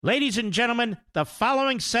Ladies and gentlemen, the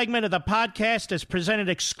following segment of the podcast is presented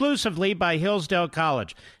exclusively by Hillsdale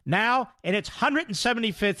College, now in its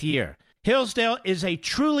 175th year. Hillsdale is a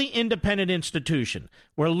truly independent institution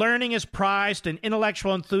where learning is prized and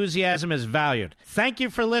intellectual enthusiasm is valued. Thank you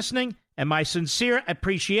for listening, and my sincere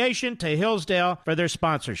appreciation to Hillsdale for their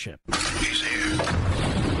sponsorship. He's here.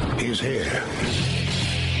 He's here.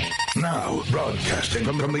 Now, broadcasting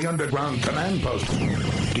from the underground command post,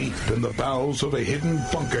 deep in the bowels of a hidden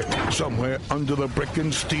bunker, somewhere under the brick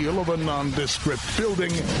and steel of a nondescript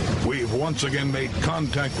building, we've once again made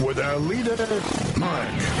contact with our leader, Mark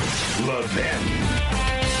Levin.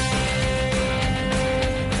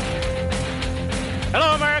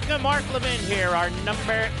 Hello, America. Mark Levin here. Our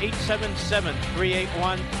number,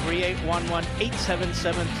 877-381-3811,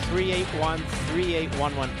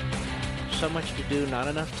 877-381-3811. So much to do, not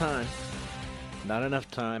enough time. Not enough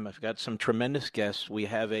time. I've got some tremendous guests. We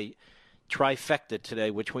have a trifecta today,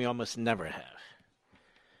 which we almost never have.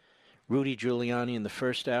 Rudy Giuliani in the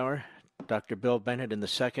first hour, Dr. Bill Bennett in the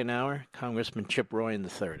second hour, Congressman Chip Roy in the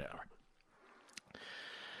third hour.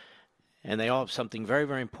 And they all have something very,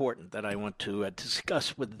 very important that I want to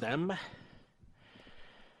discuss with them.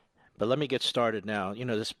 But let me get started now. You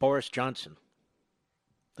know, this Boris Johnson,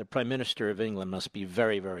 the Prime Minister of England, must be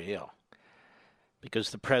very, very ill, because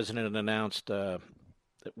the president announced that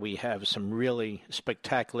we have some really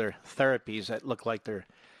spectacular therapies that look like they're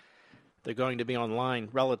going to be online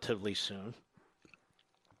relatively soon.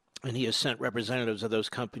 And he has sent representatives of those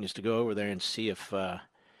companies to go over there and see if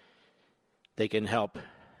they can help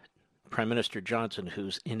Prime Minister Johnson,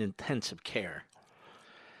 who's in intensive care.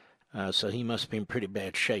 So he must be in pretty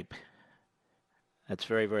bad shape. That's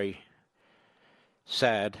very, very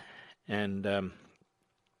sad. And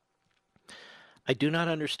I do not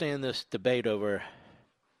understand this debate over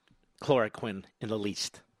chloroquine in the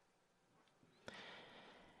least.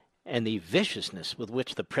 And the viciousness with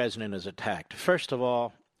which the president is attacked. First of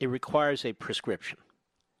all, it requires a prescription.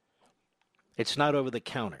 It's not over the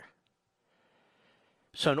counter.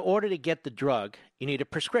 So in order to get the drug, you need a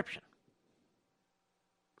prescription.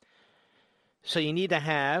 So you need to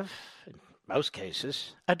have, in most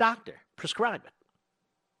cases, a doctor prescribe it,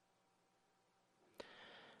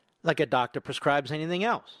 like a doctor prescribes anything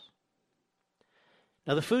else.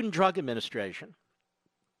 Now, the Food and Drug Administration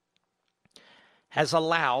has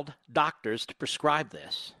allowed doctors to prescribe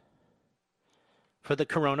this for the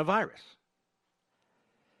coronavirus.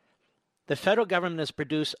 The federal government has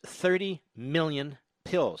produced 30 million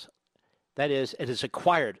pills. That is, it has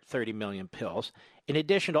acquired 30 million pills, in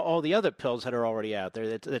addition to all the other pills that are already out there.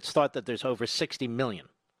 It's thought that there's over 60 million.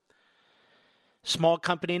 Small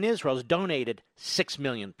company in Israel has donated 6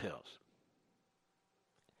 million pills.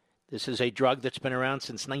 This is a drug that's been around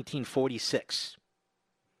since 1946.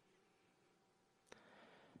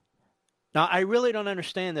 Now, I really don't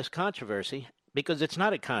understand this controversy, because it's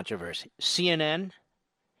not a controversy. CNN,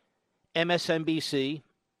 MSNBC,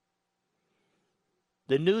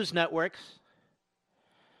 the news networks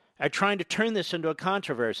are trying to turn this into a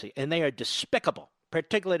controversy, and they are despicable,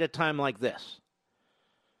 particularly at a time like this.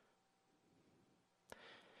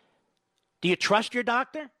 Do you trust your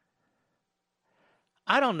doctor?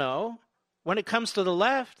 I don't know. When it comes to the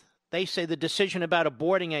left, they say the decision about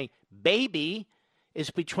aborting a baby is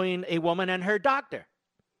between a woman and her doctor.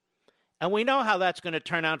 And we know how that's going to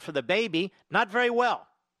turn out for the baby. Not very well.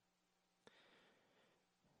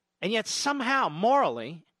 And yet somehow,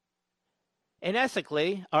 morally and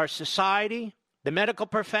ethically, our society, the medical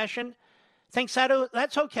profession, thinks that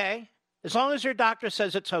that's okay. As long as your doctor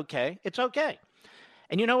says it's okay, it's okay.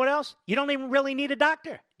 And you know what else? You don't even really need a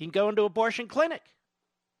doctor. You can go into an abortion clinic.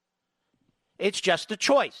 It's just a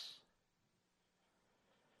choice.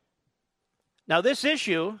 Now, this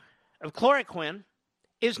issue of chloroquine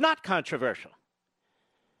is not controversial.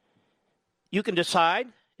 You can decide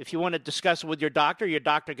if you want to discuss it with your doctor. Your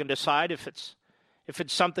doctor can decide if it's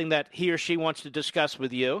something that he or she wants to discuss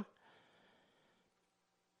with you.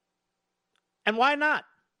 And why not?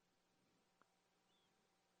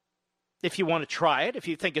 If you want to try it, if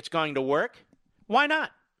you think it's going to work, why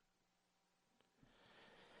not?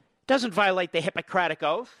 It doesn't violate the Hippocratic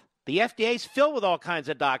Oath. The FDA is filled with all kinds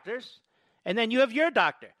of doctors, and then you have your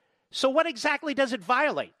doctor. So what exactly does it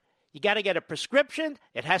violate? You got to get a prescription.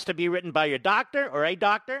 It has to be written by your doctor or a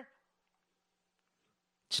doctor.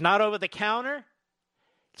 It's not over the counter.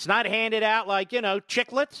 It's not handed out like,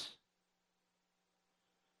 chiclets.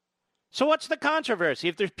 So what's the controversy?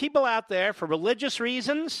 If there's people out there for religious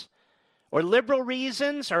reasons or liberal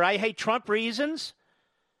reasons or I hate Trump reasons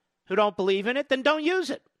who don't believe in it, then don't use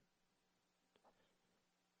it.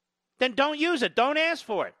 Then don't use it. Don't ask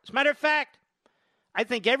for it. As a matter of fact, I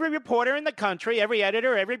think every reporter in the country, every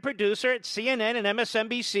editor, every producer at CNN and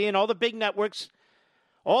MSNBC and all the big networks,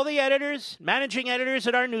 all the editors, managing editors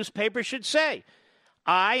at our newspaper should say,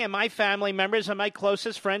 I and my family members and my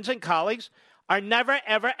closest friends and colleagues are never,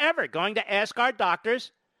 ever, ever going to ask our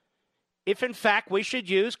doctors if, in fact, we should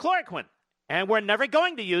use chloroquine. And we're never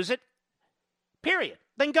going to use it, period.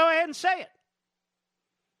 Then go ahead and say it.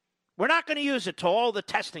 We're not going to use it till all the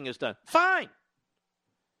testing is done. Fine.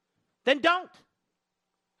 Then don't.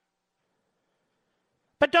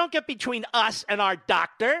 But don't get between us and our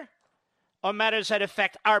doctor on matters that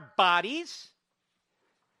affect our bodies.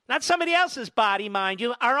 Not somebody else's body, mind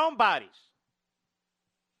you, our own bodies.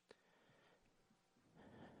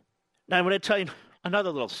 Now I'm going to tell you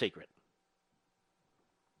another little secret.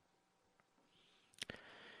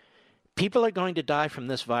 People are going to die from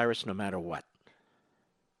this virus no matter what.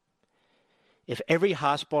 If every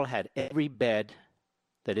hospital had every bed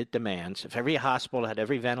that it demands, if every hospital had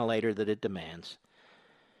every ventilator that it demands,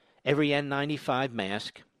 every N95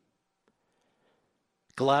 mask,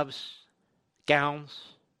 gloves, gowns,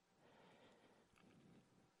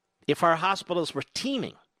 if our hospitals were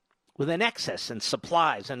teeming with an excess in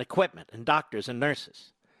supplies and equipment and doctors and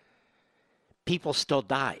nurses, people still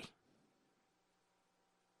die.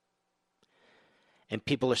 And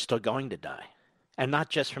people are still going to die. And not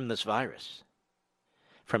just from this virus.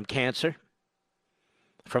 From cancer,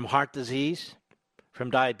 from heart disease, from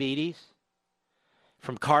diabetes,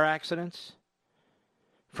 from car accidents,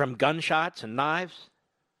 from gunshots and knives,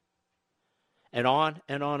 and on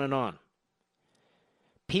and on and on.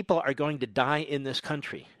 People are going to die in this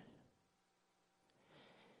country.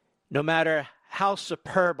 No matter how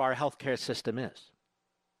superb our healthcare system is.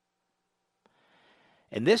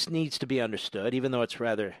 And this needs to be understood, even though it's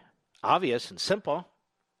rather obvious and simple,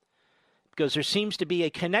 because there seems to be a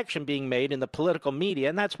connection being made in the political media,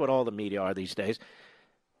 and that's what all the media are these days,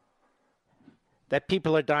 that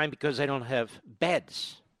people are dying because they don't have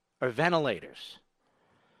beds or ventilators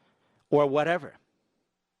or whatever.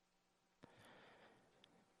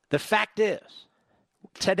 The fact is,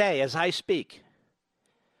 today, as I speak,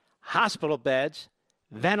 hospital beds,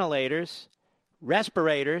 ventilators,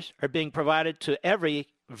 respirators are being provided to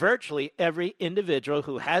virtually every individual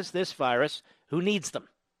who has this virus who needs them.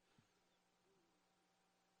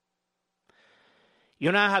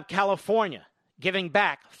 You now have California giving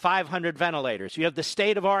back 500 ventilators. You have the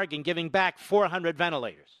state of Oregon giving back 400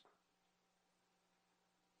 ventilators.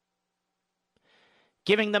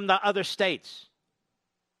 Giving them to other states.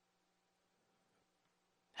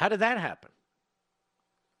 How did that happen?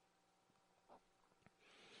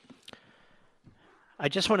 I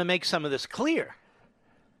just want to make some of this clear.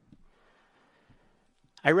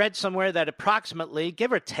 I read somewhere that approximately,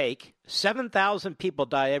 give or take, 7,000 people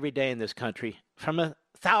die every day in this country from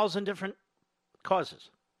 1,000 different causes.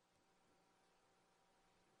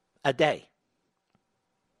 A day.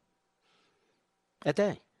 A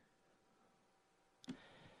day.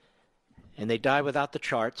 And they die without the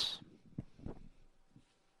charts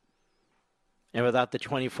and without the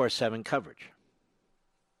 24/7 coverage.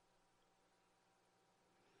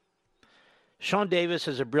 Sean Davis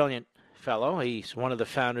is a brilliant fellow. He's one of the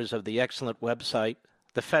founders of the excellent website,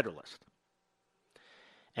 The Federalist.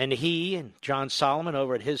 And he and John Solomon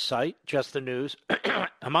over at his site, Just the News,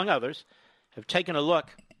 among others, have taken a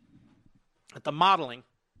look at the modeling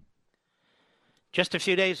just a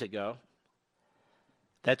few days ago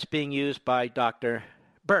that's being used by Dr.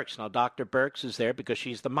 Birx. Now, Dr. Birx is there because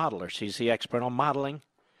she's the modeler. She's the expert on modeling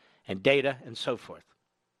and data and so forth.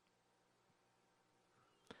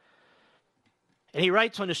 And he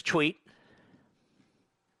writes on his tweet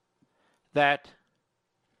that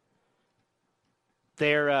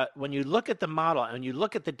when you look at the model and you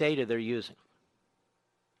look at the data they're using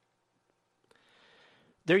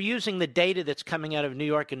the data that's coming out of New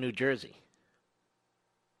York and New Jersey.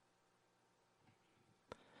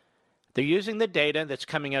 They're using the data that's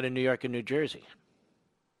coming out of New York and New Jersey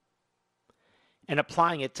and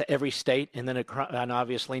applying it to every state and then and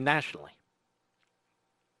obviously nationally.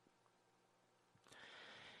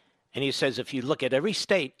 And he says if you look at every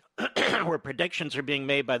state where predictions are being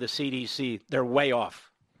made by the CDC, they're way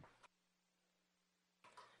off.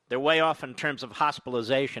 They're way off in terms of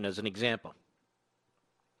hospitalization, as an example.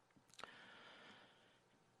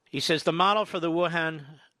 He says the model for the Wuhan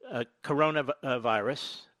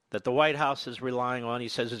coronavirus that the White House is relying on, he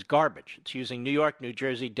says, is garbage. It's using New York, New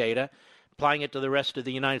Jersey data, applying it to the rest of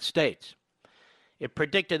the United States. It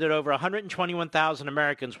predicted that over 121,000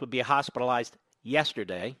 Americans would be hospitalized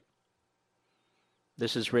yesterday.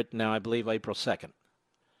 This is written now, I believe, April 2nd.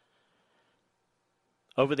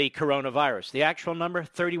 over the coronavirus. The actual number,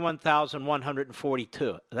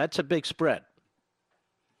 31,142. That's a big spread.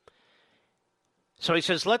 So he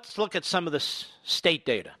says, let's look at some of the state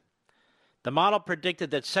data. The model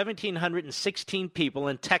predicted that 1,716 people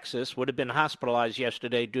in Texas would have been hospitalized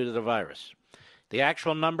yesterday due to the virus. The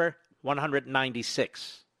actual number,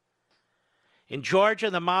 196. In Georgia,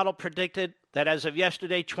 the model predicted that as of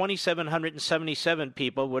yesterday, 2,777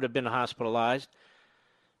 people would have been hospitalized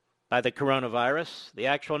by the coronavirus. The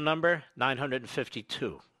actual number,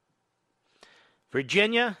 952.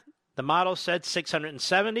 Virginia, the model said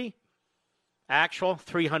 670. Actual,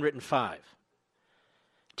 305.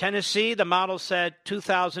 Tennessee, the model said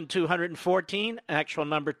 2,214. Actual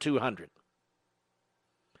number, 200.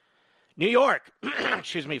 New York,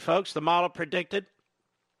 excuse me, folks, the model predicted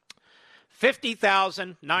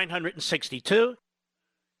 50,962.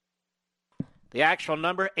 The actual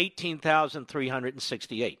number,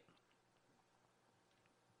 18,368.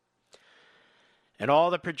 And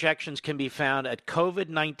all the projections can be found at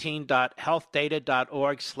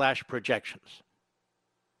covid19.healthdata.org/projections.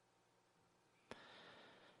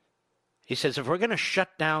 He says, if we're going to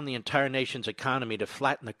shut down the entire nation's economy to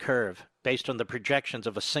flatten the curve based on the projections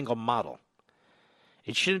of a single model,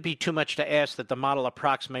 it shouldn't be too much to ask that the model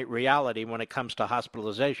approximate reality when it comes to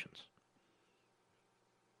hospitalizations.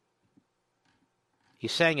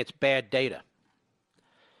 He's saying it's bad data.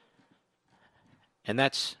 And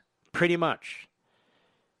that's pretty much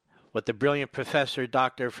what the brilliant professor,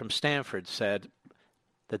 doctor from Stanford said,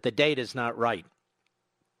 that the data is not right.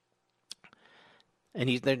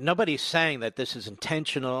 And nobody's saying that this is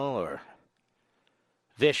intentional or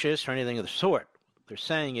vicious or anything of the sort. What they're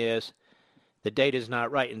saying is the data is not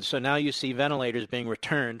right. And so now you see ventilators being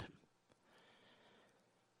returned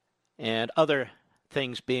and other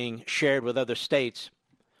things being shared with other states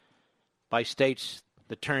by states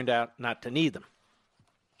that turned out not to need them.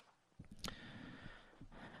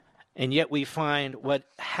 And yet we find what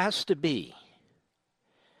has to be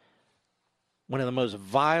one of the most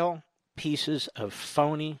vile pieces of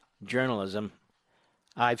phony journalism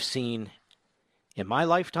I've seen in my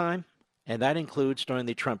lifetime, and that includes during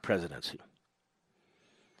the Trump presidency.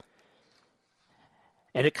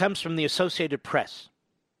 And it comes from the Associated Press,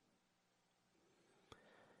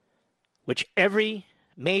 which every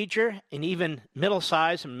major and even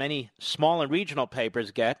middle-sized and many small and regional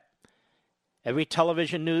papers get, every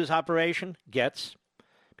television news operation gets,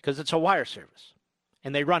 because it's a wire service,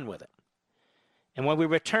 and they run with it. And when we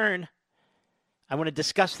return, I want to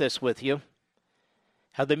discuss this with you,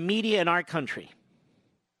 how the media in our country,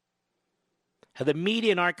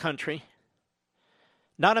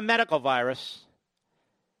 not a medical virus,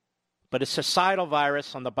 but a societal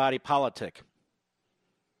virus on the body politic,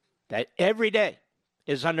 that every day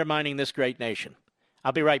is undermining this great nation.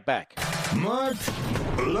 I'll be right back. Mark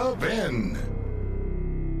Levin.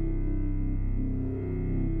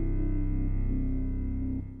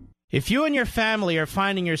 If you and your family are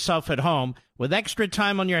finding yourself at home with extra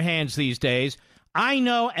time on your hands these days, I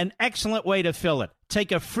know an excellent way to fill it.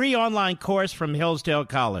 Take a free online course from Hillsdale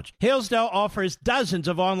College. Hillsdale offers dozens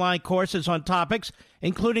of online courses on topics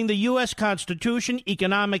including the U.S. Constitution,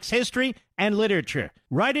 economics, history, and literature.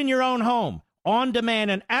 Right in your own home, on demand,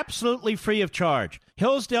 and absolutely free of charge.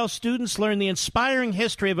 Hillsdale students learn the inspiring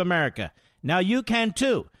history of America. Now you can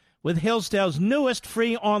too with Hillsdale's newest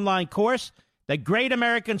free online course, The Great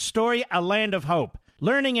American Story, A Land of Hope.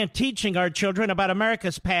 Learning and teaching our children about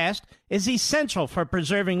America's past is essential for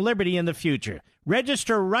preserving liberty in the future.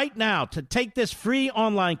 Register right now to take this free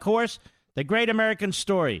online course, The Great American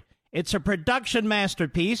Story. It's a production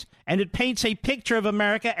masterpiece, and it paints a picture of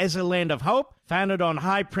America as a land of hope, founded on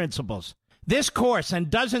high principles. This course and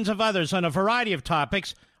dozens of others on a variety of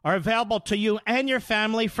topics are available to you and your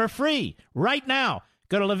family for free right now.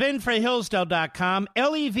 Go to levinforhillsdale.com,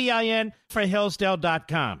 Levin for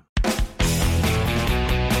Hillsdale.com.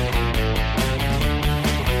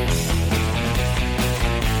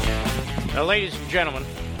 Now, ladies and gentlemen,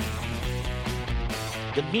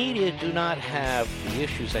 the media do not have the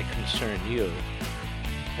issues that concern you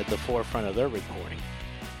at the forefront of their reporting.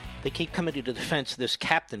 They keep coming to the defense of this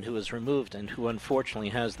captain who was removed and who unfortunately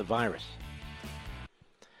has the virus.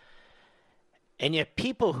 And yet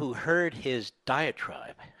people who heard his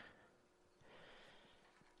diatribe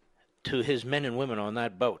to his men and women on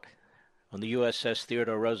that boat, on the USS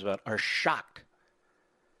Theodore Roosevelt, are shocked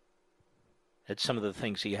at some of the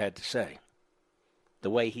things he had to say, the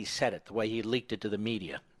way he said it, the way he leaked it to the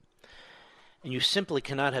media. And you simply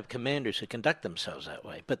cannot have commanders who conduct themselves that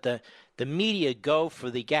way. But the media go for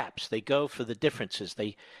the gaps. They go for the differences.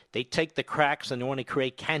 They take the cracks and they want to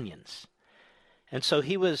create canyons. And so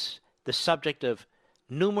he was the subject of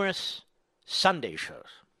numerous Sunday shows.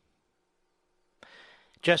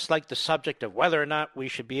 Just like the subject of whether or not we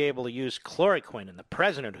should be able to use chloroquine, and the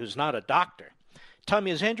president, who's not a doctor. Tell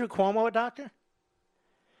me, is Andrew Cuomo a doctor?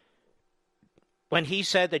 When he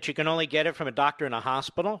said that you can only get it from a doctor in a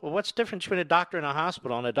hospital, well, what's the difference between a doctor in a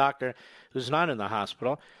hospital and a doctor who's not in the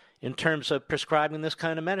hospital in terms of prescribing this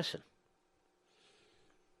kind of medicine?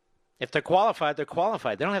 If they're qualified, they're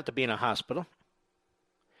qualified. They don't have to be in a hospital.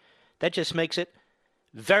 That just makes it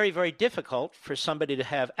very, very difficult for somebody to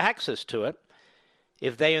have access to it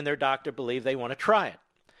if they and their doctor believe they want to try it.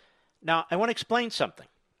 Now, I want to explain something.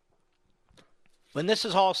 When this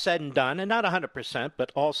is all said and done, and not 100%,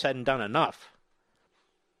 but all said and done enough,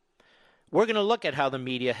 we're going to look at how the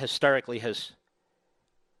media historically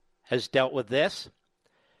has dealt with this,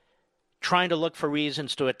 trying to look for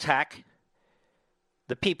reasons to attack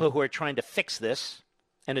the people who are trying to fix this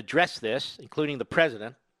and address this, including the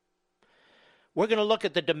president. We're going to look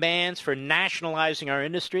at the demands for nationalizing our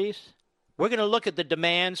industries. We're going to look at the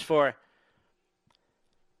demands for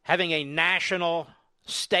having a national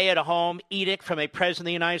stay-at-home edict from a president of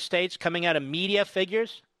the United States coming out of media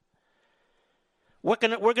figures. We're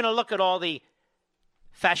going to look at all the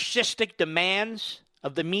fascistic demands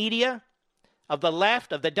of the media, of the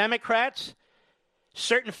left, of the Democrats,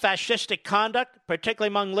 certain fascistic conduct, particularly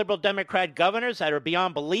among liberal Democrat governors, that are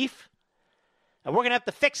beyond belief. And we're going to have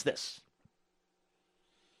to fix this.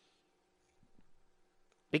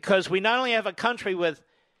 Because we not only have a country with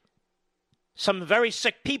some very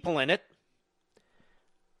sick people in it,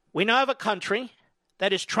 we now have a country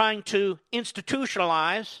that is trying to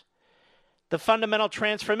institutionalize the fundamental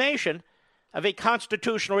transformation of a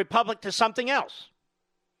constitutional republic to something else.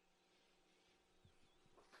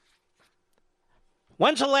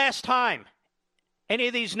 When's the last time any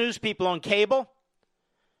of these news people on cable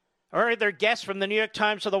or their guests from the New York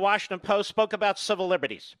Times or the Washington Post spoke about civil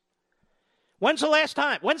liberties? When's the last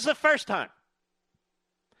time? When's the first time?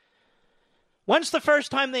 When's the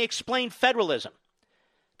first time they explained federalism?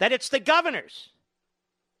 That it's the governors,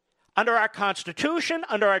 under our Constitution,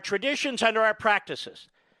 under our traditions, under our practices,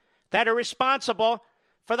 that are responsible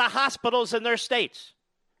for the hospitals in their states.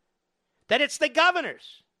 That it's the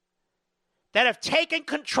governors that have taken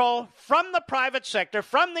control from the private sector,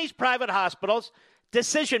 from these private hospitals,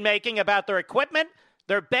 decision-making about their equipment,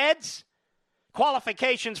 their beds,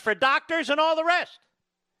 qualifications for doctors, and all the rest.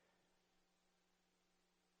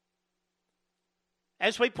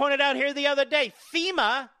 As we pointed out here the other day,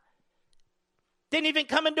 FEMA didn't even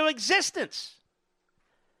come into existence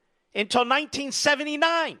until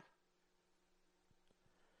 1979.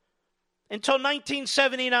 Until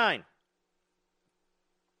 1979.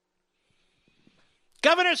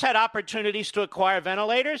 Governors had opportunities to acquire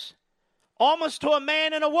ventilators, almost to a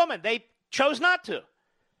man and a woman. They chose not to.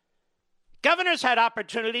 Governors had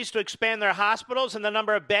opportunities to expand their hospitals and the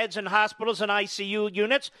number of beds in hospitals and ICU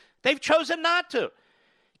units. They've chosen not to.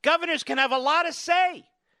 Governors can have a lot of say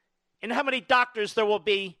in how many doctors there will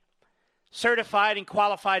be certified and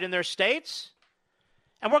qualified in their states.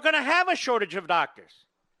 And we're going to have a shortage of doctors.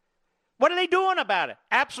 What are they doing about it?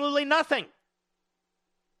 Absolutely nothing.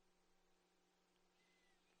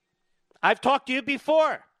 I've talked to you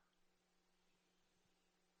before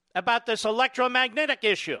about this electromagnetic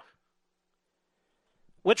issue,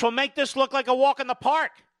 which will make this look like a walk in the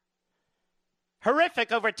park.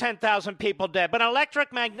 Horrific, over 10,000 people dead. But an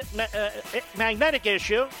magnetic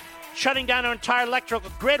issue, shutting down our entire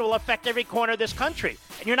electrical grid, will affect every corner of this country.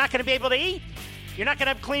 And you're not going to be able to eat. You're not going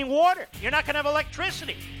to have clean water. You're not going to have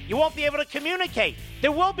electricity. You won't be able to communicate.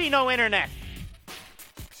 There will be no internet.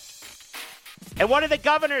 And what are the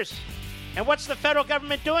governors and what's the federal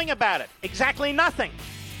government doing about it? Exactly nothing.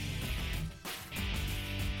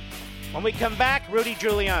 When we come back, Rudy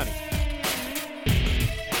Giuliani.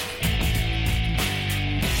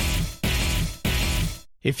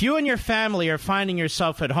 If you and your family are finding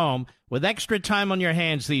yourself at home with extra time on your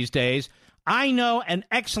hands these days, I know an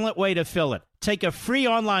excellent way to fill it. Take a free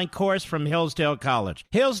online course from Hillsdale College.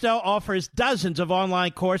 Hillsdale offers dozens of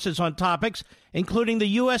online courses on topics including the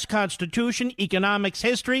U.S. Constitution, economics,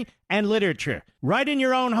 history, and literature. Right in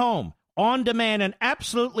your own home, on demand, and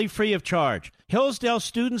absolutely free of charge. Hillsdale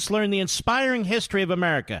students learn the inspiring history of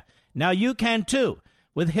America. Now you can too,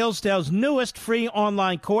 with Hillsdale's newest free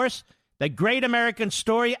online course, The Great American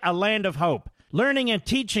Story, A Land of Hope. Learning and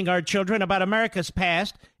teaching our children about America's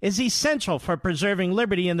past is essential for preserving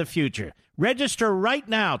liberty in the future. Register right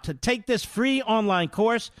now to take this free online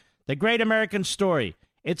course, The Great American Story.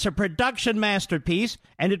 It's a production masterpiece,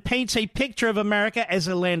 and it paints a picture of America as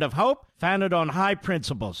a land of hope, founded on high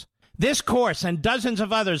principles. This course and dozens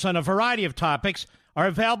of others on a variety of topics are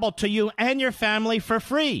available to you and your family for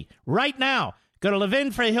free right now. Go to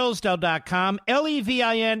levinforhillsdale.com,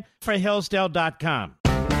 Levin for Hillsdale.com.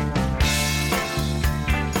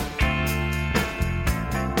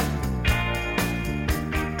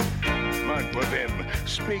 Mark Levin,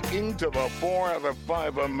 speaking to the 4 out of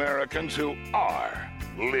 5 Americans who are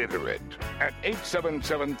literate at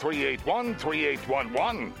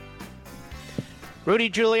 877-381-3811. Rudy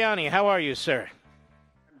Giuliani, how are you, sir?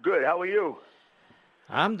 Good. How are you?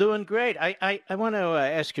 I'm doing great. I want to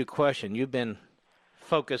ask you a question. You've been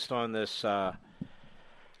focused on this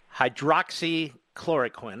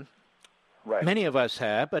hydroxychloroquine. Right. Many of us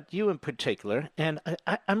have, but you in particular. And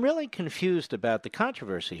I'm really confused about the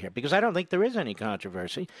controversy here because I don't think there is any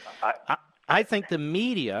controversy. I think the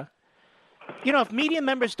media, if media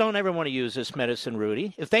members don't ever want to use this medicine,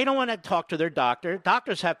 Rudy, if they don't want to talk to their doctor,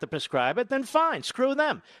 doctors have to prescribe it, then fine, screw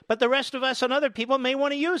them. But the rest of us and other people may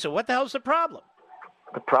want to use it. What the hell's the problem?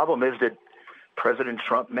 The problem is that President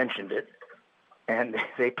Trump mentioned it, and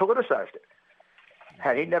they politicized it.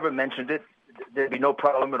 Had he never mentioned it, there'd be no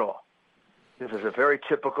problem at all. This is a very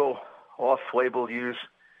typical off-label use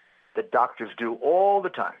that doctors do all the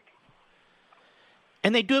time.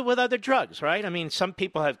 And they do it with other drugs, right? I mean, some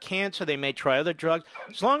people have cancer. They may try other drugs.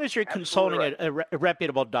 As long as you're consulting right. a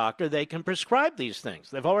reputable doctor, they can prescribe these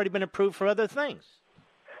things. They've already been approved for other things.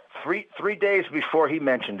 Three days before he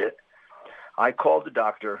mentioned it, I called the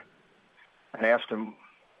doctor and asked him,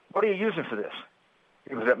 what are you using for this?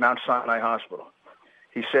 He was at Mount Sinai Hospital.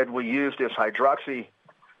 He said, we use this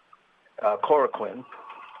hydroxychloroquine,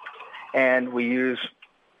 and we use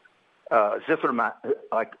zithromat,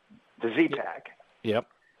 like the Z-Pack. Yep.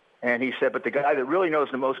 And he said, but the guy that really knows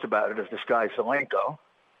the most about it is this guy Zelenko.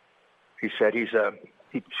 He said he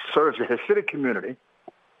serves the Hasidic community,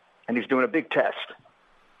 and he's doing a big test.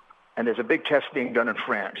 And there's a big test being done in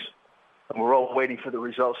France, and we're all waiting for the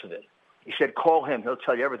results of it. He said, call him. He'll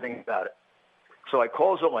tell you everything about it. So I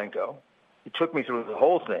called Zelenko. He took me through the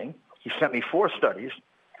whole thing. He sent me 4 studies.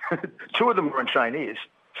 2 of them were in Chinese.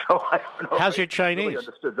 So I don't know. How's your I Chinese? really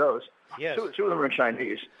understood those. Yes. 2 of them were in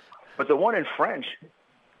Chinese. But the one in French,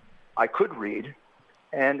 I could read,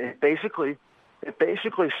 and it basically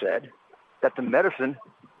said that the medicine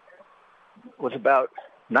was about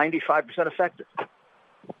 95% effective,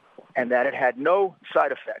 and that it had no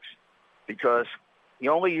side effects because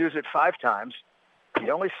you only use it 5 times. The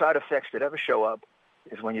only side effects that ever show up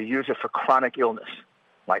is when you use it for chronic illness,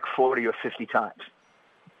 like 40 or 50 times.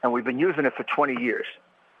 And we've been using it for 20 years.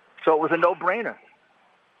 So it was a no-brainer.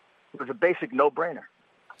 It was a basic no-brainer.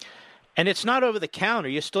 And it's not over the counter.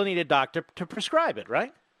 You still need a doctor to prescribe it,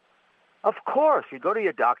 right? Of course. You go to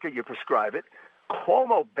your doctor, you prescribe it.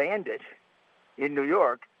 Cuomo banned it in New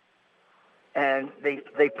York, and they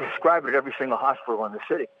prescribe it at every single hospital in the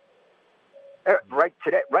city. Right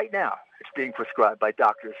now, it's being prescribed by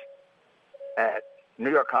doctors at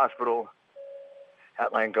New York Hospital,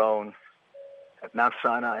 at Langone, at Mount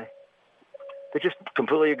Sinai. They just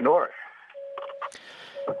completely ignore it.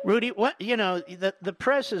 Rudy, the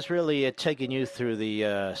press has really taken you through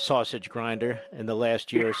the sausage grinder in the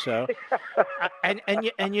last year or so.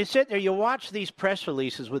 and you sit there, you watch these press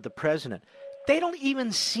releases with the president. They don't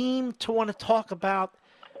even seem to want to talk about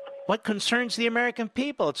what concerns the American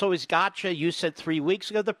people. It's always gotcha. You said 3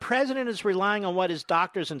 weeks ago. The president is relying on what his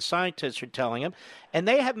doctors and scientists are telling him, and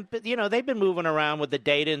they haven't. They've been moving around with the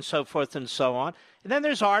data and so forth and so on. And then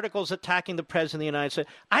there's articles attacking the president of the United States.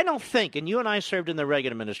 I don't think, and you and I served in the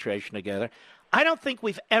Reagan administration together, I don't think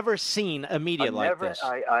we've ever seen a media like this.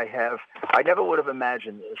 I never would have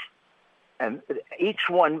imagined this, and each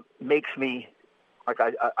one makes me, like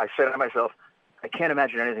I said to myself, I can't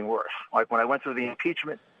imagine anything worse. Like when I went through the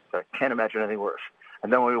impeachment. I can't imagine anything worse.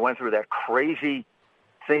 And then when we went through that crazy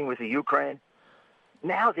thing with the Ukraine,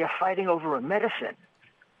 now they're fighting over a medicine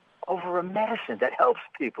that helps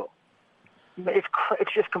people.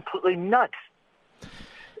 It's just completely nuts.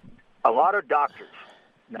 A lot of doctors,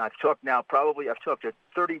 and I've talked to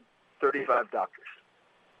 30, 35 doctors,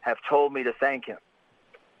 have told me to thank him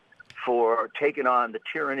for taking on the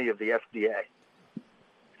tyranny of the FDA.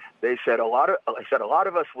 They said a lot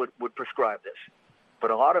of us would prescribe this. But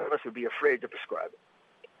a lot of us would be afraid to prescribe it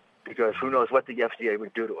because who knows what the FDA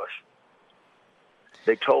would do to us.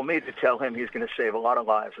 They told me to tell him he's going to save a lot of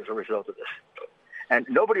lives as a result of this. And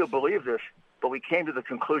nobody will believe this, but we came to the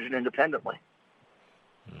conclusion independently.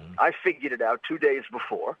 I figured it out 2 days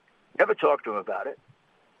before, never talked to him about it.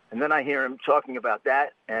 And then I hear him talking about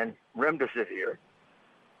that and remdesivir.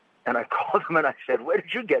 And I called him and I said, where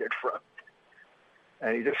did you get it from?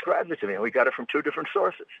 And he described it to me. And we got it from 2 different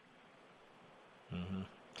sources. Mm-hmm.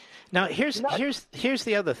 Now, here's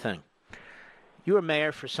the other thing. You were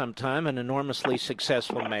mayor for some time, an enormously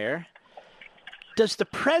successful mayor. Does the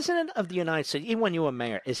president of the United States, even when you were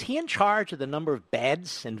mayor, is he in charge of the number of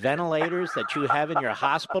beds and ventilators that you have in your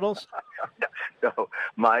hospitals? No,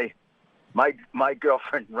 my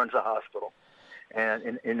girlfriend runs a hospital,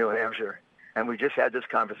 and in New Hampshire, and we just had this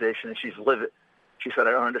conversation, and she's livid. She said,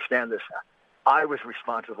 "I don't understand this. I was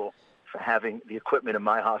responsible for having the equipment in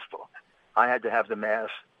my hospital. I had to have the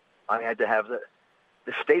masks. I had to have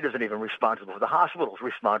the state isn't even responsible. The hospital's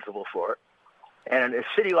responsible for it. And in a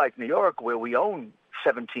city like New York, where we own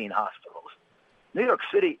 17 hospitals, New York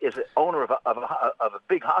City is the owner of a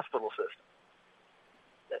big hospital system.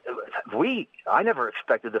 I never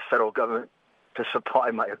expected the federal government to supply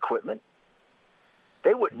my equipment.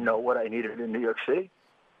 They wouldn't know what I needed in New York City.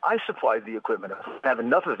 I supplied the equipment. I didn't have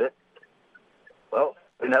enough of it. Well,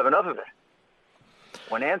 I didn't have enough of it.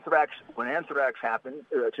 When anthrax happened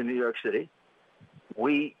to New York City,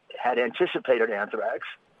 we had anticipated anthrax,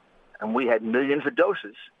 and we had millions of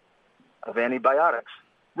doses of antibiotics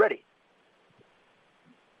ready.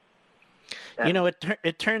 And you know,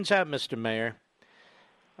 it turns out, Mr. Mayor,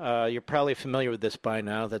 you're probably familiar with this by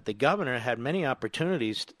now, that the governor had many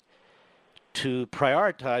opportunities to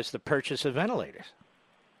prioritize the purchase of ventilators,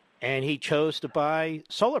 and he chose to buy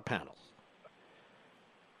solar panels.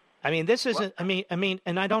 I mean, this isn't. I mean,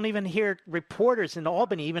 and I don't even hear reporters in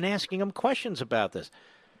Albany even asking him questions about this.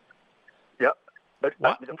 Yep, but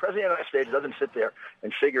the president of the United States doesn't sit there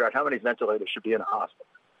and figure out how many ventilators should be in a hospital.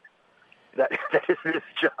 That isn't his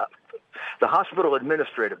job. The hospital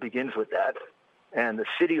administrator begins with that, and the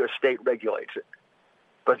city or state regulates it.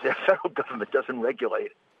 But the federal government doesn't regulate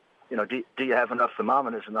it. You know, do you have enough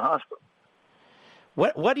thermometers in the hospital?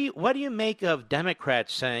 What do you make of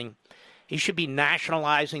Democrats saying he should be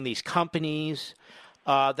nationalizing these companies,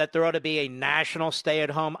 that there ought to be a national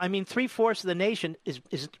stay-at-home? I mean, 3/4 of the nation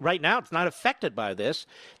is right now, it's not affected by this.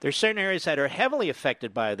 There's certain areas that are heavily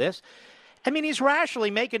affected by this. I mean, he's rationally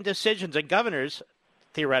making decisions, and governors,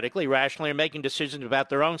 theoretically, rationally are making decisions about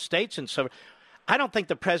their own states. And so I don't think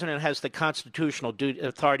the president has the constitutional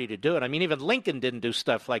authority to do it. I mean, even Lincoln didn't do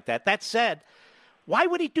stuff like that. That said, why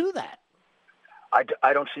would he do that?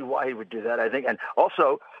 I don't see why he would do that, I think. And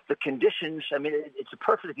also, the conditions, I mean, it's a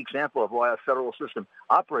perfect example of why our federal system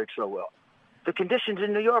operates so well. The conditions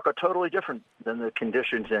in New York are totally different than the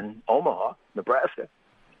conditions in Omaha, Nebraska.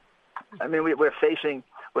 I mean, we're facing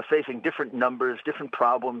different numbers, different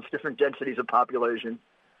problems, different densities of population.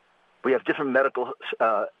 We have different medical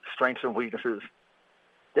strengths and weaknesses.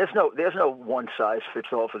 There's no one size fits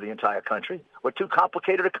all for the entire country. We're too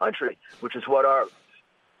complicated a country, which is what our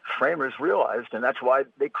framers realized, and that's why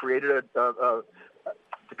they created the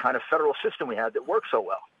kind of federal system we had that works so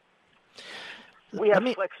well. We have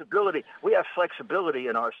flexibility. We have flexibility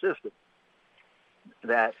in our system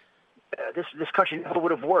that this country never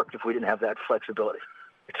would have worked if we didn't have that flexibility.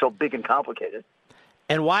 It's so big and complicated.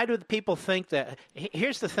 And why do the people think that?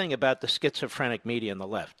 Here's the thing about the schizophrenic media on the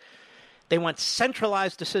left. They want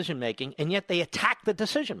centralized decision-making, and yet they attack the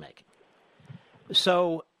decision-making.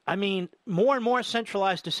 So, I mean, more and more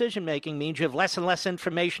centralized decision-making means you have less and less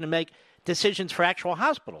information to make decisions for actual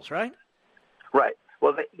hospitals, right? Right.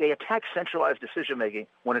 Well, they attack centralized decision-making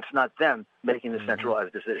when it's not them making the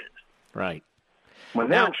centralized decisions. Right. When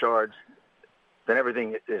they're in charge, then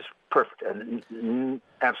everything is perfect and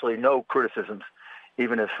absolutely no criticisms,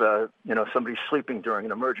 even if somebody's sleeping during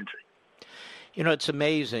an emergency. You know, it's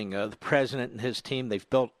amazing. The president and his team, they've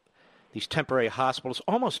built these temporary hospitals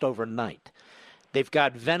almost overnight. They've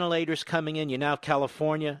got ventilators coming in. You now have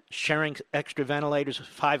California sharing extra ventilators,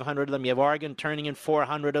 500 of them. You have Oregon turning in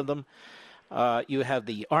 400 of them. You have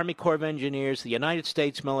the Army Corps of Engineers, the United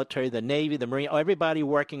States military, the Navy, the Marine, everybody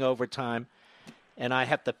working overtime. And I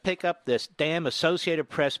have to pick up this damn Associated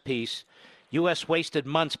Press piece, U.S. wasted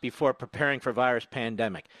months before preparing for virus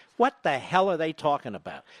pandemic. What the hell are they talking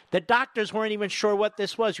about? The doctors weren't even sure what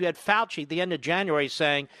this was. You had Fauci at the end of January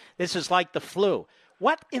saying this is like the flu.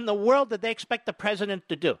 What in the world did they expect the president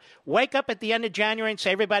to do? Wake up at the end of January and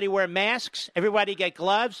say everybody wear masks, everybody get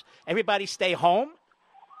gloves, everybody stay home?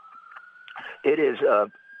 It is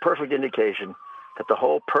a perfect indication that the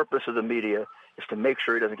whole purpose of the media is to make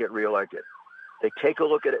sure he doesn't get reelected. They take a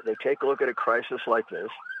look at it. They take a look at a crisis like this.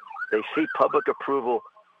 They see public approval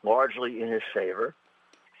largely in his favor.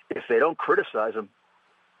 If they don't criticize him,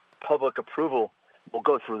 public approval will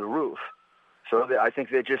go through the roof. So I think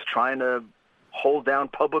they're just trying to hold down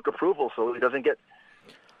public approval so he doesn't get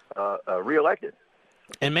reelected.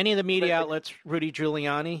 And many of the media outlets, Rudy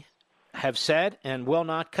Giuliani, have said and will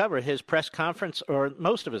not cover his press conference or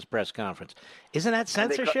most of his press conference. Isn't that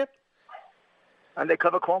censorship? And they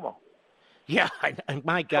cover Cuomo. Yeah,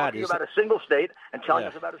 my God. Talking about a single state and telling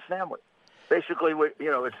us about his family. Basically,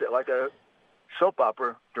 it's like a soap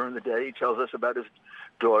opera during the day. He tells us about his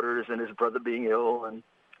daughters and his brother being ill and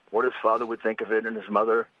what his father would think of it, and his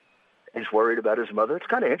mother. He's worried about his mother. It's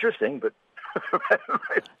kind of interesting, but...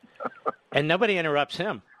 And nobody interrupts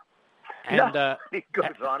him. And he goes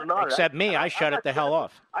on and on. Except me. I shut it the hell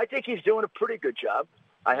off. I think he's doing a pretty good job.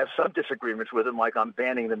 I have some disagreements with him, like I'm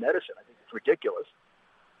banning the medicine. I think it's ridiculous.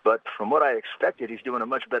 But from what I expected, he's doing a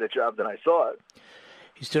much better job than I thought.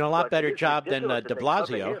 He's doing a lot better job than de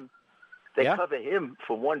Blasio. They cover him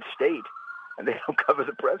for one state, and they don't cover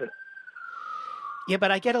the president. Yeah,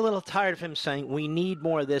 but I get a little tired of him saying, we need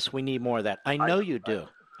more of this, we need more of that. I know you do.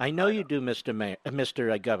 I know you do, Mr. Mayor,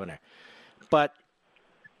 Mr. Governor. But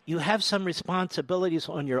you have some responsibilities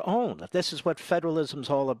on your own. This is what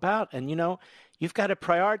federalism's all about. And, you've got to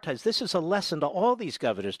prioritize. This is a lesson to all these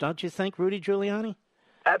governors, don't you think, Rudy Giuliani?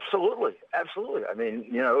 Absolutely. Absolutely. I mean,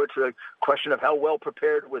 it's a question of how well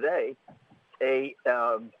prepared with an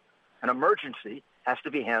emergency has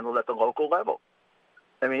to be handled at the local level.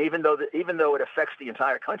 I mean, even though it affects the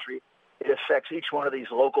entire country, it affects each one of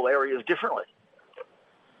these local areas differently.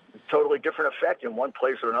 Totally different effect in one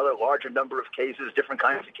place or another, larger number of cases, different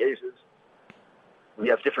kinds of cases. We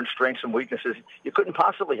have different strengths and weaknesses. You couldn't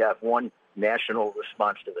possibly have one national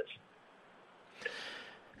response to this.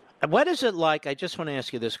 What is it like, I just want to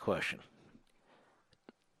ask you this question,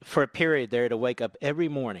 for a period there to wake up every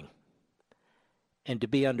morning and to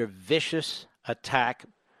be under vicious attack?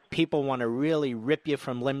 People want to really rip you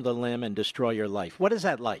from limb to limb and destroy your life. What is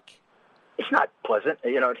that like? It's not pleasant.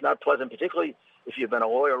 It's not pleasant, particularly if you've been a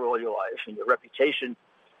lawyer all your life and your reputation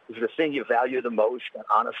is the thing you value the most, and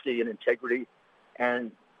honesty and integrity.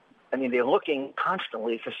 And, I mean, they're looking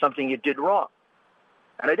constantly for something you did wrong.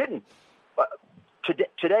 And I didn't.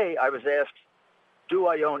 Today I was asked, do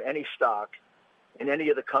I own any stock in any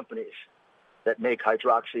of the companies that make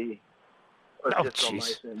hydroxy or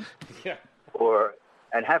azithromycin?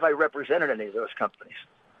 And have I represented any of those companies?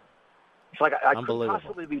 It's like I couldn't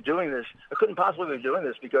possibly be doing this. I couldn't possibly be doing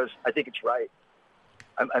this because I think it's right.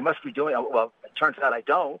 I must be doing it. Well, it turns out I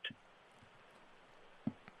don't.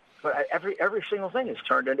 But every single thing is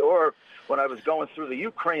turned into, or when I was going through the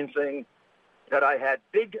Ukraine thing, that I had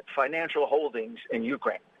big financial holdings in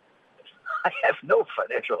Ukraine. I have no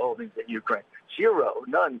financial holdings in Ukraine. Zero,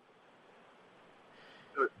 none.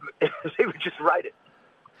 They would just write it.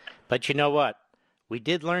 But you know what? We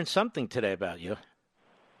did learn something today about you.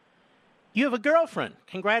 You have a girlfriend.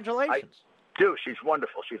 Congratulations. I do. She's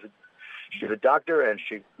wonderful. She's a doctor, and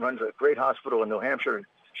she runs a great hospital in New Hampshire, and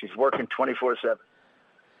she's working 24/7,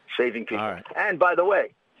 saving people. All right. And by the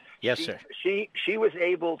way, yes, sir. She was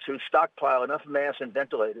able to stockpile enough mass and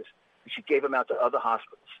ventilators, and she gave them out to other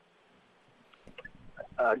hospitals.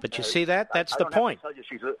 But you see that? That's the point. I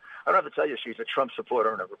don't have to tell you she's a Trump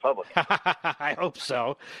supporter and a Republican. I hope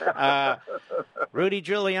so. Rudy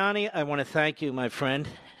Giuliani, I want to thank you, my friend,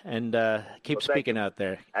 and keep speaking out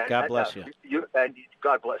there. God bless you. And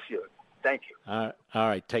God bless you. Thank you. All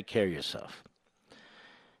right. Take care of yourself.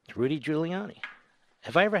 It's Rudy Giuliani.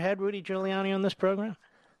 Have I ever had Rudy Giuliani on this program?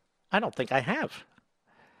 I don't think I have.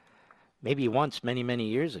 Maybe once, many, many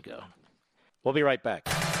years ago. We'll be right back.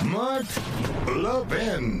 Mark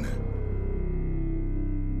Levin.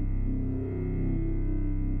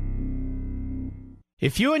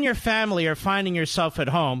 If you and your family are finding yourself at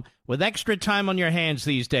home with extra time on your hands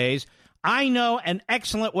these days, I know an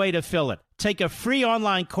excellent way to fill it. Take a free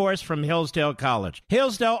online course from Hillsdale College.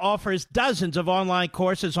 Hillsdale offers dozens of online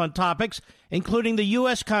courses on topics including the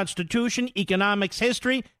U.S. Constitution, economics,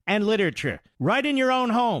 history, and literature. Right in your own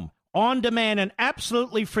home, on demand, and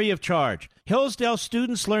absolutely free of charge. Hillsdale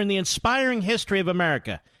students learn the inspiring history of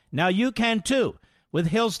America. Now you can too, with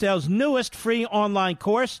Hillsdale's newest free online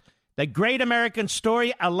course, The Great American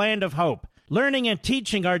Story, A Land of Hope. Learning and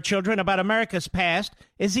teaching our children about America's past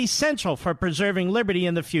is essential for preserving liberty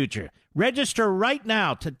in the future. Register right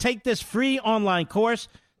now to take this free online course,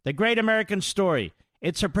 The Great American Story.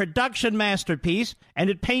 It's a production masterpiece, and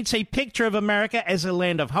it paints a picture of America as a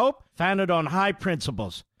land of hope, founded on high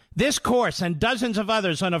principles. This course and dozens of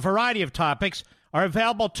others on a variety of topics are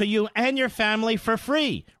available to you and your family for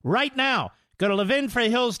free right now. Go to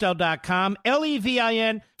levinforhillsdale.com,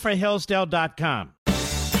 Levin for Hillsdale.com.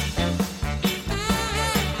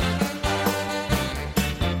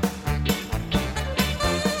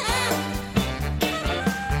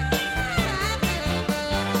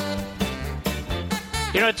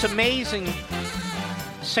 You know, it's amazing,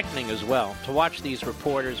 sickening as well, to watch these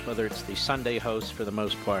reporters, whether it's the Sunday hosts for the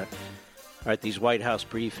most part, or at these White House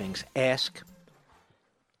briefings, ask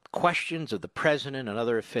questions of the president and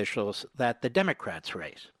other officials that the Democrats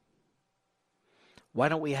raise. Why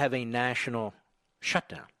don't we have a national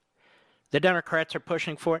shutdown? The Democrats are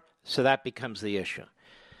pushing for it, so that becomes the issue.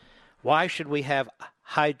 Why should we have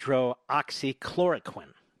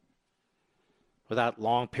hydroxychloroquine without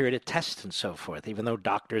long period of tests and so forth, even though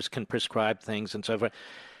doctors can prescribe things and so forth?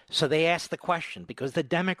 So they ask the question because the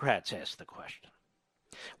Democrats ask the question.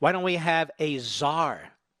 Why don't we have a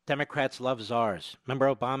czar? Democrats love czars.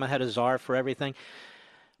 Remember Obama had a czar for everything?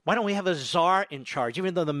 Why don't we have a czar in charge,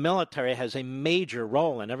 even though the military has a major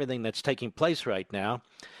role in everything that's taking place right now?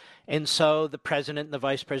 And so the president and the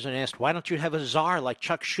vice president asked, why don't you have a czar like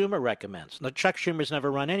Chuck Schumer recommends? Now, Chuck Schumer's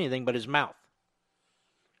never run anything but his mouth.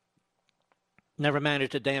 Never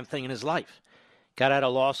managed a damn thing in his life. Got out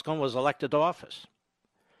of law school and was elected to office.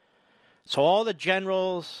 So all the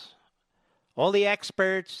generals, all the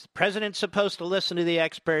experts, the president's supposed to listen to the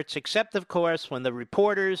experts, except, of course, when the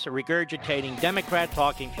reporters are regurgitating Democrat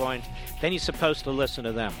talking points, then he's supposed to listen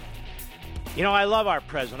to them. You know, I love our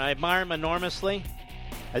president. I admire him enormously.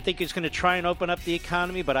 I think he's going to try and open up the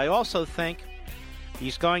economy, but I also think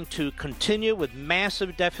he's going to continue with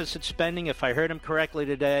massive deficit spending, if I heard him correctly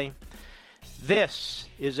today. This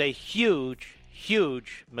is a huge,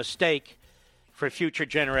 huge mistake for future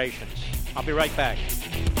generations. I'll be right back.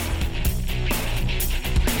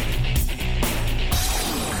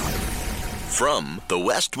 From the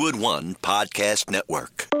Westwood One Podcast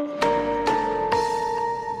Network.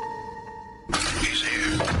 He's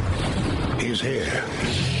here. He's here.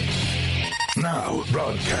 Now,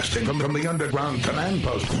 broadcasting from the underground command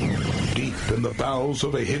post, deep in the bowels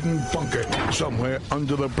of a hidden bunker, somewhere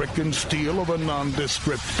under the brick and steel of a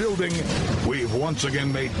nondescript building, we've once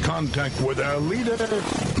again made contact with our leader,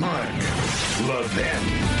 Mark Levin.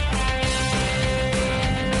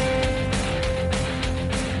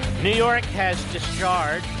 New York has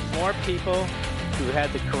discharged more people who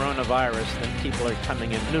had the coronavirus than people are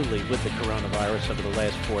coming in newly with the coronavirus over the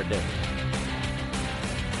last 4 days.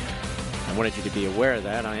 I wanted you to be aware of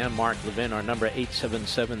that. I am Mark Levin. Our number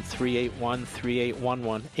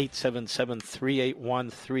 877-381-3811,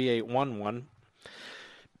 877-381-3811.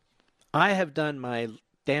 I have done my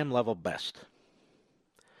damn level best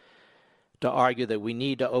to argue that we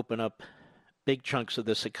need to open up big chunks of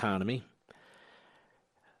this economy,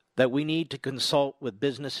 that we need to consult with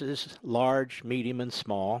businesses, large, medium, and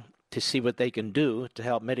small, to see what they can do to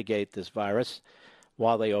help mitigate this virus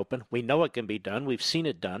while they open. We know it can be done. We've seen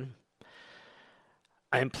it done.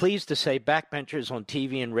 I am pleased to say backbenchers on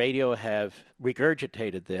TV and radio have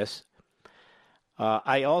regurgitated this.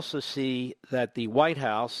 I also see that the White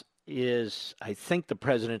House is, I think the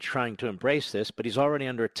president's trying to embrace this, but he's already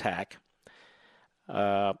under attack.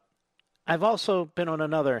 I've also been on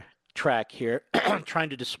another track here, trying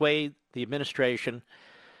to dissuade the administration,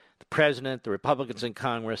 the president, the Republicans in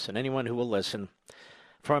Congress, and anyone who will listen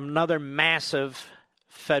from another massive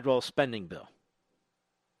federal spending bill.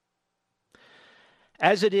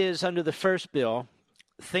 As it is under the first bill,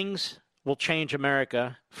 things will change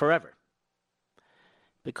America forever.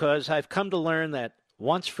 Because I've come to learn that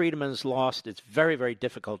once freedom is lost, it's very, very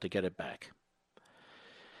difficult to get it back.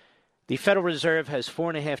 The Federal Reserve has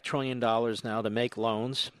 $4.5 trillion now to make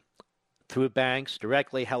loans through banks,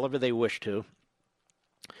 directly, however they wish to.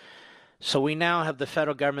 So we now have the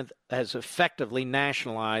federal government has effectively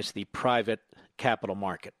nationalized the private capital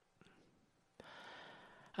market.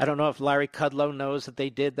 I don't know if Larry Kudlow knows that they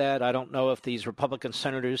did that. I don't know if these Republican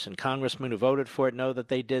senators and congressmen who voted for it know that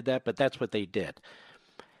they did that, but that's what they did.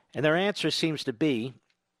 And their answer seems to be,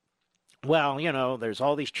 well, you know, there's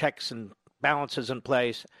all these checks and balances in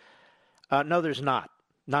place. No, there's not.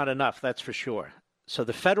 Not enough, that's for sure. So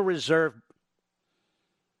the Federal Reserve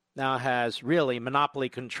now has really monopoly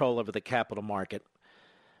control over the capital market,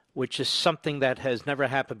 which is something that has never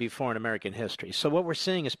happened before in American history. So what we're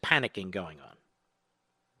seeing is panicking going on.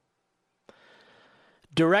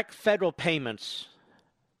 Direct federal payments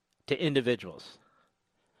to individuals.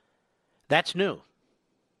 That's new.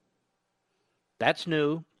 That's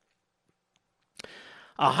new.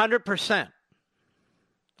 100%,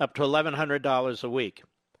 up to $1,100 a week,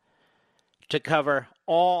 to cover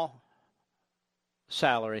all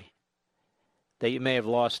salary that you may have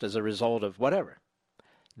lost as a result of whatever.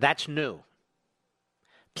 That's new.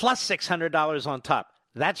 Plus $600 on top.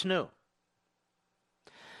 That's new.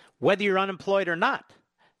 Whether you're unemployed or not,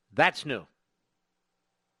 that's new.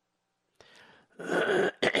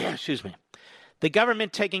 Excuse me. The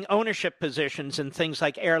government taking ownership positions in things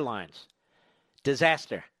like airlines.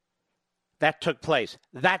 Disaster. That took place.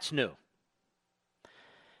 That's new.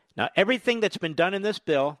 Now, everything that's been done in this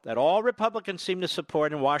bill that all Republicans seem to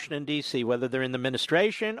support in Washington, D.C., whether they're in the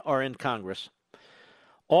administration or in Congress,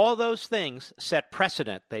 all those things set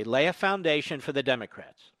precedent. They lay a foundation for the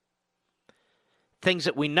Democrats. Things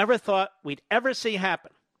that we never thought we'd ever see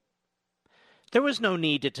happen. There was no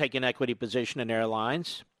need to take an equity position in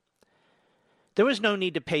airlines. There was no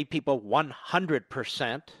need to pay people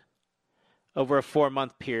 100% over a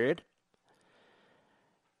 4-month period.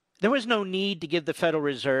 There was no need to give the Federal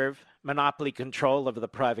Reserve monopoly control over the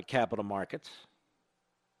private capital markets.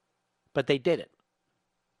 But they did it.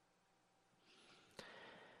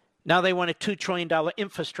 Now they want a $2 trillion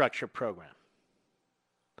infrastructure program.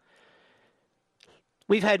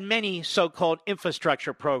 We've had many so-called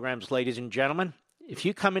infrastructure programs, ladies and gentlemen. If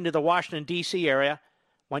you come into the Washington, D.C. area,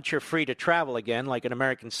 once you're free to travel again like an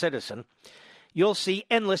American citizen, you'll see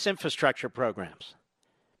endless infrastructure programs.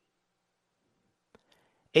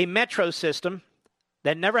 A metro system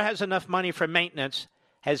that never has enough money for maintenance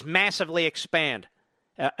has massively expanded.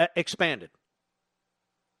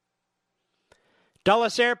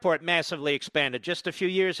 Dulles Airport massively expanded just a few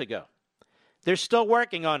years ago. They're still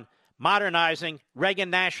working on modernizing Reagan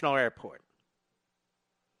National Airport.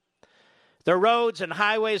 The roads and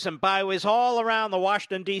highways and byways all around the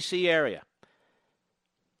Washington, D.C. area,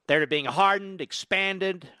 they're being hardened,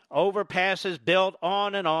 expanded, overpasses, built,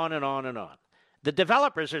 on and on and on and on. The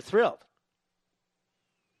developers are thrilled.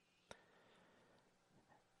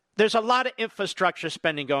 There's a lot of infrastructure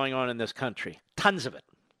spending going on in this country, tons of it.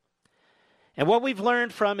 And what we've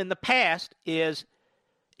learned from in the past is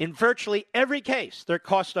in virtually every case, there are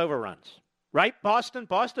cost overruns. Right, Boston?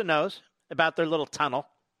 Boston knows about their little tunnel.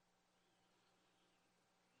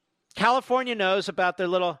 California knows about their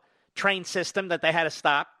little train system that they had to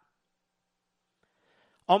stop.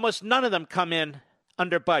 Almost none of them come in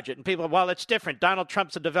under budget. And people, well, it's different. Donald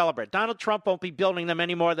Trump's a developer. Donald Trump won't be building them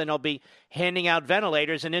any more than he'll be handing out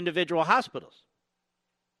ventilators in individual hospitals.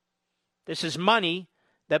 This is money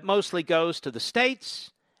that mostly goes to the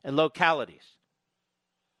states and localities.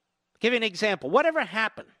 Give you an example. Whatever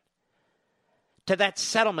happened to that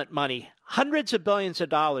settlement money, hundreds of billions of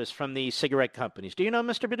dollars from the cigarette companies? Do you know,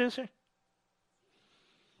 Mr. Producer?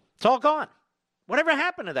 It's all gone. Whatever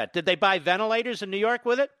happened to that? Did they buy ventilators in New York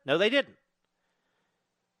with it? No, they didn't.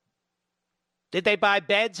 Did they buy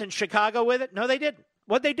beds in Chicago with it? No, they didn't.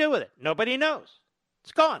 What'd they do with it? Nobody knows.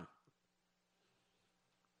 It's gone.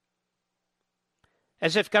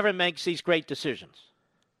 As if government makes these great decisions.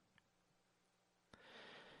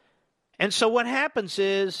 And so what happens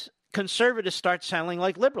is conservatives start sounding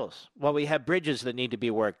like liberals. Well, we have bridges that need to be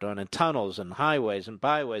worked on and tunnels and highways and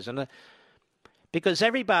byways. Because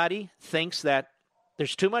everybody thinks that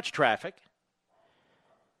there's too much traffic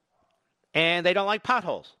and they don't like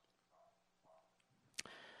potholes.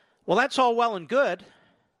 Well, that's all well and good,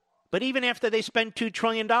 but even after they spend $2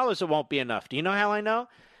 trillion, it won't be enough. Do you know how I know?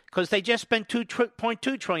 Because they just spent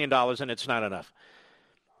 $2.2 trillion and it's not enough.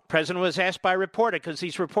 The president was asked by a reporter, because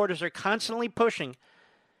these reporters are constantly pushing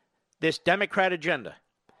this Democrat agenda.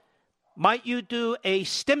 Might you do a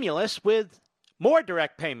stimulus with more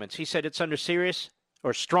direct payments? He said it's under serious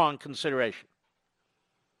or strong consideration.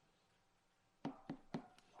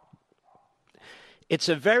 It's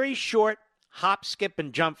a very short hop, skip,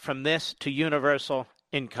 and jump from this to universal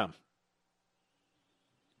income.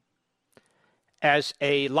 As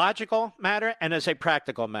a logical matter and as a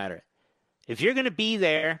practical matter. If you're going to be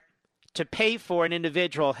there to pay for an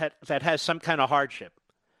individual that has some kind of hardship,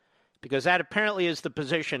 because that apparently is the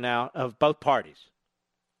position now of both parties,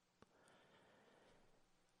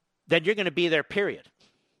 then you're going to be there, period.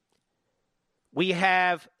 We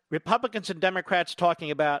have Republicans and Democrats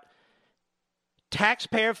talking about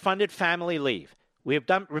taxpayer-funded family leave. We have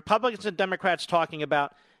Republicans and Democrats talking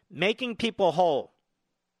about making people whole.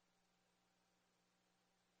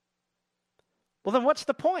 Well, then what's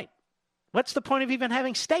the point? What's the point of even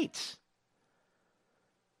having states?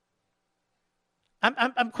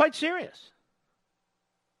 I'm quite serious.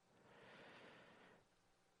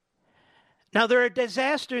 Now, there are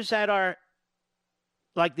disasters that are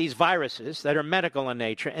like these viruses that are medical in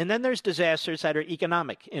nature, and then there's disasters that are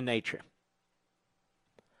economic in nature.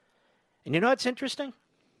 And you know what's interesting?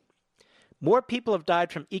 More people have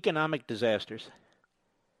died from economic disasters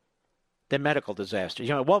than medical disasters.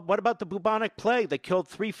 You know, well, what about the bubonic plague that killed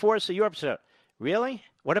 3/4 of Europe? So, really?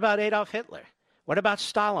 What about Adolf Hitler? What about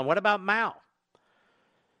Stalin? What about Mao?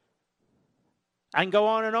 I can go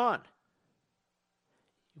on and on.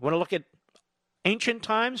 You want to look at ancient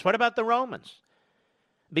times? What about the Romans?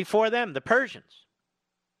 Before them, the Persians.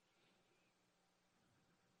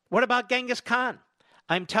 What about Genghis Khan?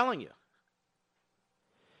 I'm telling you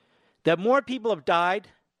that more people have died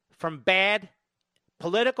from bad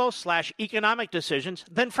political/economic decisions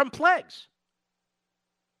than from plagues.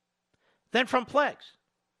 The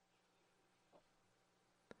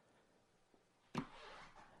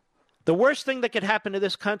worst thing that could happen to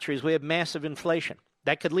this country is we have massive inflation.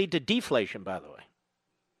 That could lead to deflation, by the way.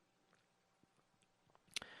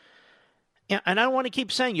 Yeah, and I don't want to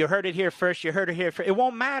keep saying you heard it here first, you heard it here first. It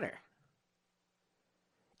won't matter.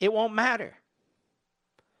 It won't matter.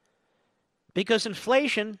 Because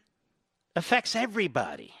inflation affects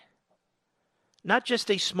everybody. Not just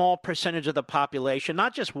a small percentage of the population,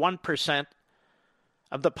 not just 1%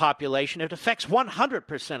 of the population. It affects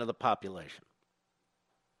 100% of the population.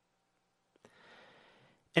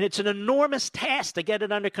 And it's an enormous task to get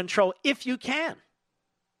it under control if you can.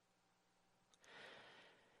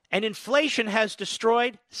 And inflation has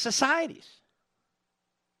destroyed societies.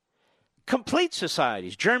 Complete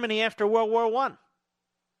societies. Germany after World War I.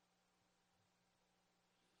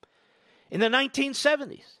 In the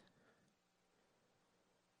 1970s,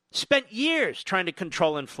 spent years trying to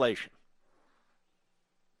control inflation.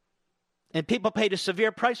 And people paid a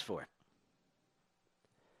severe price for it.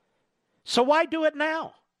 So why do it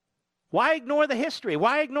now? Why ignore the history?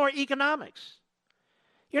 Why ignore economics?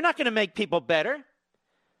 You're not going to make people better.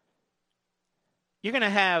 You're going to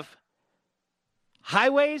have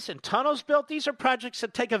highways and tunnels built. These are projects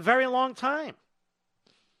that take a very long time.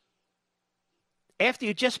 After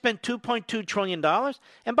you just spent $2.2 trillion,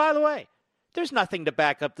 and by the way, there's nothing to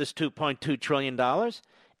back up this $2.2 trillion,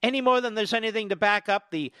 any more than there's anything to back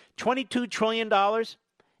up the $22 trillion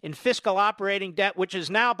in fiscal operating debt, which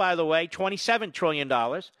is now, by the way, $27 trillion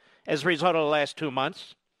as a result of the last 2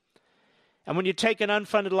 months. And when you take in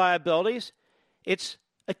unfunded liabilities, it's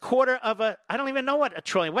a quarter of a, I don't even know what a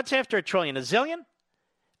trillion. What's after a trillion? A zillion?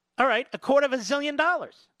 All right, a quarter of $1 zillion.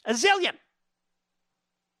 A zillion.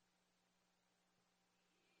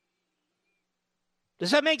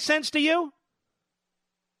 Does that make sense to you?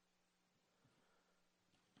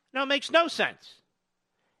 No, it makes no sense.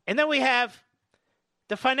 And then we have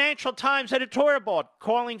the Financial Times editorial board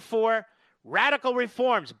calling for radical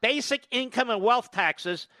reforms, basic income and wealth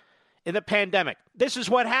taxes in the pandemic. This is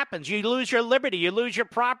what happens. You lose your liberty, you lose your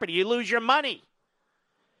property, you lose your money.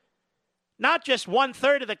 Not just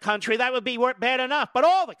 1/3 of the country, that would be bad enough, but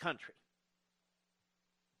all the country.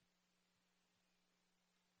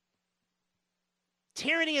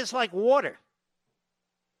 Tyranny is like water.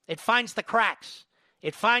 It finds the cracks.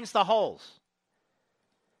 It finds the holes.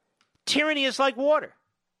 Tyranny is like water.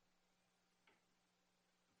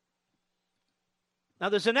 Now,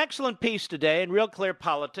 there's an excellent piece today in Real Clear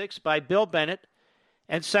Politics by Bill Bennett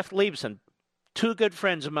and Seth Leibson, two good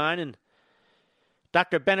friends of mine, and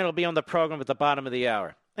Dr. Bennett will be on the program at the bottom of the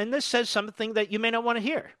hour. And this says something that you may not want to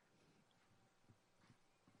hear.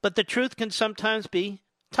 But the truth can sometimes be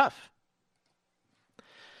tough.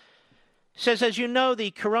 It says, as you know, the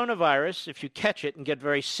coronavirus, if you catch it and get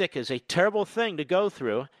very sick, is a terrible thing to go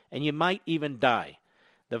through, and you might even die.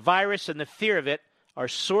 The virus and the fear of it are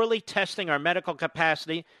sorely testing our medical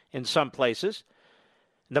capacity in some places.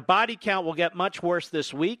 The body count will get much worse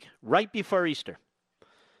this week, right before Easter.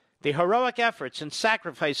 The heroic efforts and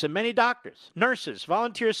sacrifice of many doctors, nurses,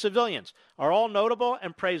 volunteer civilians are all notable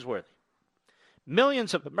and praiseworthy.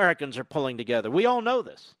 Millions of Americans are pulling together. We all know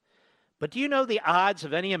this. But do you know the odds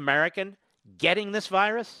of any American getting this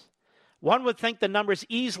virus? One would think the numbers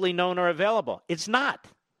easily known or available. It's not.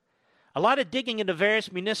 A lot of digging into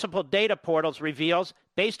various municipal data portals reveals,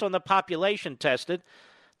 based on the population tested,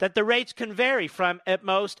 that the rates can vary from, at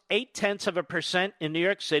most, 0.8% in New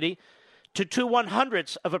York City to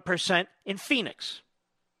 0.02% in Phoenix.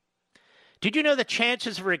 Did you know the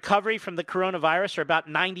chances of recovery from the coronavirus are about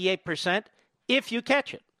 98% if you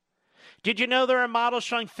catch it? Did you know there are models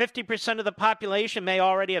showing 50% of the population may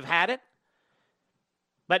already have had it,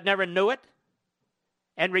 but never knew it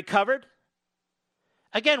and recovered?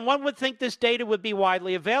 Again, one would think this data would be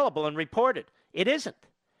widely available and reported. It isn't.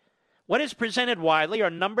 What is presented widely are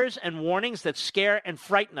numbers and warnings that scare and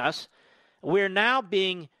frighten us. We're now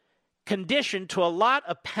being conditioned to a lot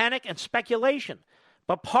of panic and speculation.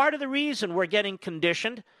 But part of the reason we're getting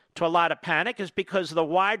conditioned to a lot of panic is because of the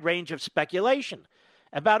wide range of speculation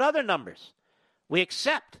about other numbers we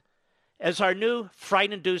accept as our new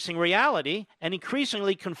fright-inducing reality, an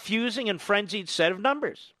increasingly confusing and frenzied set of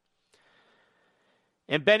numbers.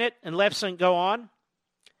 And Bennett and Levin go on,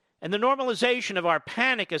 and the normalization of our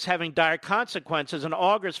panic is having dire consequences and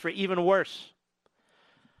augurs for even worse.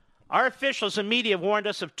 Our officials and media warned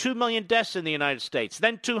us of 2 million deaths in the United States,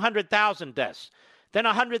 then 200,000 deaths, then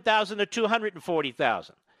 100,000 to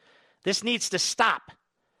 240,000. This needs to stop.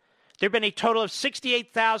 There have been a total of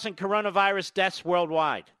 68,000 coronavirus deaths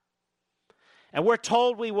worldwide. and we're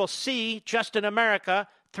told we will see, just in America,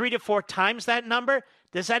 3 to 4 times that number,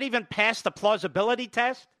 does that even pass the plausibility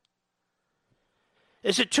test?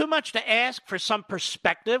 Is it too much to ask for some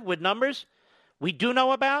perspective with numbers we do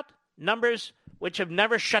know about? Numbers which have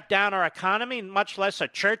never shut down our economy, much less a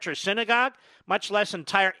church or synagogue, much less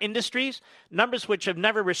entire industries, numbers which have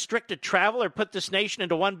never restricted travel or put this nation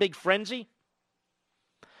into one big frenzy.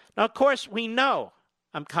 Now, of course, we know,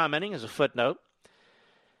 I'm commenting as a footnote,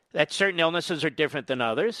 that certain illnesses are different than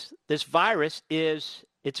others. This virus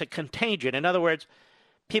it's a contagion. In other words,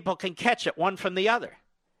 people can catch it one from the other.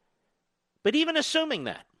 But even assuming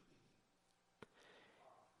that,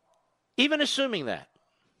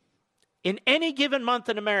 in any given month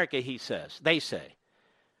in America, they say,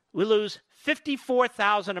 we lose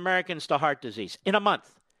 54,000 Americans to heart disease in a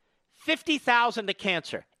month, 50,000 to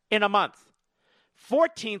cancer in a month,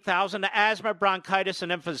 14,000 to asthma, bronchitis,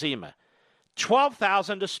 and emphysema,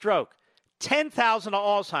 12,000 to stroke, 10,000 to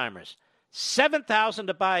Alzheimer's, 7,000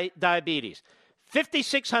 to diabetes,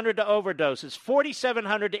 5,600 to overdoses,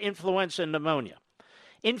 4,700 to influenza and pneumonia.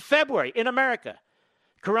 In February, in America,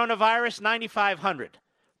 coronavirus, 9,500.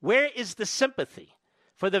 Where is the sympathy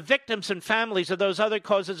for the victims and families of those other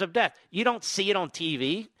causes of death? You don't see it on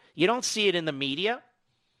TV. You don't see it in the media.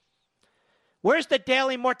 Where's the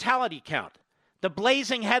daily mortality count? The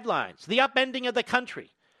blazing headlines, the upending of the country.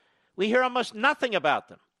 We hear almost nothing about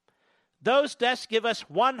them. Those deaths give us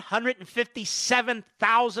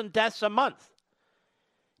 157,000 deaths a month.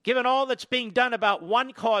 Given all that's being done about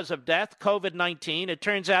one cause of death, COVID-19, it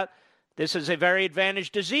turns out this is a very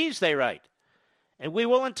advantaged disease, they write. And we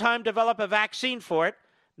will in time develop a vaccine for it,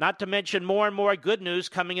 not to mention more and more good news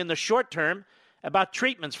coming in the short term about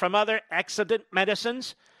treatments from other accident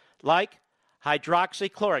medicines like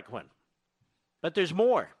hydroxychloroquine. But there's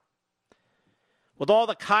more. With all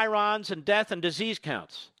the chyrons and death and disease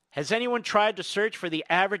counts, has anyone tried to search for the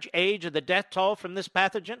average age of the death toll from this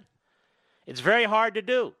pathogen? It's very hard to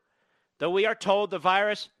do, though we are told the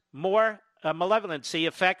virus more malevolency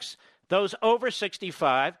affects those over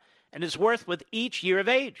 65 and is worse with each year of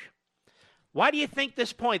age. Why do you think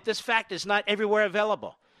this fact is not everywhere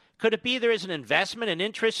available? Could it be there is an investment and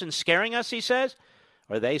interest in scaring us, he says?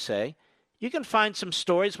 Or they say, you can find some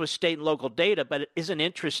stories with state and local data, but it isn't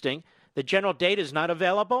interesting. The general data is not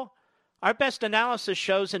available. Our best analysis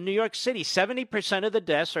shows in New York City, 70% of the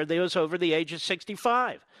deaths are those over the age of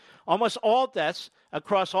 65. Almost all deaths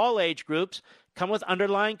across all age groups come with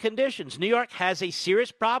underlying conditions. New York has a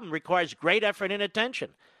serious problem, requires great effort and attention.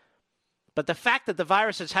 But the fact that the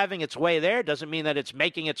virus is having its way there doesn't mean that it's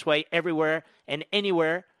making its way everywhere and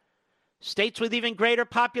anywhere. States with even greater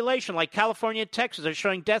population, like California and Texas, are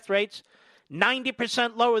showing death rates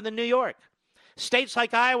 90% lower than New York. States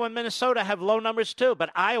like Iowa and Minnesota have low numbers too, but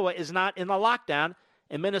Iowa is not in the lockdown,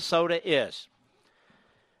 and Minnesota is.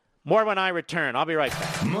 More when I return. I'll be right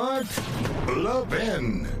back. Mark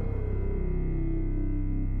Levin.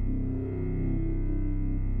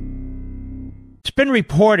 It's been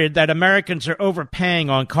reported that Americans are overpaying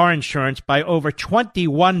on car insurance by over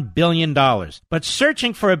 $21 billion. But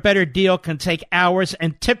searching for a better deal can take hours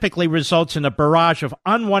and typically results in a barrage of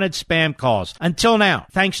unwanted spam calls. Until now,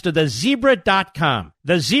 thanks to thezebra.com.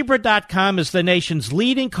 TheZebra.com is the nation's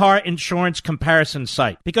leading car insurance comparison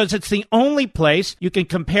site because it's the only place you can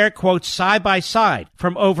compare quotes side by side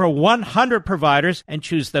from over 100 providers and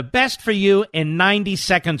choose the best for you in 90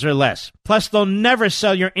 seconds or less. Plus, they'll never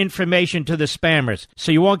sell your information to the spammers,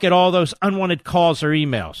 so you won't get all those unwanted calls or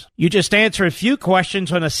emails. You just answer a few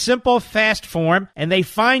questions on a simple, fast form, and they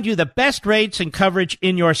find you the best rates and coverage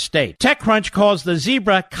in your state. TechCrunch calls the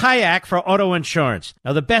Zebra Kayak for auto insurance.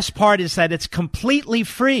 Now, the best part is that it's completely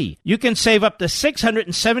free. You can save up to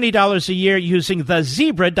 $670 a year using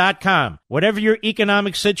thezebra.com. Whatever your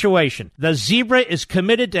economic situation, the Zebra is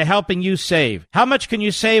committed to helping you save. How much can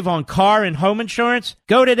you save on car and home insurance?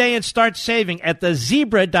 Go today and start saving at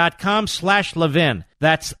thezebra.com/Levin.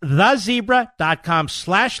 That's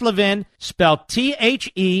thezebra.com/Levin, spelled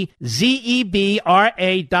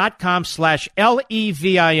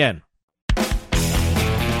THEZEBRA.com/LEVIN.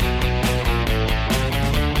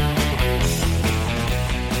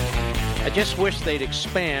 I just wish they'd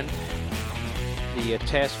expand the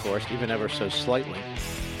task force, even ever so slightly.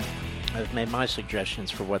 I've made my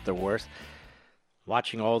suggestions for what they're worth.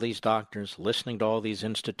 Watching all these doctors, listening to all these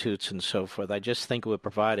institutes and so forth, I just think it would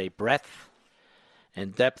provide a breadth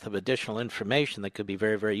and depth of additional information that could be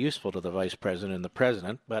very, very useful to the vice president and the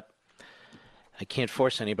president, but I can't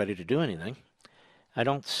force anybody to do anything. I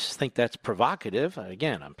don't think that's provocative.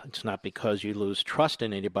 Again, it's not because you lose trust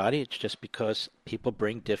in anybody. It's just because people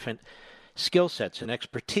bring different skill sets and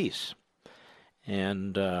expertise.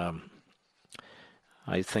 And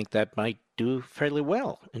I think that might do fairly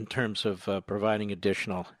well in terms of providing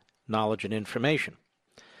additional knowledge and information.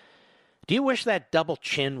 Do you wish that double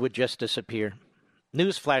chin would just disappear?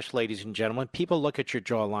 Newsflash, ladies and gentlemen, people look at your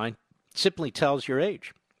jawline. It simply tells your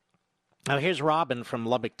age. Now, here's Robin from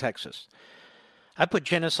Lubbock, Texas. I put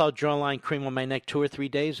Genucel jawline cream on my neck 2 or 3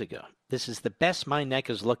 days ago. This is the best my neck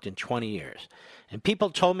has looked in 20 years. And people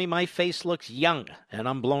told me my face looks young, and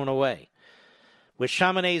I'm blown away. With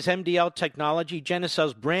Chamonix's MDL technology,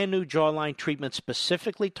 Genucel's brand new jawline treatment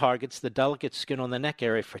specifically targets the delicate skin on the neck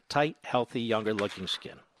area for tight, healthy, younger-looking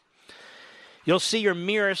skin. You'll see your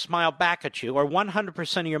mirror smile back at you, or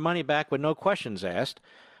 100% of your money back with no questions asked,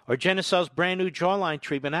 or Genucel's brand new jawline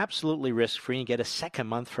treatment absolutely risk-free and get a second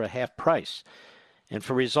month for a half price. And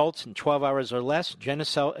for results in 12 hours or less,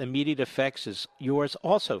 Genucel Immediate Effects is yours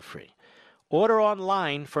also free. Order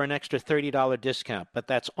online for an extra $30 discount, but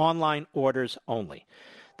that's online orders only.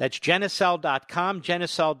 That's Genucel.com,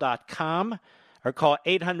 Genucel.com, or call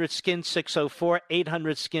 800-SKIN-604,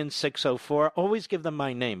 800-SKIN-604. Always give them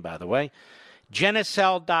my name, by the way.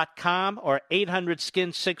 Genucel.com or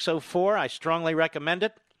 800-SKIN-604. I strongly recommend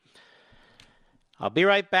it. I'll be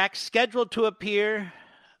right back. Scheduled to appear,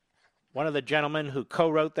 one of the gentlemen who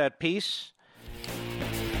co-wrote that piece,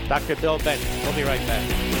 Dr. Bill Bennett. We'll be right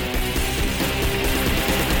back.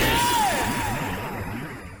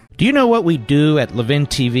 Do you know what we do at Levin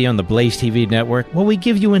TV on the Blaze TV network? Well, we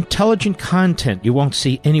give you intelligent content you won't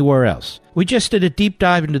see anywhere else. We just did a deep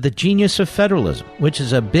dive into the genius of federalism, which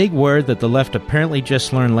is a big word that the left apparently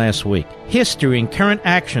just learned last week. History and current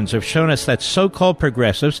actions have shown us that so-called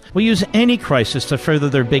progressives will use any crisis to further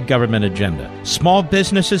their big government agenda. Small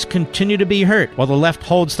businesses continue to be hurt, while the left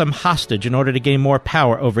holds them hostage in order to gain more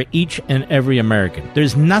power over each and every American.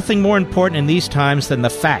 There's nothing more important in these times than the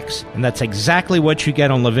facts, and that's exactly what you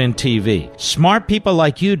get on Levin TV. Smart people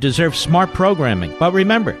like you deserve smart programming, but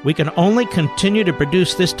remember, we can only continue to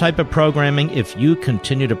produce this type of programming if you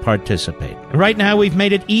continue to participate. And right now, we've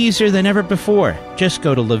made it easier than ever before. Just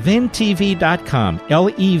go to levintv.com,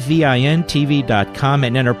 Levin TV.com,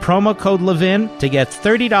 and enter promo code Levin to get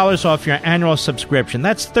 $30 off your annual subscription.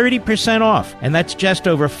 That's 30% off, and that's just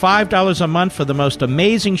over $5 a month for the most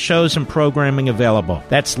amazing shows and programming available.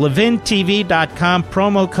 That's levintv.com,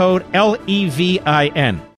 promo code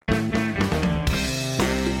Levin.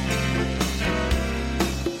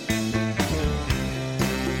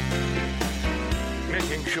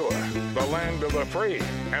 Free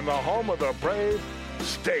and the home of the brave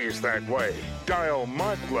stays that way. Dial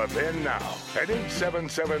Mark Levin now at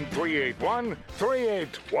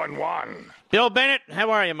 877-381-3811. Bill Bennett,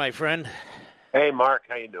 how are you, my friend? Hey, Mark,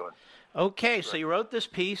 how you doing? Okay, so you wrote this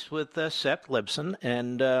piece with Seth Lipson,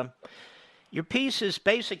 and your piece is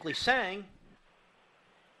basically saying,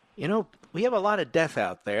 you know, we have a lot of death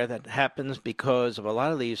out there that happens because of a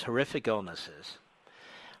lot of these horrific illnesses.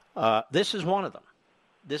 This is one of them,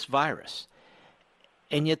 this virus.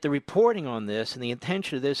 And yet the reporting on this and the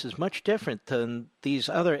intention of this is much different than these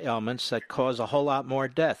other ailments that cause a whole lot more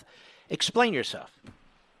death. Explain yourself.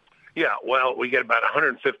 Yeah, well, we get about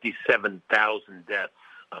 157,000 deaths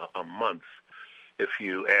a month if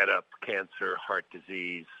you add up cancer, heart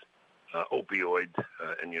disease, opioid,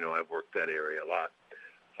 and, you know, I've worked that area a lot,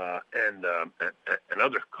 and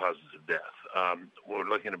other causes of death. We're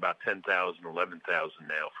looking at about 10,000, 11,000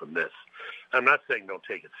 now from this. I'm not saying don't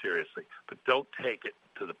take it seriously, but don't take it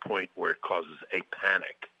to the point where it causes a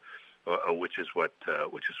panic, which is what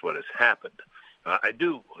has happened. I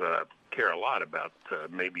do care a lot about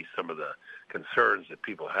maybe some of the concerns that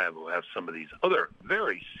people have who have some of these other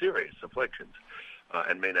very serious afflictions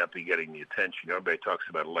and may not be getting the attention. Everybody talks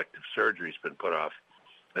about elective surgery has been put off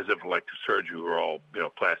as if elective surgery were all, you know,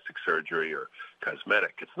 plastic surgery or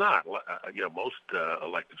cosmetic. It's not. Most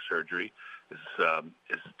elective surgery is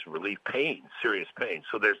to relieve pain, serious pain.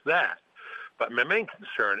 So there's that. But my main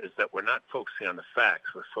concern is that we're not focusing on the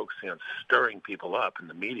facts. We're focusing on stirring people up in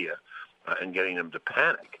the media and getting them to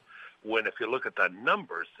panic. When if you look at the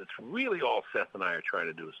numbers, that's really all Seth and I are trying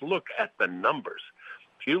to do is look at the numbers.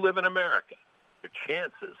 If you live in America, your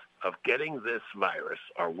chances of getting this virus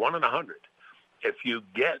are 1 in 100. If you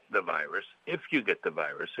get the virus, if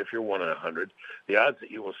you're 1 in 100, the odds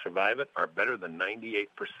that you will survive it are better than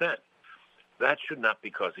 98%. That should not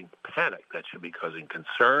be causing panic. That should be causing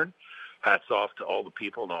concern. Hats off to all the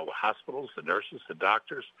people in all the hospitals, the nurses, the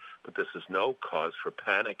doctors, but this is no cause for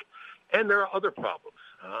panic. And there are other problems.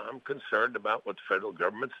 I'm concerned about what the federal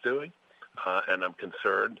government's doing, and I'm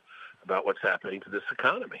concerned about what's happening to this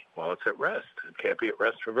economy while it's at rest. It can't be at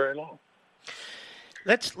rest for very long.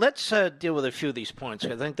 Let's deal with a few of these points.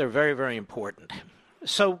 I think they're very, very important.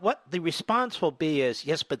 So what the response will be is,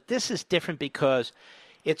 yes, but this is different because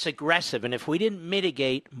It's aggressive. And if we didn't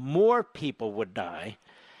mitigate, more people would die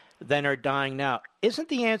than are dying now. Isn't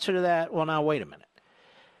the answer to that, well, now, wait a minute.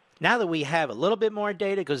 Now that we have a little bit more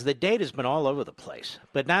data, because the data's been all over the place,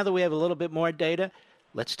 but now that we have a little bit more data,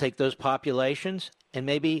 let's take those populations and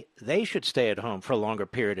maybe they should stay at home for a longer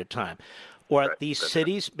period of time. Or these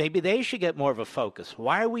cities, maybe they should get more of a focus.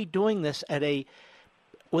 Why are we doing this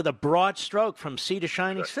with a broad stroke from sea to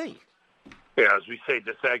shining sea? Yeah, as we say,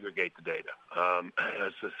 disaggregate the data.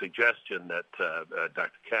 It's a suggestion that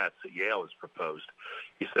Dr. Katz at Yale has proposed.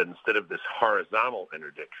 He said instead of this horizontal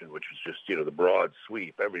interdiction, which is just, the broad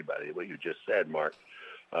sweep, everybody, what you just said, Mark,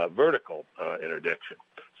 vertical interdiction.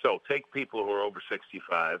 So take people who are over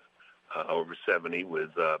 65, over 70 with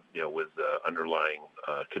underlying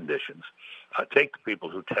conditions. Take the people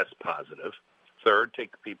who test positive. Third,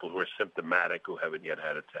 take the people who are symptomatic, who haven't yet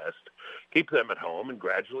had a test. Keep them at home and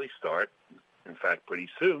gradually start, in fact, pretty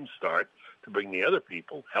soon start to bring the other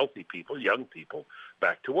people, healthy people, young people,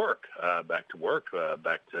 back to work, back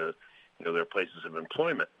to their places of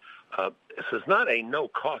employment. This is not a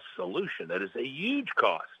no-cost solution. That is a huge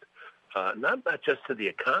cost, not just to the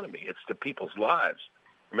economy. It's to people's lives.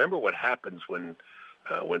 Remember what happens when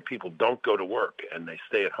people don't go to work and they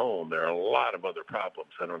stay at home. There are a lot of other problems.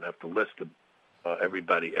 I don't have to list them.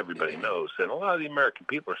 Everybody knows. And a lot of the American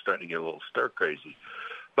people are starting to get a little stir-crazy.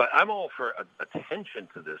 But I'm all for attention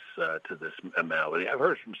to this malady. I've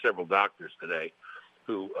heard from several doctors today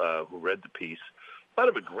who read the piece. A lot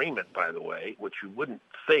of agreement, by the way, which you wouldn't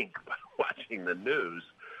think by watching the news.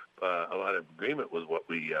 A lot of agreement with what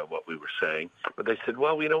we were saying. But they said,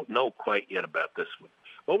 well, we don't know quite yet about this one.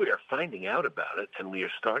 Well, we are finding out about it, and we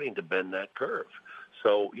are starting to bend that curve.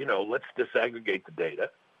 So, let's disaggregate the data.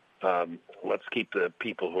 Let's keep the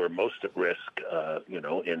people who are most at risk,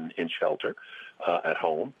 in shelter, at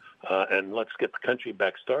home, and let's get the country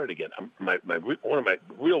back started again. One of my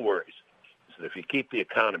real worries is that if you keep the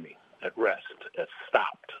economy at rest,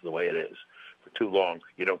 stopped the way it is for too long,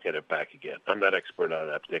 you don't get it back again. I'm not expert on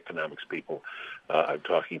that. The economics people I'm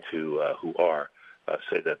talking to who are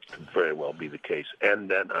say that could very well be the case. And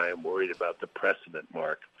then I am worried about the precedent,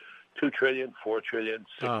 Mark. $2 trillion, $4 trillion,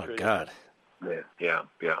 $6 trillion. Oh, God.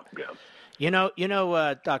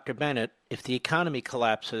 Yeah. Dr. Bennett, if the economy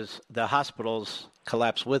collapses, the hospitals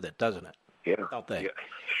collapse with it, doesn't it? Yeah. Don't they? Yeah.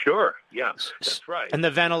 Sure. Yeah, that's right. And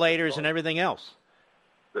the ventilators and everything else.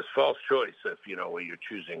 This false choice, if where you're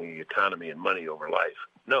choosing the economy and money over life.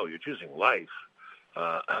 No, you're choosing life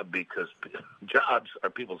because jobs are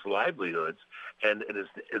people's livelihoods, and it is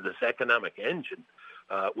this economic engine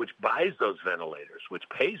which buys those ventilators, which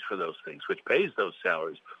pays for those things, which pays those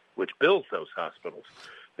salaries, which builds those hospitals.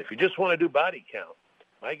 If you just want to do body count,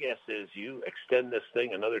 my guess is you extend this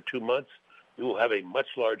thing another 2 months, you will have a much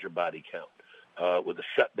larger body count with a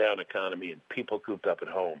shutdown economy and people cooped up at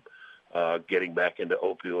home, getting back into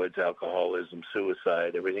opioids, alcoholism,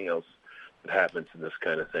 suicide, everything else that happens in this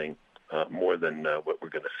kind of thing, more than what we're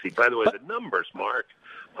going to see. By the way, the numbers, Mark,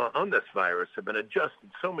 on this virus have been adjusted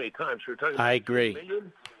so many times. We're talking about I agree.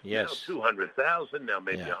 million, Yes. 200,000, now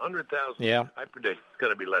maybe 100,000. Yeah. I predict it's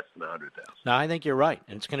going to be less than 100,000. No, I think you're right.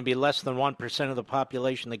 And it's going to be less than 1% of the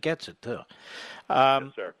population that gets it, too. Yes,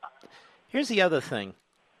 sir. Here's the other thing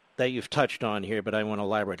that you've touched on here, but I want to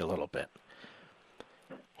elaborate a little bit.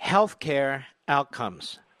 Healthcare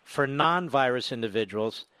outcomes for non-virus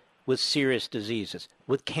individuals with serious diseases,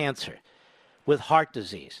 with cancer, with heart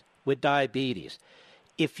disease, with diabetes.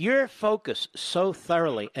 If you're focused so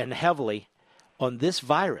thoroughly and heavily on this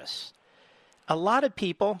virus, a lot of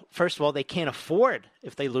people, first of all, they can't afford,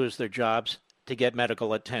 if they lose their jobs, to get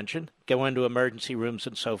medical attention, go into emergency rooms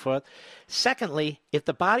and so forth. Secondly, if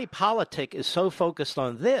the body politic is so focused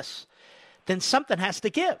on this, then something has to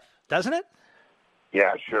give, doesn't it?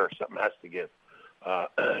 Yeah, sure. Something has to give.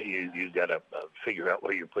 You got to figure out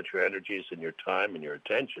where you put your energies and your time and your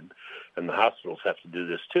attention, and the hospitals have to do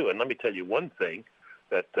this too. And let me tell you one thing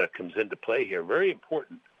that comes into play here, very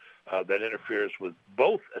important, that interferes with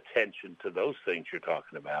both attention to those things you're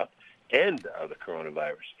talking about and the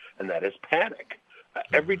coronavirus, and that is panic.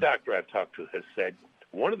 Every doctor I've talked to has said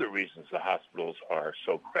one of the reasons the hospitals are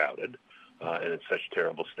so crowded and in such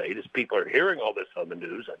terrible state is people are hearing all this on the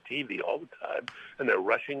news, on TV all the time, and they're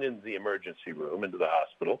rushing into the emergency room, into the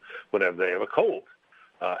hospital, whenever they have a cold.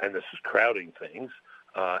 And this is crowding things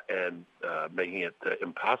and making it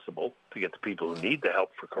impossible to get the people who need the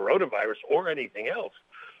help for coronavirus or anything else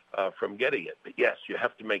from getting it. But, yes, you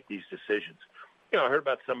have to make these decisions. I heard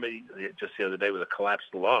about somebody just the other day with a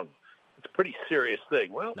collapsed lung. It's a pretty serious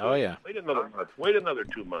thing. Well, wait another month. Wait another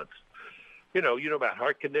 2 months. You know about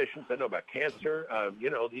heart conditions. I know about cancer.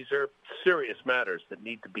 These are serious matters that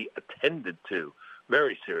need to be attended to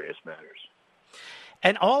very serious matters.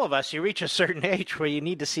 And all of us, you reach a certain age where you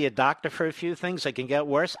need to see a doctor for a few things that can get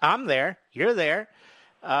worse. I'm there. You're there.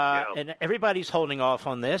 And everybody's holding off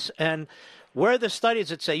on this. And where are the studies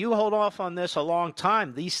that say you hold off on this a long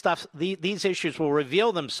time? These issues will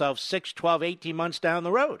reveal themselves 6, 12, 18 months down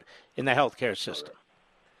the road in the healthcare system.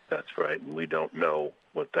 That's right. And we don't know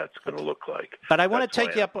what that's going to look like. But I want to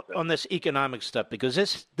take you up on this economic stuff because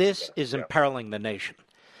this is imperiling the nation.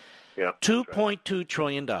 Yeah, $2.2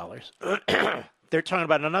 trillion. They're talking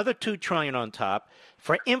about another $2 trillion on top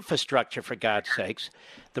for infrastructure, for God's sakes.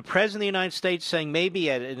 The President of the United States saying maybe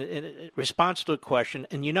in response to a question,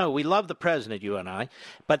 and we love the President, you and I,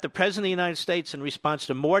 but the President of the United States in response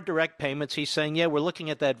to more direct payments, he's saying, yeah, we're looking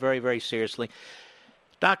at that very, very seriously.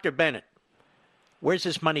 Dr. Bennett, where's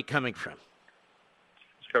this money coming from?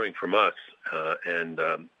 It's coming from us, and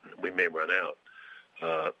we may run out.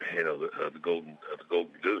 The golden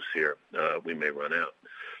goose here, we may run out.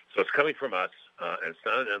 So it's coming from us, and it's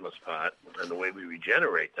not an endless pot. And the way we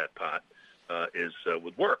regenerate that pot is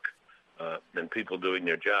with work and people doing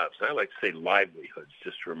their jobs. And I like to say livelihoods,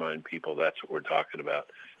 just to remind people that's what we're talking about.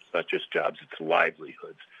 It's not just jobs, it's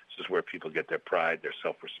livelihoods. This is where people get their pride, their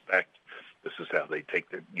self-respect. This is how they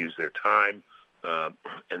use their time,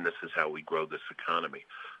 and this is how we grow this economy.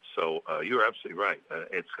 So you're absolutely right.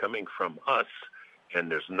 It's coming from us. And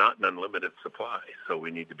there's not an unlimited supply, so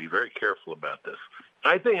we need to be very careful about this.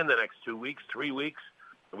 I think in the next 2 weeks, 3 weeks,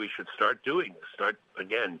 we should start doing this. Start,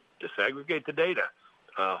 again, disaggregate the data.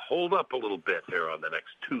 Hold up a little bit here on the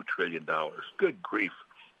next $2 trillion. Good grief.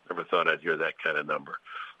 Never thought I'd hear that kind of number.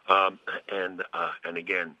 And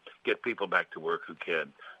again, get people back to work who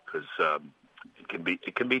can, because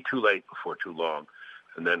it can be too late before too long.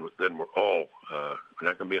 And then we're all, we're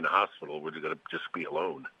not going to be in the hospital. We're going to just be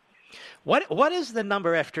alone. What is the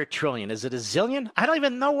number after a trillion? Is it a zillion? I don't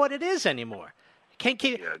even know what it is anymore. Can't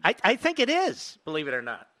keep. Yeah. I think it is. Believe it or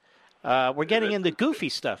not, we're getting into goofy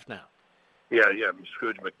stuff now. Yeah,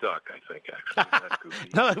 Scrooge McDuck. I think actually. Not goofy.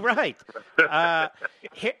 No, right.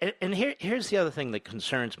 Here's the other thing that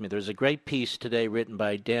concerns me. There's a great piece today written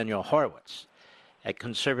by Daniel Horowitz at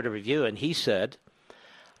Conservative Review, and he said,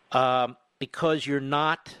 because you're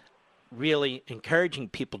not really encouraging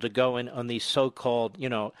people to go in on these so-called,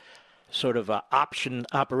 sort of option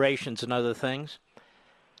operations and other things,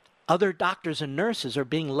 other doctors and nurses are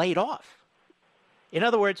being laid off. In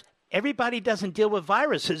other words, everybody doesn't deal with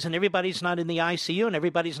viruses, and everybody's not in the ICU, and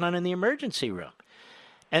everybody's not in the emergency room.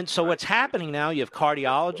 And so what's happening now, you have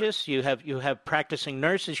cardiologists, you have practicing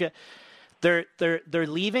nurses, they're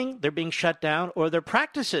leaving, they're being shut down, or their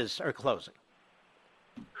practices are closing.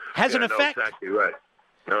 Has an effect. Exactly right.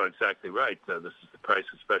 No, exactly right. This is the price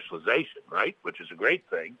of specialization, right? Which is a great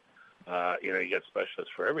thing. You get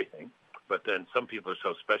specialists for everything, but then some people are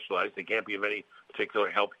so specialized they can't be of any particular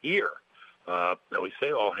help here. Now we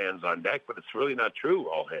say all hands on deck, but it's really not true.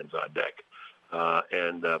 All hands on deck,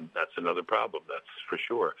 and that's another problem. That's for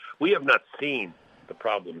sure. We have not seen the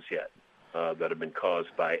problems yet that have been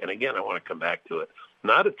caused by. And again, I want to come back to it.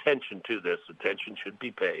 Not attention to this. Attention should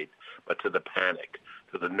be paid, but to the panic,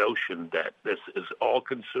 to the notion that this is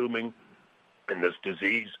all-consuming and this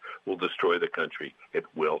disease will destroy the country. It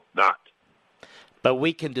will not. But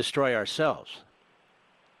we can destroy ourselves.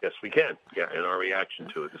 Yes, we can. Yeah, in our reaction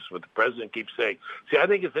to it. This is what the president keeps saying. See, I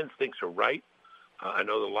think his instincts are right. I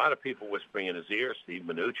know a lot of people whispering in his ear, Steve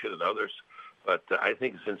Mnuchin and others, but I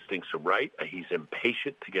think his instincts are right. He's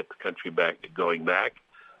impatient to get the country going back,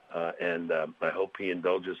 and I hope he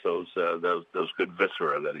indulges those good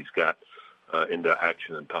viscera that he's got into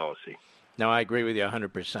action and policy. No, I agree with you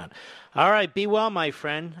 100%. All right, be well, my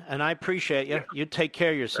friend, and I appreciate you. Yeah. You take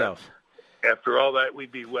care of yourself. After all that, we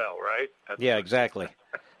be well, right? Yeah, exactly.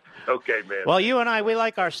 Okay, man. Well, you and I, we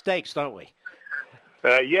like our steaks, don't we?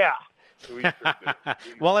 Yeah.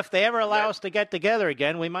 Well, if they ever allow us to get together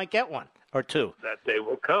again, we might get one or two. That day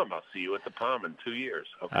will come. I'll see you at the Palm in 2 years.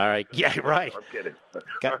 Okay. All right. Yeah, right. I'm kidding.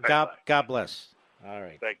 God bless. All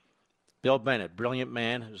right. Thank you. Bill Bennett, brilliant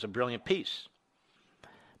man. It was a brilliant piece.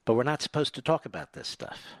 But we're not supposed to talk about this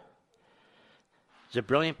stuff. It's a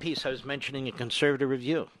brilliant piece I was mentioning in Conservative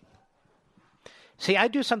Review. See, I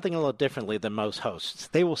do something a little differently than most hosts.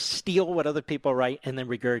 They will steal what other people write and then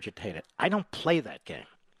regurgitate it. I don't play that game.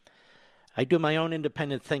 I do my own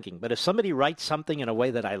independent thinking. But if somebody writes something in a way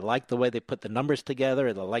that I like the way they put the numbers together, or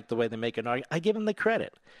I like the way they make an argument, I give them the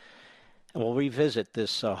credit. And we'll revisit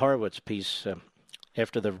this Horowitz piece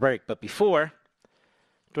after the break. But before,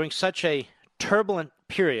 during such a turbulent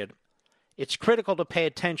period, it's critical to pay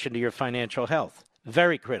attention to your financial health.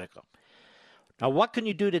 Very critical. Now, what can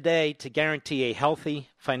you do today to guarantee a healthy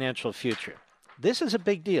financial future? This is a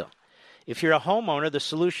big deal. If you're a homeowner, the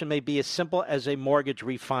solution may be as simple as a mortgage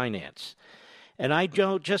refinance. And I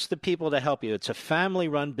know just the people to help you. It's a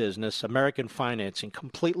family-run business, American Financing,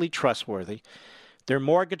 completely trustworthy. Their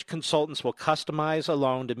mortgage consultants will customize a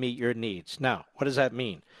loan to meet your needs. Now, what does that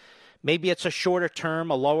mean? Maybe it's a shorter term,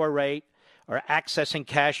 a lower rate, or accessing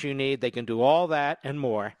cash you need. They can do all that and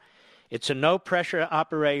more. It's a no-pressure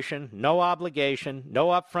operation, no obligation, no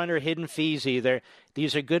upfront or hidden fees either.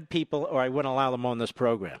 These are good people, or I wouldn't allow them on this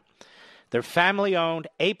program. They're family-owned,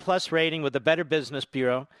 A-plus rating with the Better Business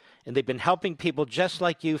Bureau, and they've been helping people just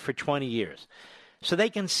like you for 20 years. So they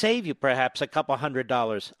can save you perhaps a couple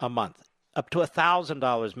 $100 a month, up to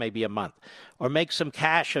 $1,000 maybe a month, or make some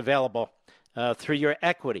cash available through your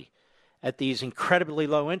equity at these incredibly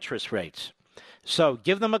low interest rates. So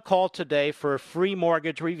give them a call today for a free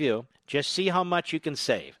mortgage review. Just see how much you can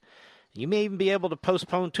save. You may even be able to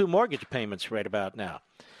postpone 2 mortgage payments right about now.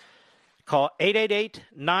 Call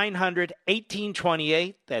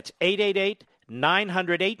 888-900-1828. That's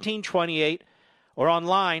 888-900-1828, or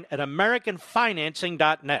online at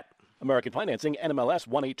AmericanFinancing.net. American Financing, NMLS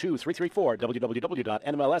 182334,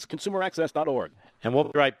 www.nmlsconsumeraccess.org. And we'll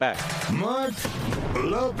be right back. Mark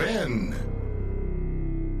Levin.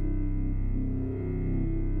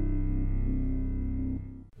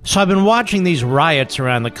 So I've been watching these riots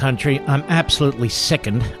around the country. I'm absolutely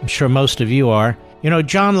sickened. I'm sure most of you are. You know,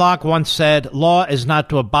 John Locke once said, law is not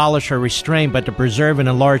to abolish or restrain, but to preserve and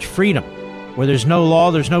enlarge freedom. Where there's no law,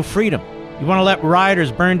 there's no freedom. You want to let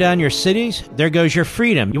rioters burn down your cities? There goes your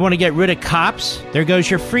freedom. You want to get rid of cops? There goes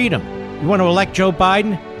your freedom. You want to elect Joe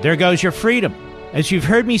Biden? There goes your freedom. As you've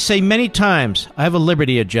heard me say many times, I have a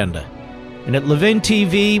liberty agenda. And at Levin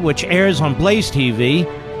TV, which airs on Blaze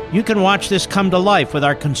TV, you can watch this come to life with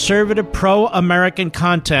our conservative, pro-American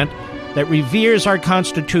content that reveres our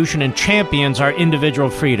Constitution and champions our individual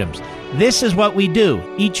freedoms. This is what we do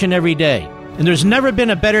each and every day. And there's never been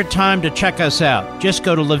a better time to check us out. Just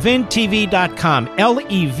go to levintv.com,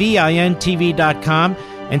 Levin TV.com,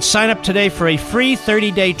 and sign up today for a free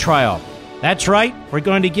 30-day trial. That's right, we're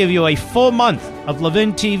going to give you a full month of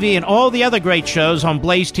Levin TV and all the other great shows on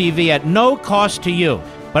Blaze TV at no cost to you,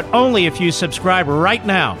 but only if you subscribe right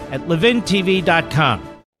now at levintv.com.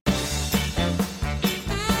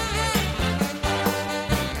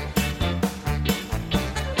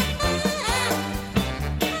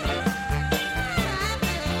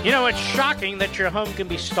 You know, it's shocking that your home can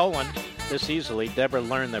be stolen this easily. Deborah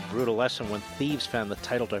learned that brutal lesson when thieves found the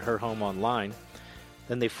title to her home online.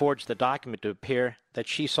 Then they forged the document to appear that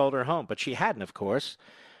she sold her home, but she hadn't, of course.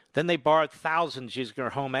 Then they borrowed thousands using her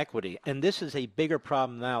home equity. And this is a bigger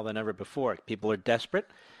problem now than ever before. People are desperate,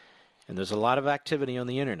 and there's a lot of activity on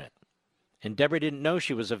the internet. And Deborah didn't know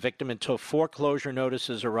she was a victim until foreclosure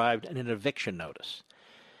notices arrived and an eviction notice.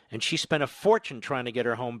 And she spent a fortune trying to get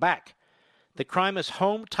her home back. The crime is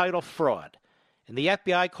home title fraud, and the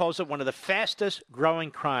FBI calls it one of the fastest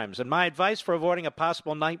growing crimes. And my advice for avoiding a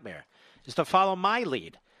possible nightmare is to follow my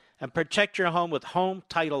lead and protect your home with Home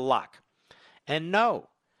Title Lock. And no,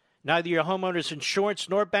 neither your homeowner's insurance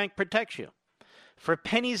nor bank protects you. For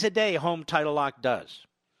pennies a day, Home Title Lock does.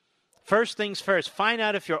 First things first, find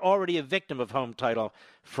out if you're already a victim of home title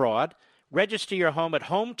fraud. Register your home at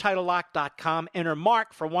HomeTitleLock.com. Enter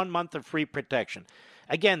MARK for 1 month of free protection.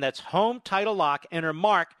 Again, that's Home Title Lock. Enter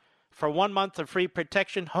MARK for 1 month of free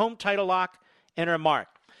protection. Home Title Lock. Enter MARK.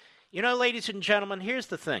 You know, ladies and gentlemen, here's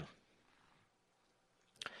the thing.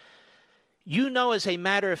 You know, as a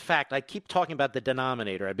matter of fact, I keep talking about the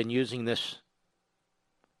denominator. I've been using this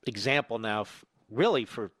example now really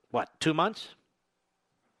for, 2 months?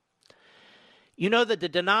 You know that the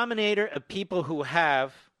denominator of people who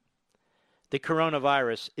have the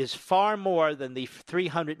coronavirus is far more than the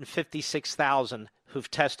 356,000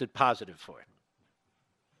 who've tested positive for it.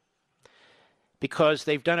 Because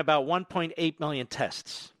they've done about 1.8 million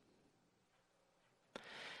tests.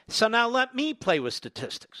 So now let me play with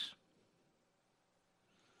statistics.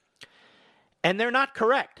 And they're not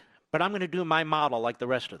correct, but I'm going to do my model like the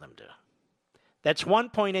rest of them do. That's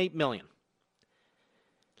 1.8 million.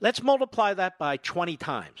 Let's multiply that by 20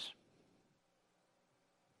 times.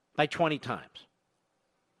 By 20 times.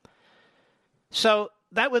 So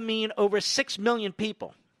that would mean over 6 million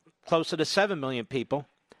people, closer to 7 million people,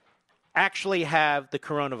 actually have the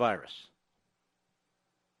coronavirus.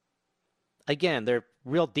 Again, there are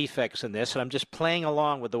real defects in this, and I'm just playing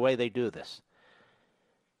along with the way they do this.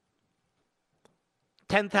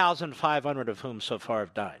 10,500 of whom so far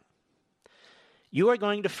have died. You are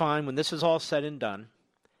going to find, when this is all said and done,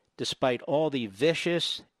 despite all the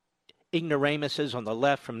vicious ignoramuses on the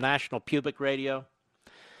left from National Pubic Radio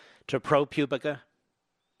to ProPubica,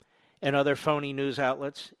 and other phony news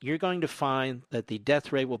outlets, you're going to find that the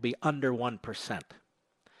death rate will be under 1%.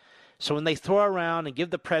 So when they throw around and give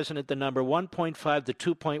the president the number 1.5 to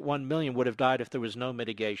 2.1 million would have died if there was no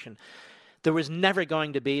mitigation, there was never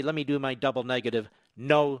going to be, let me do my double negative,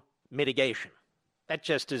 no mitigation. That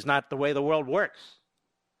just is not the way the world works.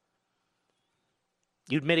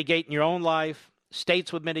 You'd mitigate in your own life.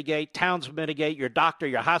 States would mitigate. Towns would mitigate. Your doctor,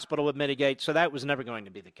 your hospital would mitigate. So that was never going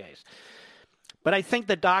to be the case. But I think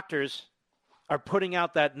the doctors are putting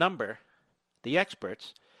out that number, the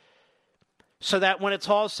experts, so that when it's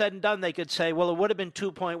all said and done, they could say, well, it would have been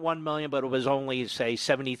 2.1 million, but it was only, say,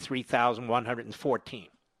 73,114.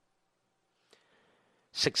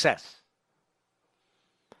 Success.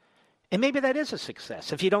 And maybe that is a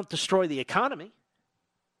success if you don't destroy the economy.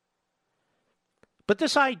 But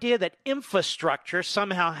this idea that infrastructure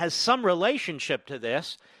somehow has some relationship to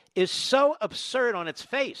this is so absurd on its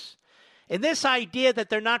face. And this idea that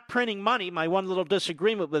they're not printing money, my one little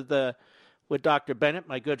disagreement with Dr. Bennett,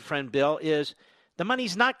 my good friend Bill, is the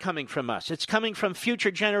money's not coming from us. It's coming from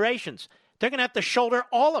future generations. They're going to have to shoulder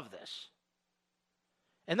all of this.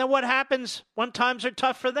 And then what happens when times are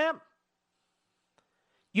tough for them?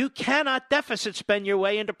 You cannot deficit spend your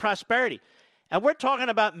way into prosperity. And we're talking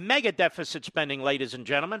about mega deficit spending, ladies and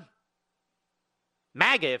gentlemen.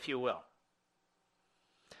 MAGA, if you will.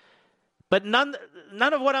 But none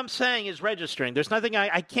of what I'm saying is registering. There's nothing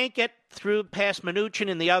I can't get through past Mnuchin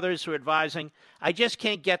and the others who are advising. I just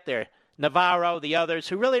can't get there. Navarro, the others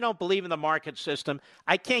who really don't believe in the market system.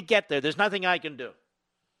 I can't get there. There's nothing I can do.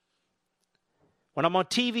 When I'm on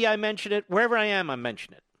TV, I mention it. Wherever I am, I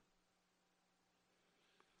mention it.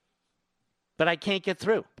 But I can't get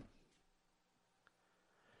through.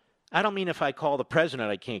 I don't mean if I call the president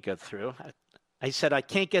I can't get through. I said I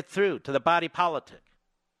can't get through to the body politic.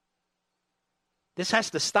 This has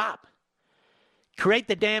to stop. Create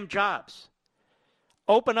the damn jobs.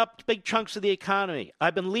 Open up big chunks of the economy.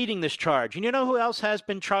 I've been leading this charge. And you know who else has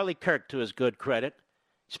been? Charlie Kirk, to his good credit.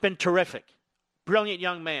 He's been terrific. Brilliant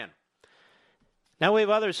young man. Now we have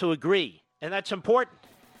others who agree, and that's important.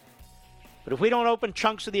 But if we don't open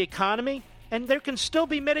chunks of the economy, and there can still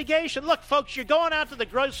be mitigation. Look, folks, you're going out to the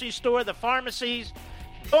grocery store, the pharmacies,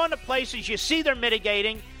 going to places you see they're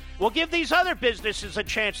mitigating. We'll give these other businesses a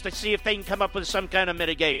chance to see if they can come up with some kind of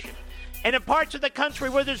mitigation. And in parts of the country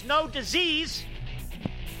where there's no disease,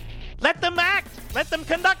 let them act. Let them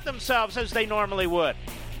conduct themselves as they normally would.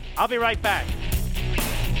 I'll be right back.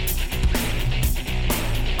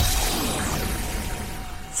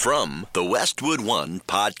 From the Westwood One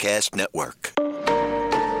Podcast Network.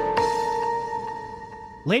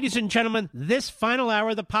 Ladies and gentlemen, this final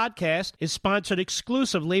hour of the podcast is sponsored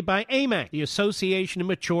exclusively by AMAC, the Association of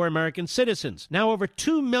Mature American Citizens. Now over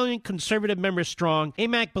 2 million conservative members strong,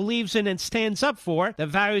 AMAC believes in and stands up for the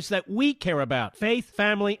values that we care about: faith,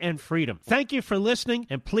 family, and freedom. Thank you for listening,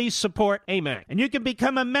 and please support AMAC. And you can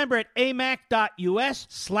become a member at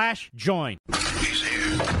amac.us/join. He's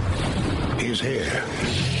here. He's here.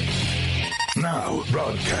 Now,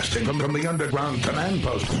 broadcasting from the underground command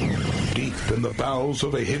post, deep in the bowels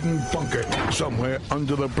of a hidden bunker, somewhere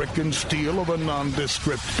under the brick and steel of a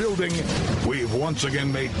nondescript building, we've once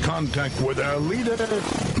again made contact with our leader,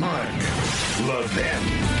 Mark Levin.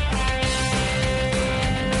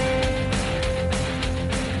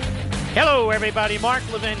 Hello, everybody. Mark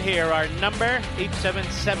Levin here. Our number,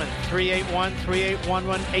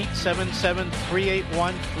 877-381-3811,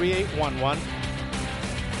 877-381-3811.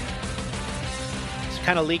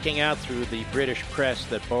 Kind of leaking out through the British press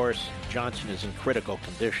that Boris Johnson is in critical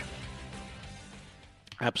condition.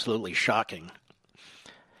 Absolutely shocking.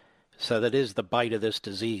 So that is the bite of this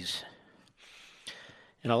disease.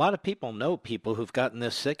 And a lot of people know people who've gotten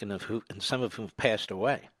this sick and some of whom have passed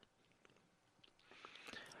away.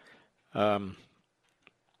 You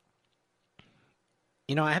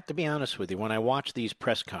know, I have to be honest with you. When I watch these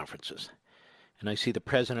press conferences and I see the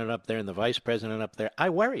president up there and the vice president up there, I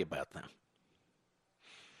worry about them.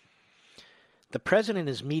 The president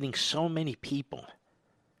is meeting so many people.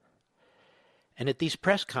 And at these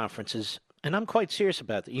press conferences, and I'm quite serious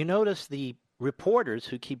about that, you notice the reporters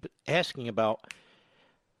who keep asking about,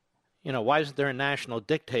 you know, why isn't there a national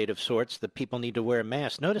dictate of sorts that people need to wear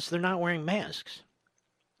masks? Notice they're not wearing masks.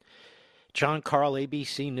 John Carl,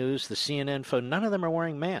 ABC News, the CNN phone, none of them are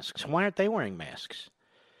wearing masks. Why aren't they wearing masks?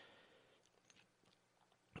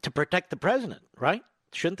 To protect the president, right?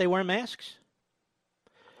 Shouldn't they wear masks?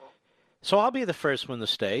 So I'll be the first one to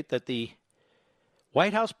state that the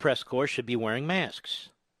White House press corps should be wearing masks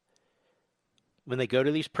when they go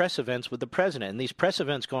to these press events with the president. And these press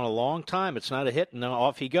events go on a long time. It's not a hit and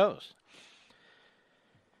off he goes.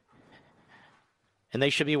 And they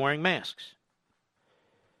should be wearing masks,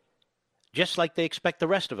 just like they expect the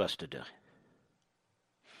rest of us to do.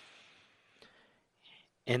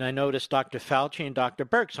 And I noticed Dr. Fauci and Dr.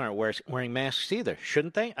 Birx aren't wearing masks either.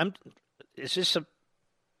 Shouldn't they? Is this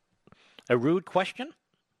a rude question?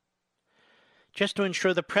 Just to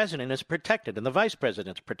ensure the president is protected and the vice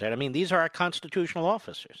president's protected. I mean, these are our constitutional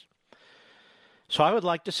officers. So I would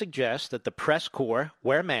like to suggest that the press corps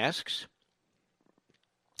wear masks.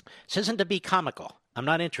 This isn't to be comical. I'm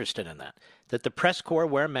not interested in that. That the press corps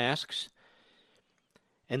wear masks.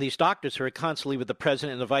 And these doctors who are constantly with the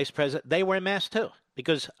president and the vice president, they wear masks too.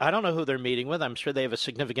 Because I don't know who they're meeting with. I'm sure they have a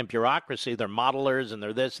significant bureaucracy. They're modelers and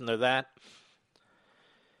they're this and they're that.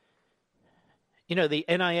 You know, the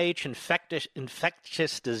NIH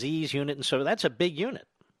infectious disease unit, and so that's a big unit.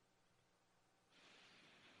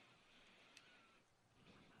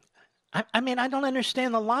 I mean, I don't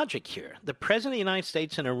understand the logic here. The President of the United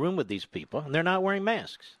States in a room with these people, and they're not wearing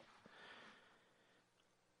masks.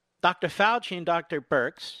 Dr. Fauci and Dr.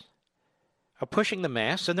 Birx are pushing the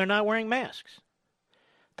masks, and they're not wearing masks.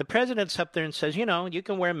 The President's up there and says, you know, you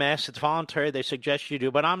can wear masks. It's voluntary. They suggest you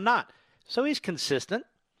do, but I'm not. So he's consistent.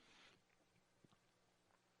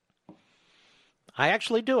 I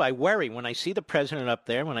actually do. I worry when I see the president up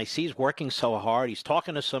there, when I see he's working so hard, he's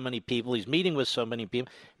talking to so many people, he's meeting with so many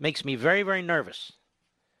people. It makes me very, very nervous.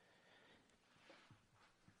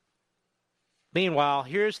 Meanwhile,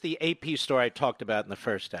 here's the AP story I talked about in the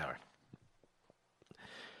first hour.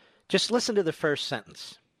 Just listen to the first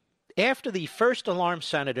sentence. After the first alarm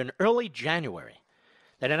sounded in early January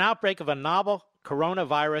that an outbreak of a novel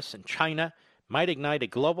coronavirus in China might ignite a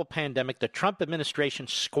global pandemic, the Trump administration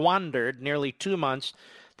squandered nearly 2 months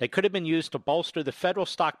that could have been used to bolster the federal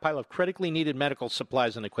stockpile of critically needed medical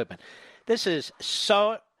supplies and equipment. This is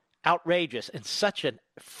so outrageous and such a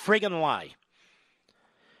friggin' lie.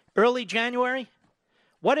 Early January?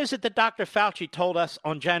 What is it that Dr. Fauci told us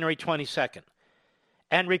on January 22nd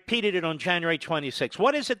and repeated it on January 26th?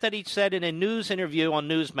 What is it that he said in a news interview on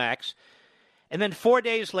Newsmax? And then 4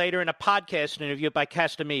 days later in a podcast interview by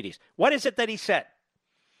Castamedes. What is it that he said?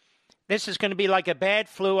 This is going to be like a bad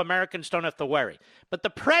flu. Americans don't have to worry. But the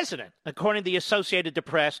president, according to the Associated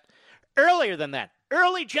Press, earlier than that,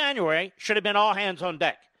 early January, should have been all hands on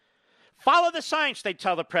deck. Follow the science, they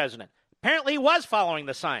tell the president. Apparently he was following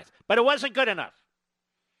the science, but it wasn't good enough.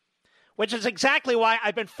 Which is exactly why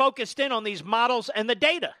I've been focused in on these models and the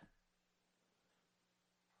data.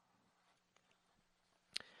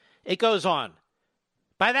 It goes on.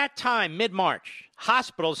 By that time, mid-March,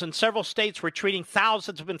 hospitals in several states were treating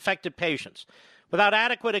thousands of infected patients without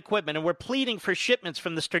adequate equipment and were pleading for shipments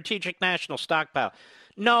from the Strategic National Stockpile.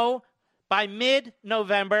 No, by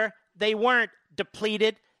mid-November, they weren't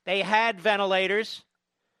depleted. They had ventilators.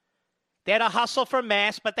 They had a hustle for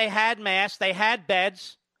masks, but they had masks. They had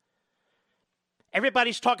beds.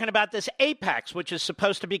 Everybody's talking about this APAX, which is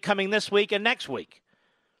supposed to be coming this week and next week.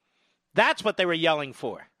 That's what they were yelling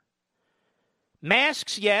for.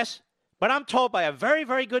 Masks, yes, but I'm told by a very,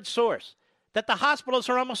 very good source that the hospitals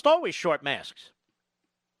are almost always short masks.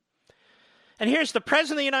 And here's the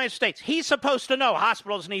President of the United States. He's supposed to know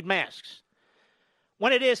hospitals need masks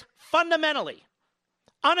when it is fundamentally,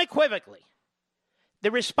 unequivocally, the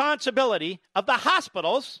responsibility of the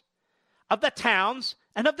hospitals, of the towns,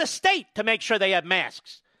 and of the state to make sure they have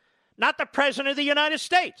masks, not the President of the United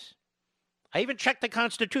States. I even checked the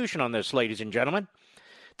Constitution on this, ladies and gentlemen.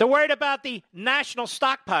 They're worried about the national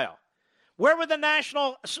stockpile. Where were the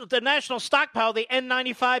national stockpile, the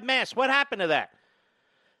N95 masks? What happened to that?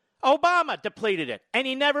 Obama depleted it, and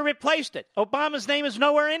he never replaced it. Obama's name is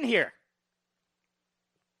nowhere in here.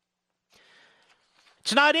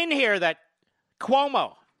 It's not in here that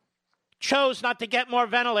Cuomo chose not to get more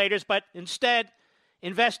ventilators, but instead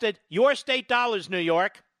invested your state dollars, New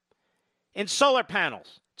York, in solar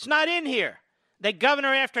panels. It's not in here that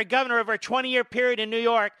governor after governor over a 20-year period in New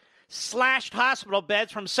York slashed hospital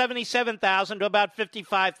beds from 77,000 to about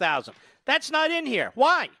 55,000. That's not in here.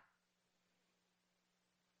 Why?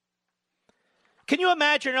 Can you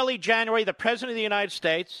imagine early January, the President of the United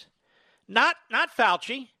States, not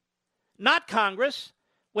Fauci, not Congress,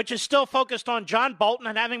 which is still focused on John Bolton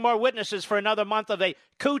and having more witnesses for another month of a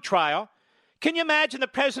coup trial. Can you imagine the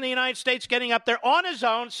President of the United States getting up there on his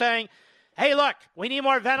own saying, hey, look, we need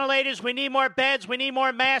more ventilators, we need more beds, we need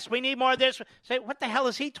more masks, we need more this. Say, what the hell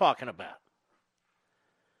is he talking about?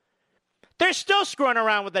 They're still screwing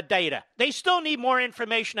around with the data. They still need more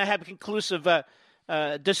information to have conclusive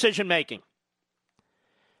decision-making.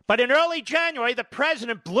 But in early January, the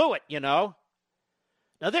president blew it, you know.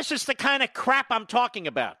 Now, this is the kind of crap I'm talking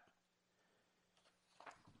about.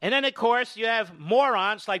 And then, of course, you have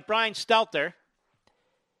morons like Brian Stelter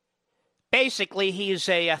Basically, he's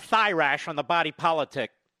a thigh rash on the body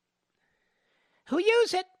politic. Who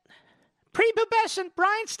use it? Prepubescent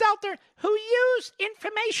Brian Stelter, who used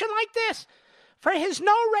information like this for his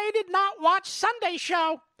no-rated, not-watched Sunday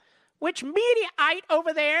show, which Mediaite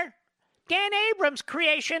over there, Dan Abrams'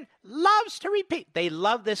 creation, loves to repeat. They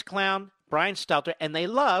love this clown, Brian Stelter, and they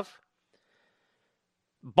love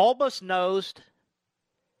bulbous-nosed,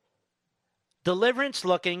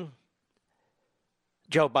 deliverance-looking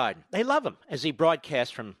Joe Biden. They love him as he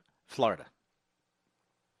broadcasts from Florida.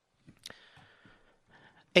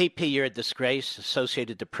 AP, you're a disgrace,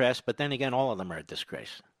 Associated Press, but then again, all of them are a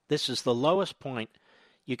disgrace. This is the lowest point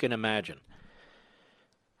you can imagine.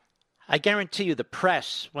 I guarantee you the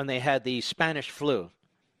press, when they had the Spanish flu,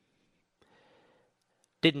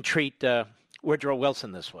 didn't treat Woodrow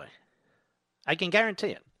Wilson this way. I can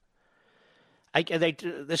guarantee it.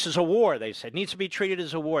 This is a war, they said. It needs to be treated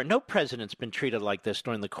as a war. No president's been treated like this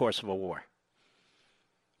during the course of a war.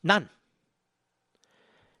 None.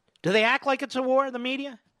 Do they act like it's a war, the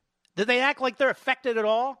media? Do they act like they're affected at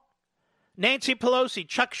all? Nancy Pelosi,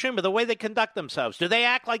 Chuck Schumer, the way they conduct themselves, do they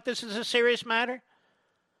act like this is a serious matter?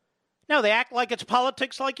 No, they act like it's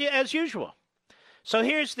politics as usual. So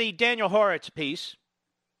here's the Daniel Horowitz piece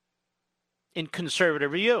in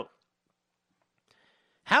Conservative Review.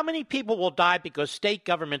 How many people will die because state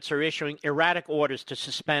governments are issuing erratic orders to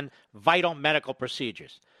suspend vital medical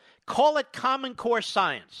procedures? Call it Common Core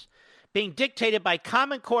science, being dictated by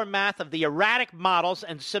Common Core math of the erratic models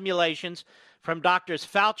and simulations from Drs.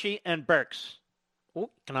 Fauci and Birx. You're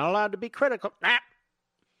not allowed to be critical.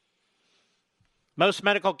 Most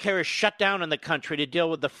medical care is shut down in the country to deal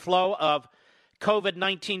with the flow of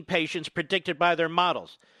COVID-19 patients predicted by their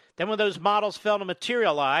models. Then when those models fail to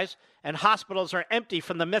materialize and hospitals are empty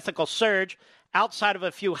from the mythical surge outside of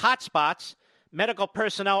a few hotspots, medical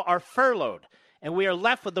personnel are furloughed, and we are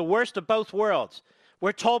left with the worst of both worlds.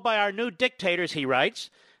 We're told by our new dictators, he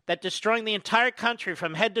writes, that destroying the entire country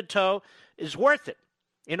from head to toe is worth it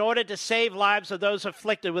in order to save lives of those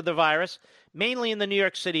afflicted with the virus, mainly in the New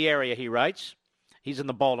York City area, he writes. He's in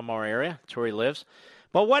the Baltimore area. That's where he lives.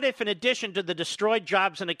 But what if, in addition to the destroyed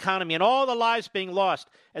jobs and economy and all the lives being lost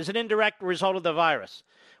as an indirect result of the virus,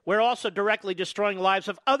 we're also directly destroying lives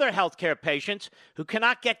of other healthcare patients who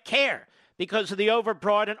cannot get care because of the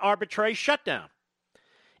overbroad and arbitrary shutdown?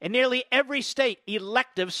 In nearly every state,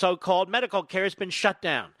 elective so-called medical care has been shut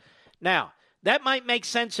down. Now, that might make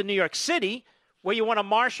sense in New York City, where you want to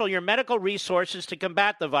marshal your medical resources to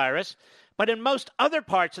combat the virus, but in most other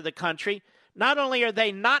parts of the country, not only are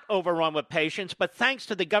they not overrun with patients, but thanks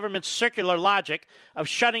to the government's circular logic of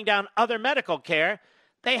shutting down other medical care,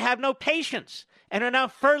 they have no patients and are now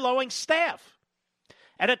furloughing staff.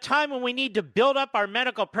 At a time when we need to build up our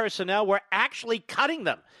medical personnel, we're actually cutting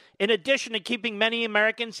them, in addition to keeping many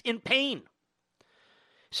Americans in pain.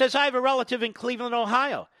 Says, I have a relative in Cleveland,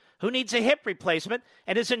 Ohio, who needs a hip replacement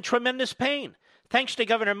and is in tremendous pain. Thanks to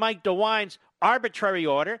Governor Mike DeWine's arbitrary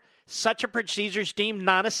order, such a procedure is deemed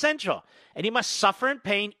non-essential, and he must suffer in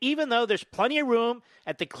pain even though there's plenty of room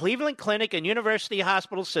at the Cleveland Clinic and University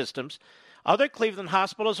Hospital systems. Other Cleveland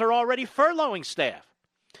hospitals are already furloughing staff.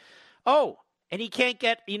 Oh, and he can't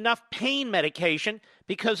get enough pain medication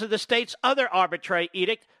because of the state's other arbitrary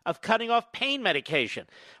edict of cutting off pain medication,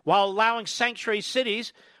 while allowing sanctuary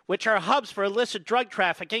cities, which are hubs for illicit drug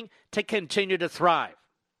trafficking, to continue to thrive.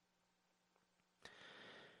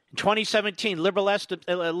 In 2017,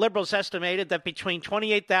 liberals estimated that between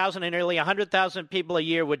 28,000 and nearly 100,000 people a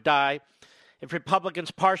year would die if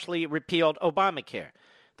Republicans partially repealed Obamacare.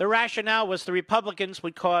 The rationale was the Republicans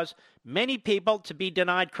would cause many people to be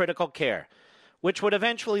denied critical care, which would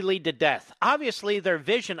eventually lead to death. Obviously, their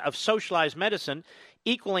vision of socialized medicine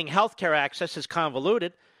equaling healthcare access is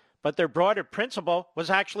convoluted, but their broader principle was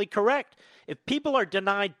actually correct. If people are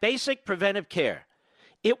denied basic preventive care,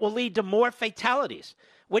 it will lead to more fatalities,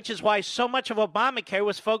 which is why so much of Obamacare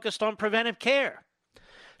was focused on preventive care.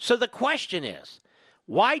 So the question is,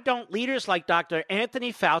 why don't leaders like Dr.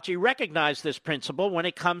 Anthony Fauci recognize this principle when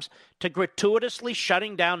it comes to gratuitously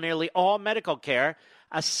shutting down nearly all medical care,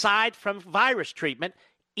 aside from virus treatment,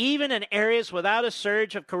 even in areas without a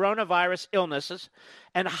surge of coronavirus illnesses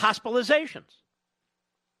and hospitalizations?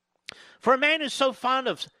 For a man who's so fond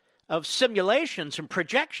of simulations and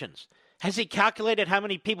projections, has he calculated how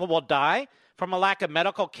many people will die from a lack of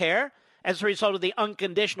medical care as a result of the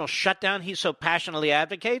unconditional shutdown he so passionately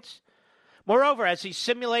advocates? Moreover, has he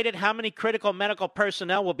simulated how many critical medical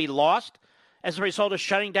personnel will be lost as a result of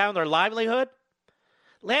shutting down their livelihood?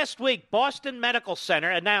 Last week, Boston Medical Center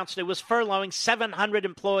announced it was furloughing 700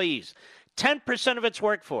 employees, 10% of its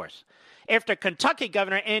workforce, after Kentucky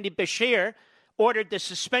Governor Andy Beshear ordered the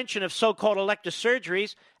suspension of so-called elective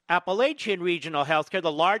surgeries. Appalachian Regional Healthcare,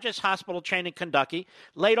 the largest hospital chain in Kentucky,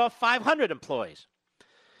 laid off 500 employees.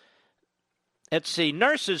 Let's see,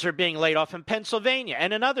 nurses are being laid off in Pennsylvania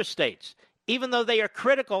and in other states, even though they are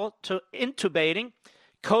critical to intubating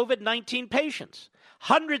COVID-19 patients.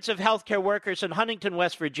 Hundreds of healthcare workers in Huntington,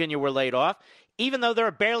 West Virginia were laid off, even though there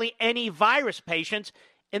are barely any virus patients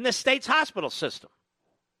in the state's hospital system.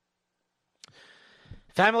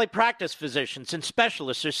 Family practice physicians and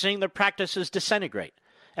specialists are seeing their practices disintegrate.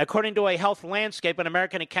 According to a Health Landscape and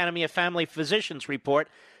American Academy of Family Physicians report,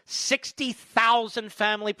 60,000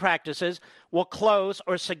 family practices will close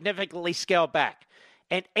or significantly scale back,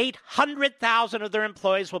 and 800,000 of their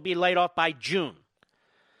employees will be laid off by June.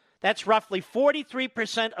 That's roughly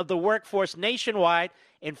 43% of the workforce nationwide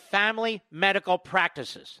in family medical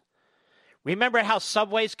practices. Remember how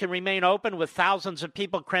subways can remain open with thousands of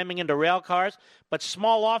people cramming into rail cars, but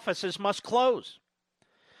small offices must close.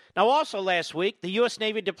 Now, also last week, the U.S.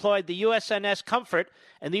 Navy deployed the USNS Comfort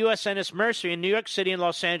and the USNS Mercy in New York City and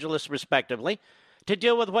Los Angeles, respectively, to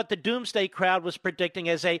deal with what the doomsday crowd was predicting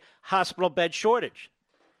as a hospital bed shortage.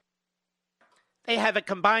 They have a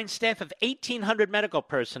combined staff of 1,800 medical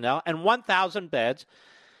personnel and 1,000 beds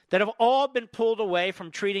that have all been pulled away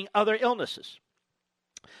from treating other illnesses.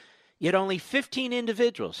 Yet only 15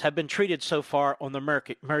 individuals have been treated so far on the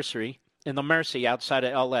Mercy outside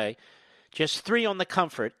of L.A., just 3 on the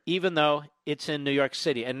Comfort, even though it's in New York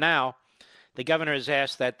City. And now the governor has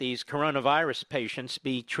asked that these coronavirus patients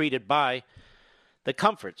be treated by the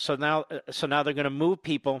Comfort. So now they're going to move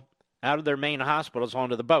people out of their main hospitals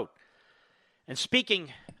onto the boat. And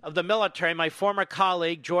speaking of the military, my former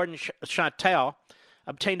colleague, Jordan Chattel,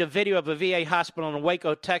 obtained a video of a VA hospital in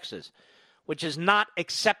Waco, Texas, which is not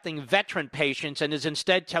accepting veteran patients and is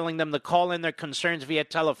instead telling them to call in their concerns via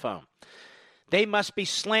telephone. They must be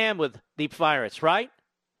slammed with the virus, right?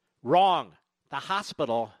 Wrong. The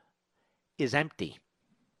hospital is empty.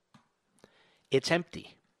 It's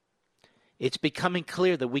empty. It's becoming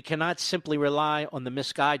clear that we cannot simply rely on the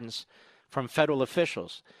misguidance from federal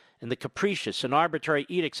officials and the capricious and arbitrary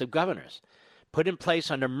edicts of governors put in place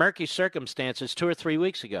under murky circumstances 2 or 3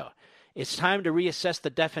 weeks ago. It's time to reassess the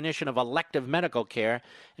definition of elective medical care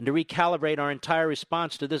and to recalibrate our entire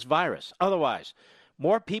response to this virus. Otherwise,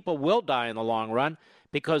 more people will die in the long run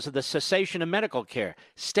because of the cessation of medical care.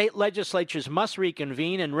 State legislatures must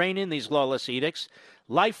reconvene and rein in these lawless edicts.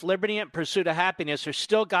 Life, liberty, and pursuit of happiness are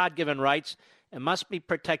still God-given rights and must be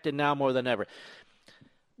protected now more than ever.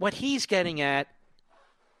 What he's getting at,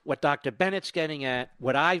 what Dr. Bennett's getting at,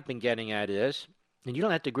 what I've been getting at is, and you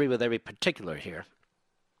don't have to agree with every particular here,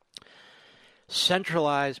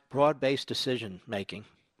 centralized, broad-based decision-making,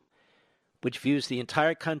 which views the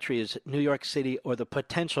entire country as New York City or the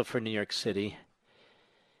potential for New York City,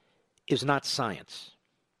 is not science.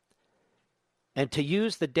 And to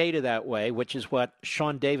use the data that way, which is what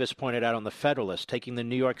Sean Davis pointed out on The Federalist, taking the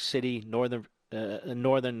New York City,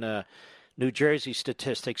 northern New Jersey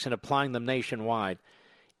statistics and applying them nationwide,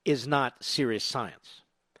 is not serious science.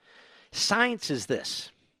 Science is this.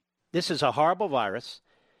 This is a horrible virus.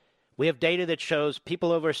 We have data that shows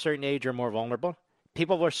people over a certain age are more vulnerable.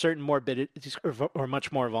 People with certain morbidities are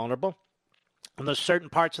much more vulnerable. And there's certain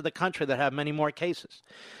parts of the country that have many more cases.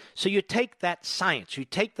 So you take that science, you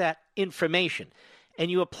take that information, and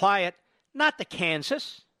you apply it not to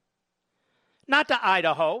Kansas, not to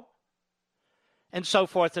Idaho, and so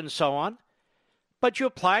forth and so on, but you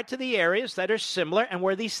apply it to the areas that are similar and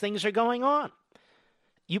where these things are going on.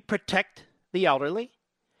 You protect the elderly.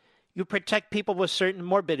 You protect people with certain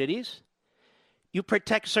morbidities. You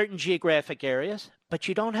protect certain geographic areas, but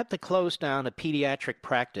you don't have to close down a pediatric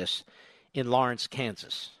practice in Lawrence,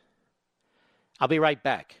 Kansas. I'll be right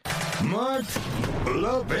back. Mark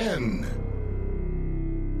Levin.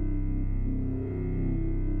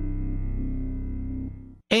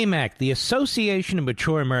 AMAC, the Association of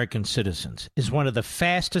Mature American Citizens, is one of the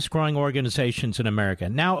fastest-growing organizations in America,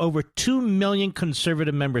 now over 2 million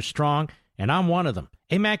conservative members strong, and I'm one of them.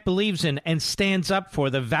 AMAC believes in and stands up for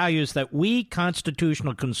the values that we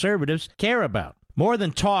constitutional conservatives care about. More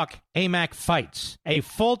than talk, AMAC fights. A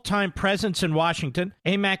full-time presence in Washington,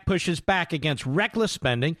 AMAC pushes back against reckless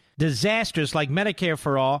spending, disasters like Medicare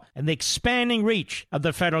for All, and the expanding reach of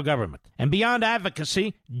the federal government. And beyond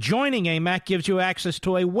advocacy, joining AMAC gives you access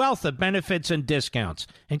to a wealth of benefits and discounts,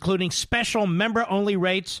 including special member-only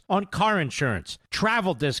rates on car insurance,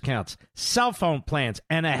 travel discounts, cell phone plans,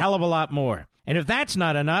 and a hell of a lot more. And if that's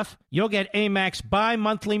not enough, you'll get AMAC's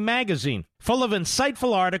bi-monthly magazine, full of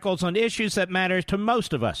insightful articles on issues that matter to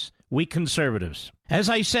most of us, we conservatives. As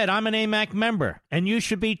I said, I'm an AMAC member, and you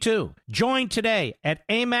should be too. Join today at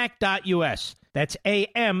amac.us. That's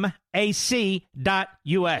AMAC.us.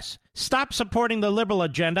 Stop supporting the liberal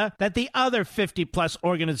agenda that the other 50-plus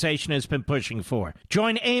organization has been pushing for.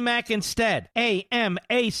 Join AMAC instead. AMAC.us.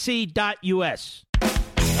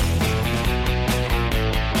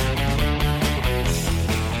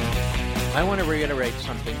 I want to reiterate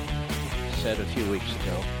something said a few weeks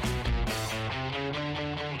ago.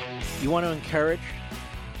 You want to encourage,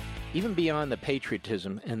 even beyond the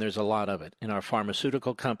patriotism, and there's a lot of it, in our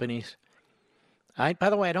pharmaceutical companies. By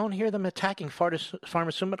the way, I don't hear them attacking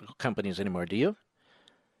pharmaceutical companies anymore, do you?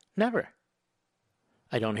 Never.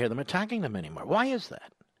 I don't hear them attacking them anymore. Why is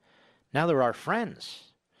that? Now they're our friends.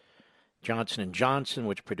 Johnson & Johnson,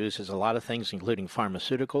 which produces a lot of things, including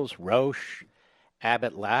pharmaceuticals, Roche,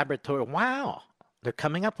 Abbott Laboratory. Wow, they're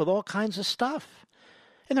coming up with all kinds of stuff.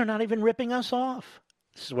 And they're not even ripping us off.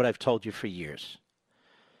 This is what I've told you for years.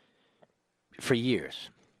 For years.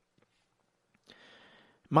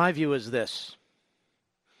 My view is this.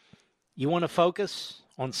 You want to focus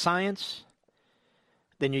on science?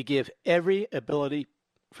 Then you give every ability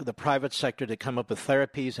for the private sector to come up with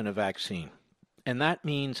therapies and a vaccine. And that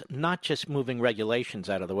means not just moving regulations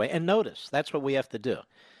out of the way. And notice, that's what we have to do.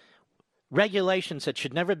 Regulations that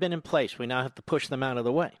should never have been in place, we now have to push them out of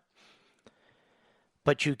the way.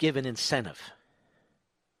 But you give an incentive.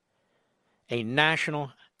 A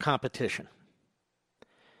national competition.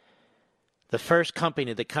 The first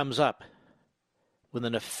company that comes up with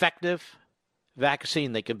an effective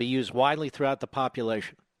vaccine that can be used widely throughout the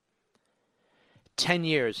population. 10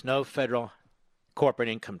 years, no federal corporate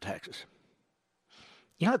income taxes.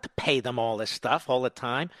 You don't have to pay them all this stuff all the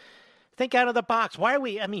time. Think out of the box. Why are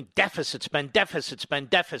we, deficit spend, deficit spend,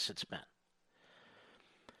 deficit spend.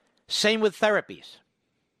 Same with therapies.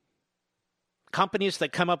 Companies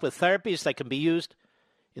that come up with therapies that can be used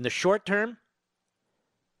in the short term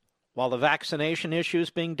while the vaccination issue is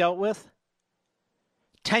being dealt with.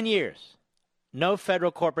 10 years. No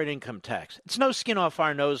federal corporate income tax. It's no skin off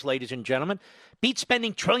our nose, ladies and gentlemen. Beat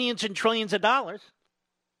spending trillions and trillions of dollars.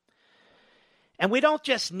 And we don't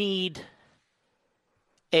just need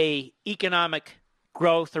a economic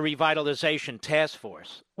growth or revitalization task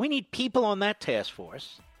force. We need people on that task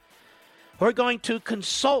force who are going to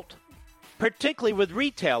consult, particularly with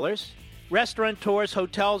retailers, restaurateurs,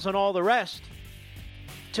 hotels, and all the rest,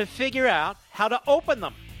 to figure out how to open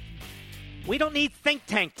them. We don't need think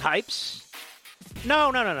tank types.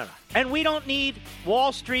 No. And we don't need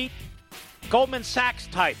Wall Street, Goldman Sachs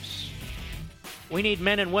types. We need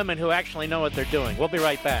men and women who actually know what they're doing. We'll be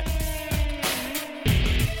right back.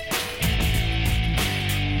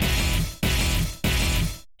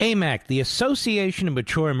 AMAC, the Association of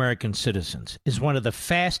Mature American Citizens, is one of the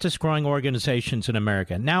fastest growing organizations in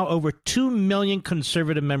America. Now over 2 million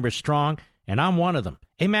conservative members strong, and I'm one of them.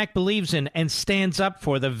 AMAC believes in and stands up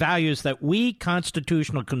for the values that we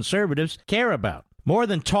constitutional conservatives care about. More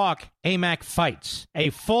than talk, AMAC fights.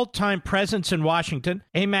 A full-time presence in Washington,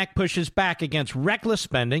 AMAC pushes back against reckless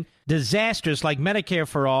spending, disasters like Medicare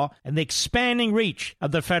for All, and the expanding reach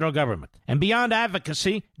of the federal government. And beyond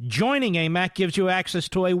advocacy, joining AMAC gives you access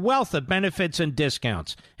to a wealth of benefits and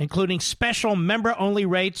discounts, including special member-only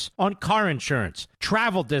rates on car insurance,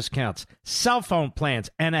 travel discounts, cell phone plans,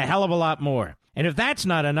 and a hell of a lot more. And if that's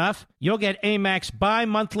not enough, you'll get AMAC's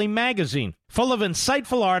bi-monthly magazine, full of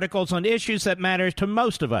insightful articles on issues that matter to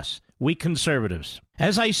most of us, we conservatives.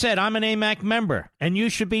 As I said, I'm an AMAC member, and you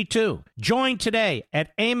should be too. Join today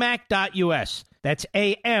at amac.us. That's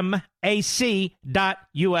AMAC.us.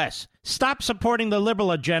 Stop supporting the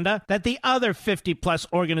liberal agenda that the other 50-plus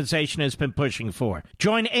organization has been pushing for.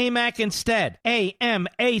 Join AMAC instead.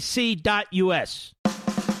 AMAC.us.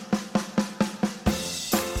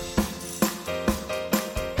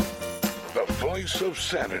 Voice of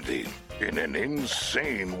sanity in an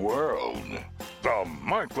insane world. The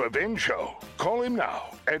Mark Levin Show. Call him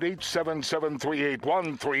now at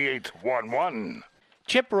 877-381-3811.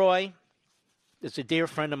 Chip Roy is a dear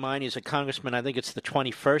friend of mine. He's a congressman. I think it's the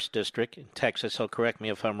 21st district in Texas. He'll correct me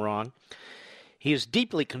if I'm wrong. He is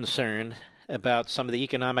deeply concerned about some of the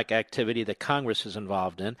economic activity that Congress is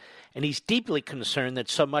involved in, and he's deeply concerned that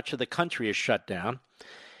so much of the country is shut down.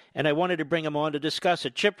 And I wanted to bring him on to discuss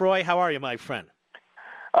it. Chip Roy, how are you, my friend?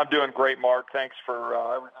 I'm doing great, Mark. Thanks for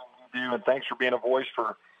everything you do, and thanks for being a voice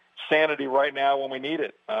for sanity right now when we need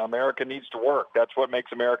it. America needs to work. That's what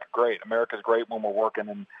makes America great. America's great when we're working,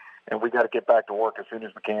 and we got to get back to work as soon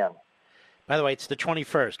as we can. By the way, it's the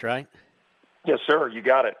 21st, right? Yes, sir. You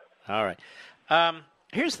got it. All right.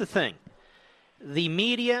 Here's the thing. The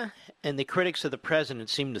media and the critics of the president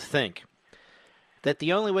seem to think that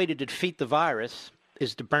the only way to defeat the virus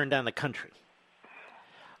is to burn down the country.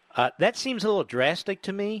 That seems a little drastic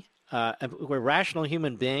to me. We're rational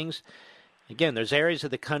human beings. Again, there's areas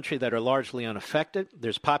of the country that are largely unaffected.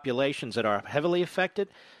 There's populations that are heavily affected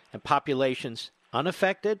and populations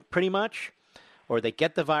unaffected, pretty much, or they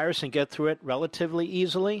get the virus and get through it relatively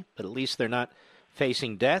easily, but at least they're not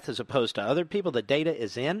facing death as opposed to other people. The data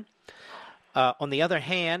is in. On the other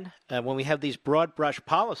hand, when we have these broad brush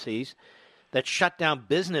policies that shut down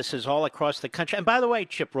businesses all across the country, and by the way,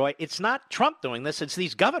 Chip Roy, it's not Trump doing this, it's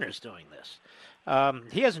these governors doing this.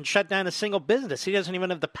 He hasn't shut down a single business. He doesn't even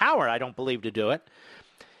have the power, I don't believe, to do it.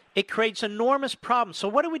 It creates enormous problems. So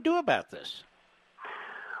what do we do about this?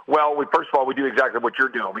 Well, first of all, we do exactly what you're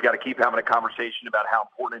doing. We got to keep having a conversation about how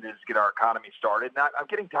important it is to get our economy started. And I'm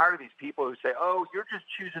getting tired of these people who say, oh, you're just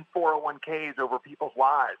choosing 401ks over people's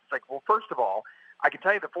lives. It's like, well, first of all, I can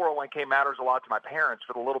tell you the 401k matters a lot to my parents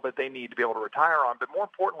for the little bit they need to be able to retire on. But more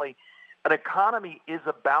importantly, an economy is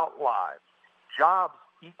about lives. Jobs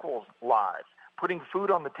equals lives. Putting food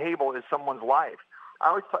on the table is someone's life.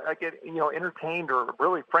 I get entertained or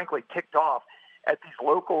really, frankly, ticked off at these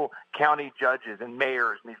local county judges and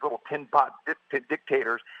mayors and these little tin pot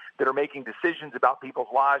dictators that are making decisions about people's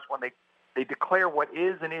lives when they declare what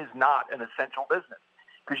is and is not an essential business.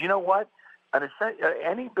 Because you know what?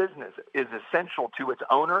 Any business is essential to its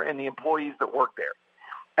owner and the employees that work there,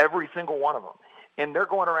 every single one of them. And they're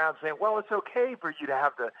going around saying, well, it's okay for you to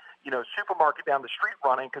have the supermarket down the street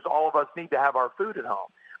running because all of us need to have our food at home.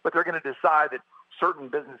 But they're going to decide that certain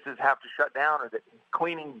businesses have to shut down or that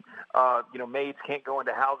cleaning maids can't go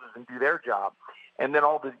into houses and do their job. And then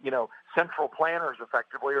all the central planners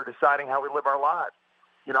effectively are deciding how we live our lives.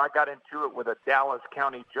 I got into it with a Dallas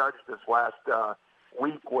County judge this last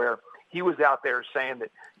week where he was out there saying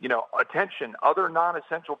that, attention, other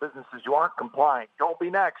non-essential businesses who aren't complying, don't be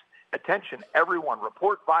next. Attention, everyone,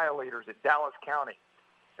 report violators at Dallas County.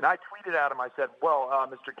 And I tweeted at him, I said, well,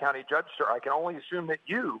 Mr. County Judge, sir, I can only assume that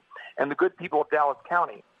you and the good people of Dallas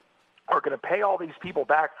County are going to pay all these people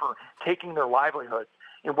back for taking their livelihoods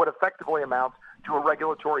in what effectively amounts to a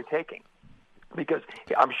regulatory taking. Because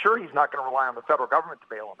I'm sure he's not going to rely on the federal government to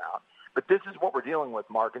bail him out. But this is what we're dealing with,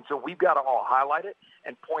 Mark. And so we've got to all highlight it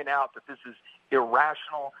and point out that this is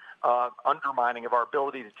irrational undermining of our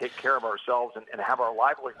ability to take care of ourselves and have our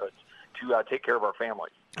livelihoods to take care of our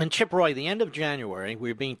families. And Chip Roy, the end of January,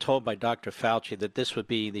 we were being told by Dr. Fauci that this would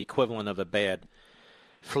be the equivalent of a bad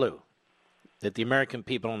flu, that the American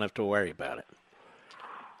people don't have to worry about it.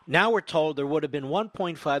 Now we're told there would have been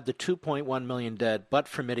 1.5 to 2.1 million dead, but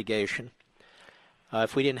for mitigation,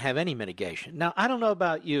 if we didn't have any mitigation. Now, I don't know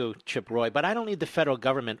about you, Chip Roy, but I don't need the federal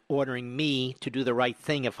government ordering me to do the right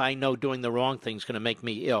thing if I know doing the wrong thing is going to make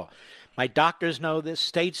me ill. My doctors know this,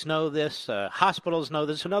 states know this, hospitals know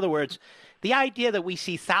this. In other words, the idea that we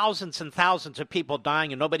see thousands and thousands of people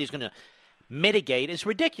dying and nobody's going to mitigate is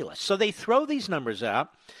ridiculous. So they throw these numbers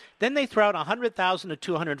out. Then they throw out 100,000 to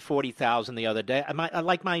 240,000 the other day.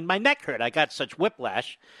 My neck hurt. I got such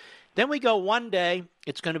whiplash. Then we go one day,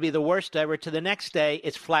 it's going to be the worst ever, to the next day,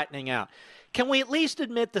 it's flattening out. Can we at least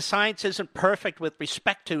admit the science isn't perfect with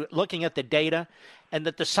respect to looking at the data, and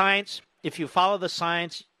that the science, if you follow the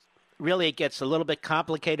science, really it gets a little bit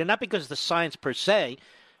complicated, not because the science per se,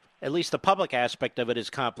 at least the public aspect of it is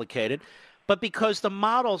complicated, but because the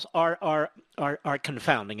models are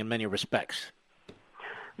confounding in many respects.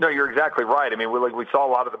 No, you're exactly right. I mean, we saw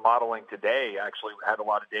a lot of the modeling today. Actually, we had a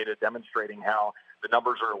lot of data demonstrating how the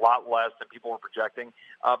numbers are a lot less than people were projecting.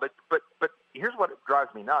 But here's what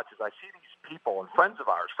drives me nuts is I see these people and friends of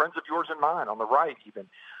ours, friends of yours and mine on the right even,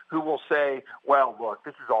 who will say, well, look,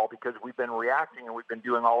 this is all because we've been reacting and we've been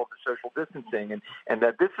doing all of the social distancing and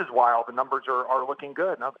that this is why all the numbers are looking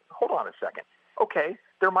good. Now, hold on a second. Okay,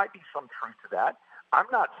 there might be some truth to that. I'm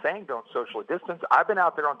not saying don't socially distance. I've been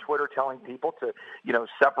out there on Twitter telling people to,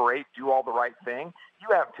 separate, do all the right thing.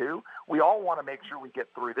 You have too. We all want to make sure we get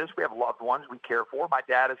through this. We have loved ones we care for. My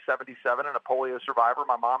dad is 77 and a polio survivor.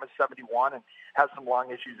 My mom is 71 and has some lung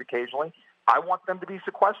issues occasionally. I want them to be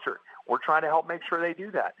sequestered. We're trying to help make sure they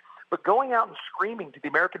do that. But going out and screaming to the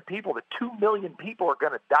American people that 2 million people are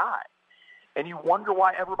going to die, and you wonder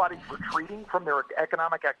why everybody's retreating from their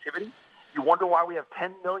economic activity, you wonder why we have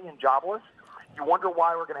 10 million jobless, you wonder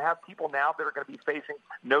why we're going to have people now that are going to be facing,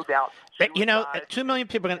 no doubt, suicide. 2 million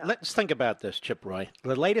people are going to... Let's think about this, Chip Roy.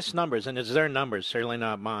 The latest numbers, and it's their numbers, certainly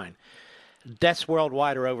not mine, deaths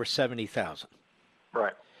worldwide are over 70,000.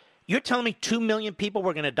 Right. You're telling me 2 million people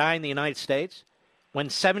were going to die in the United States when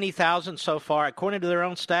 70,000 so far, according to their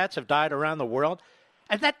own stats, have died around the world?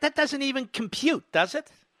 And that doesn't even compute, does it?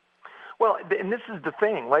 Well, and this is the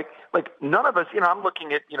thing. Like none of us, I'm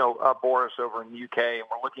looking at, Boris over in the UK, and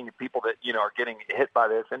we're looking at people that, are getting hit by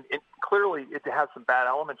this. And clearly it has some bad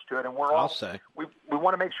elements to it. And we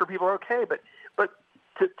want to make sure people are okay. But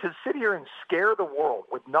to sit here and scare the world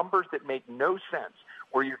with numbers that make no sense,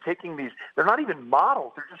 where you're taking these, they're not even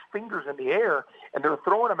models, they're just fingers in the air, and they're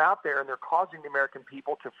throwing them out there, and they're causing the American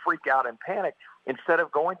people to freak out and panic instead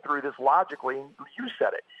of going through this logically, and you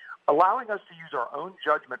said it, allowing us to use our own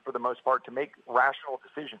judgment for the most part to make rational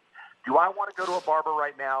decisions. Do I want to go to a barber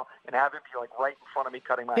right now and have him be like right in front of me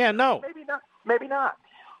cutting my hair? No. Maybe not. Maybe not.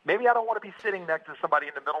 Maybe I don't want to be sitting next to somebody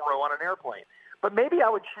in the middle row on an airplane. But maybe I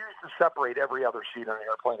would choose to separate every other seat on an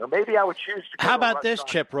airplane. Or maybe I would choose to go How to about this,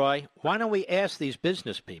 Chip Roy? Why don't we ask these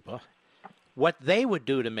business people what they would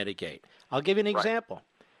do to mitigate? I'll give you an example.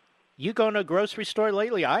 You go to a grocery store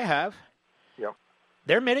lately, I have. Yep.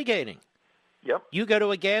 They're mitigating. Yep. You go to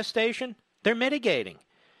a gas station, they're mitigating.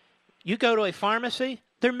 You go to a pharmacy,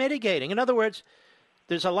 they're mitigating. In other words,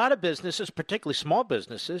 there's a lot of businesses, particularly small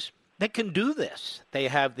businesses, that can do this. They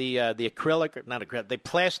have the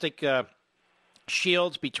plastic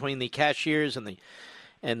shields between the cashiers and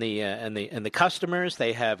the customers.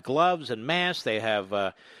 They have gloves and masks. They have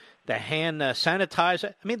the hand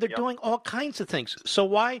sanitizer. I mean, they're doing all kinds of things. So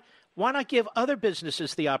why not give other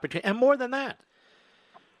businesses the opportunity? And more than that,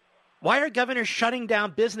 why are governors shutting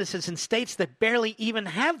down businesses in states that barely even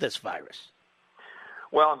have this virus?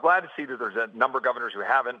 Well, I'm glad to see that there's a number of governors who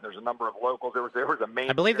haven't. There's a number of locals. There was a Maine.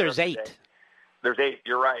 I believe there's 8. Today. There's 8.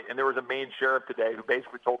 You're right. And there was a Maine sheriff today who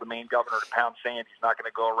basically told the Maine governor to pound sand. He's not going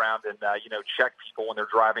to go around and check people when they're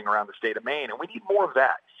driving around the state of Maine. And we need more of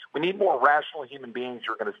that. We need more rational human beings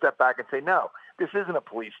who are going to step back and say, no, this isn't a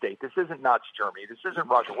police state. This isn't Nazi Germany. This isn't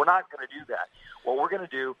Russia. We're not going to do that. What we're going to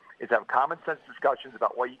do is have common sense discussions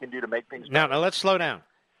about what you can do to make things better. Now let's slow down.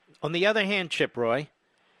 On the other hand, Chip Roy,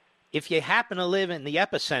 if you happen to live in the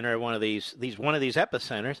epicenter of one of these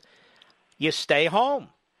epicenters, you stay home.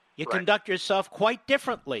 You conduct yourself quite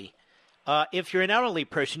differently. If you're an elderly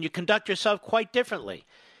person, you conduct yourself quite differently.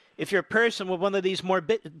 If you're a person with one of these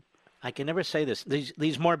I can never say this,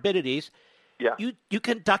 these morbidities, you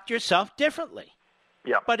conduct yourself differently.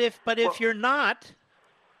 Yeah. But if you're not,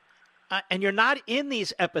 and you're not in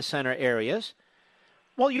these epicenter areas,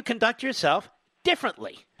 well, you conduct yourself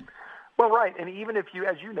differently. Well, right. And even if you,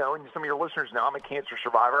 as you know, and some of your listeners know, I'm a cancer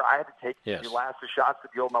survivor. I had to take the last of shots to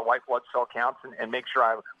build my white blood cell counts and make sure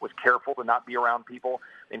I was careful to not be around people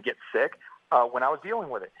and get sick when I was dealing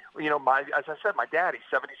with it. As I said, my dad, he's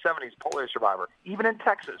 77, he's a polio survivor. Even in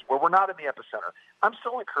Texas, where we're not in the epicenter, I'm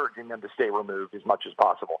still encouraging them to stay removed as much as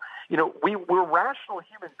possible. We're rational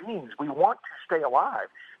human beings. We want to stay alive.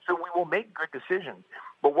 So we will make good decisions.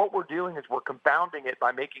 But what we're doing is we're compounding it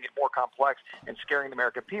by making it more complex and scaring the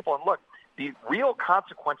American people. And look, the real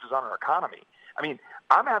consequences on our economy. I mean,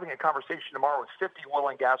 I'm having a conversation tomorrow with 50 oil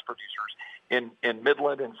and gas producers in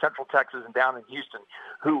Midland and Central Texas and down in Houston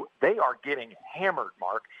who they are getting hammered,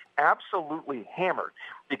 Mark, absolutely hammered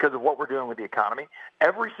because of what we're doing with the economy.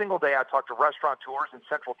 Every single day I talk to restaurateurs in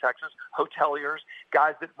Central Texas, hoteliers,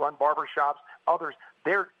 guys that run barbershops, others.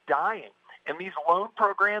 They're dying. And these loan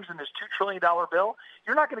programs and this $2 trillion bill,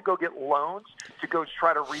 you're not going to go get loans to go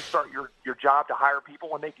try to restart your job to hire people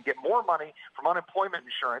when they can get more money from unemployment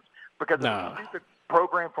insurance because of a stupid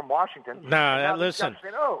program from Washington. Listen.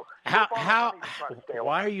 Saying,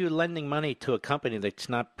 why are you lending money to a company that's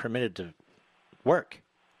not permitted to work?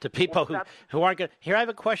 To people who aren't good. Here, I have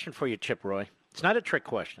a question for you, Chip Roy. It's not a trick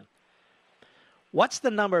question. What's the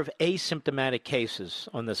number of asymptomatic cases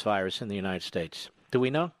on this virus in the United States? Do we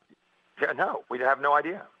know? No, we have no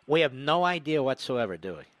idea. We have no idea whatsoever,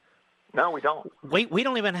 do we? No, we don't. We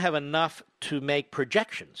don't even have enough to make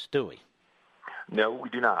projections, do we? No, we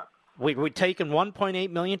do not. We've taken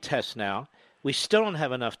 1.8 million tests now. We still don't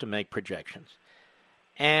have enough to make projections.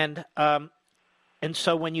 And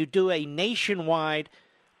so when you do a nationwide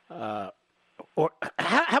or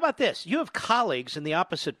how about this? You have colleagues in the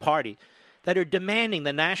opposite party that are demanding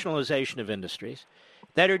the nationalization of industries,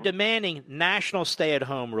 that are demanding national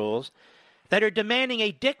stay-at-home rules, that are demanding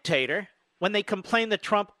a dictator when they complain that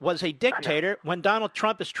Trump was a dictator, when Donald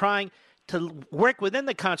Trump is trying to work within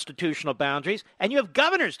the constitutional boundaries, and you have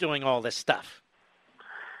governors doing all this stuff.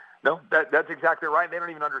 No, that's exactly right. They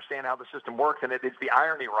don't even understand how the system works, and it's the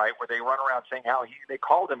irony, right, where they run around saying how they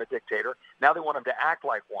called him a dictator. Now they want him to act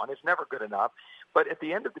like one. It's never good enough. But at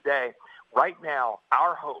the end of the day, right now,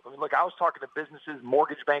 our hope, I mean, look, I was talking to businesses,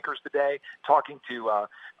 mortgage bankers today, talking to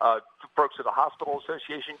folks at the Hospital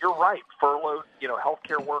Association. You're right, furloughed,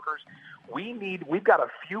 healthcare workers. We've got a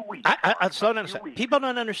few weeks. Slow down a second. People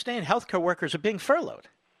don't understand healthcare workers are being furloughed.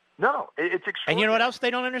 No, it's extraordinary. And you know what else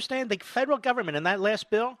they don't understand? The federal government in that last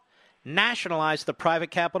bill nationalized the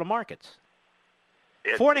private capital markets.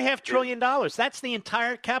 $4.5 trillion. That's the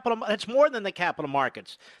entire capital. That's more than the capital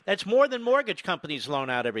markets. That's more than mortgage companies loan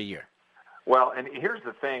out every year. Well, and here's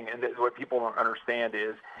the thing, and what people don't understand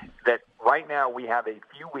is that right now we have a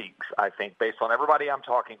few weeks, I think, based on everybody I'm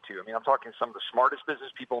talking to. I mean, I'm talking to some of the smartest business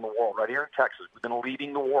people in the world right here in Texas. We've been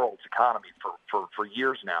leading the world's economy for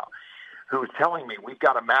years now, who is telling me we've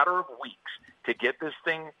got a matter of weeks to get this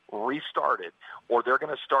thing restarted, or they're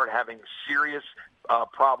going to start having serious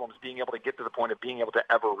problems being able to get to the point of being able to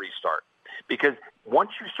ever restart. Because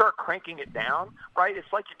once you start cranking it down, right,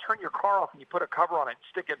 it's like you turn your car off and you put a cover on it and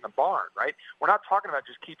stick it in the barn, right? We're not talking about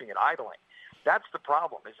just keeping it idling. That's the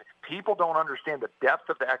problem, is people don't understand the depth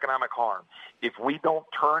of the economic harm if we don't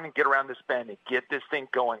turn and get around this bend and get this thing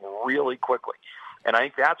going really quickly. And I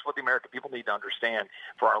think that's what the American people need to understand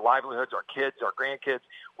for our livelihoods, our kids, our grandkids.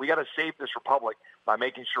 We got to save this republic by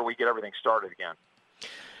making sure we get everything started again.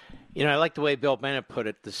 You know, I like the way Bill Bennett put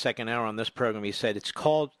it the second hour on this program. He said it's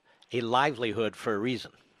called a livelihood for a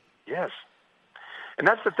reason. Yes. And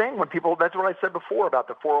that's the thing when people, that's what I said before about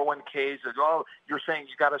the 401ks. Oh, you're saying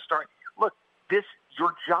you got to start. Look,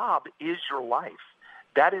 your job is your life.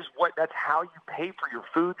 That's how you pay for your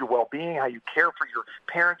food, your well-being, how you care for your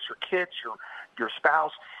parents, your kids, your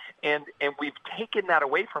spouse. And we've taken that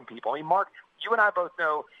away from people. I mean, Mark, you and I both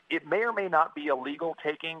know it may or may not be illegal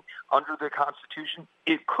taking under the Constitution.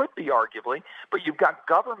 It could be, arguably, but you've got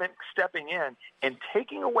government stepping in and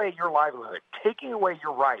taking away your livelihood, taking away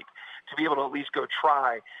your right to be able to at least go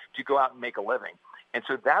try to go out and make a living. And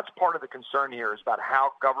so that's part of the concern here, is about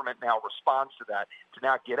how government now responds to that, to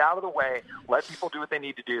now get out of the way, let people do what they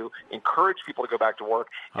need to do, encourage people to go back to work,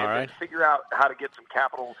 and then figure out how to get some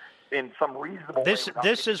capital in some reasonable way.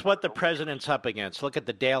 This is what the president's up against. Look at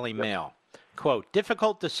the Daily Mail. Quote,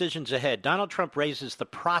 difficult decisions ahead. Donald Trump raises the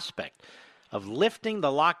prospect of lifting the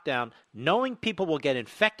lockdown, knowing people will get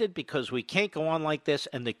infected because we can't go on like this,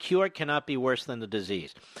 and the cure cannot be worse than the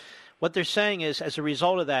disease. What they're saying is, as a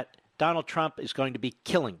result of that, Donald Trump is going to be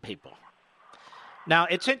killing people. Now,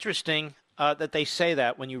 it's interesting that they say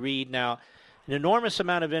that when you read now an enormous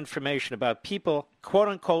amount of information about people,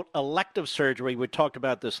 quote-unquote, elective surgery. We talked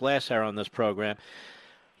about this last hour on this program.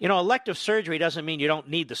 You know, elective surgery doesn't mean you don't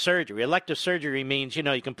need the surgery. Elective surgery means, you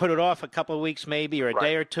know, you can put it off a couple of weeks maybe, or a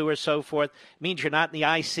day or two or so forth. It means you're not in the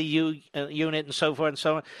ICU unit and so forth and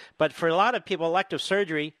so on. But for a lot of people, elective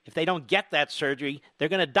surgery, if they don't get that surgery, they're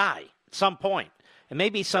going to die at some point, and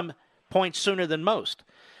maybe some point sooner than most.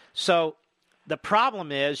 So the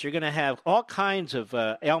problem is you're going to have all kinds of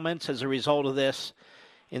ailments as a result of this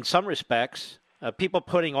in some respects. People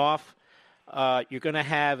putting off. You're going to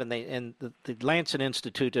have, and the Lancet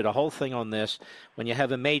Institute did a whole thing on this, when you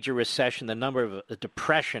have a major recession, the number of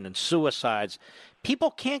depression and suicides,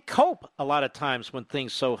 people can't cope a lot of times when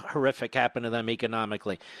things so horrific happen to them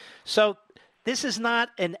economically. So this is not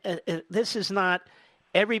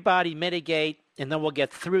everybody mitigate and then we'll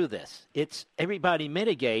get through this. It's everybody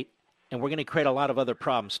mitigate, and we're going to create a lot of other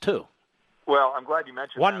problems too. Well, I'm glad you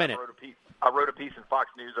mentioned that. 1 minute. I wrote a piece in Fox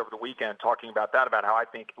News over the weekend talking about that, about how I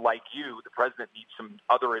think, like you, the president needs some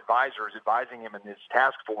other advisors advising him in his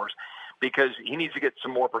task force, because he needs to get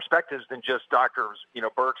some more perspectives than just doctors,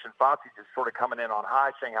 Birx and Fauci just sort of coming in on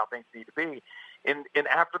high saying how things need to be. And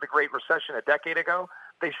after the Great Recession a decade ago,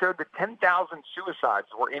 they showed that 10,000 suicides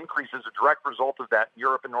were increased as a direct result of that in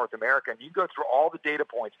Europe and North America. And you go through all the data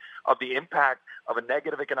points of the impact of a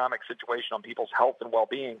negative economic situation on people's health and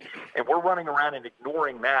well-being, and we're running around and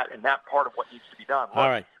ignoring that and that part of what needs to be done. All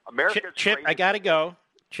right. Chip, I got to go.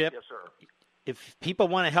 Chip. Yes, sir. If people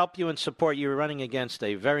want to help you and support you, you're running against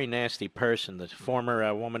a very nasty person, the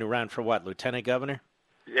former woman who ran for what, lieutenant governor?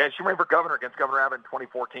 Yeah, she ran for governor against Governor Abbott in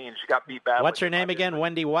 2014. She got beat badly. What's her name again?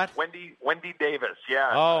 Wendy what? Wendy Davis,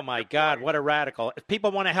 yeah. Oh, my God, what a radical. If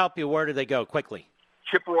people want to help you, where do they go? Quickly.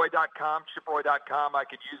 ChipRoy.com. I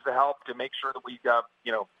could use the help to make sure that we,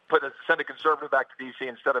 send a conservative back to D.C.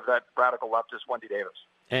 instead of that radical leftist Wendy Davis.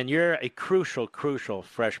 And you're a crucial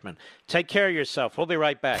freshman. Take care of yourself. We'll be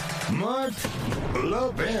right back. Mark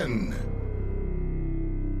Levin.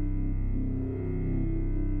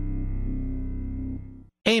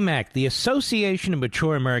 AMAC, the Association of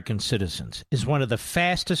Mature American Citizens, is one of the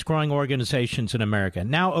fastest-growing organizations in America,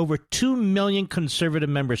 now over 2 million conservative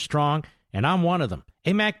members strong, and I'm one of them.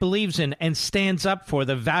 AMAC believes in and stands up for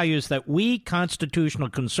the values that we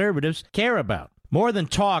constitutional conservatives care about. More than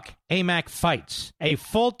talk, AMAC fights. A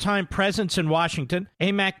full-time presence in Washington,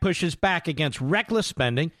 AMAC pushes back against reckless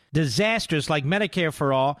spending, disasters like Medicare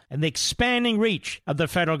for All, and the expanding reach of the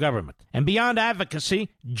federal government. And beyond advocacy,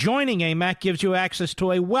 joining AMAC gives you access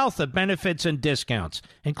to a wealth of benefits and discounts,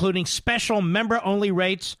 including special member-only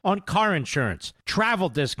rates on car insurance, travel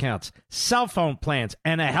discounts, cell phone plans,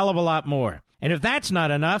 and a hell of a lot more. And if that's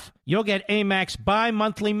not enough, you'll get AMAC's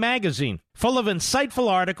bi-monthly magazine, full of insightful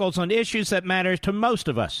articles on issues that matter to most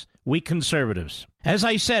of us, we conservatives. As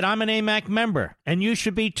I said, I'm an AMAC member, and you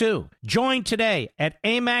should be too. Join today at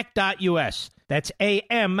amac.us. That's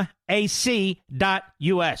AMAC.us.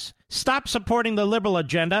 Stop supporting the liberal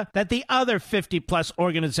agenda that the other 50-plus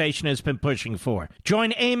organization has been pushing for.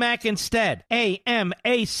 Join AMAC instead. AMAC.us.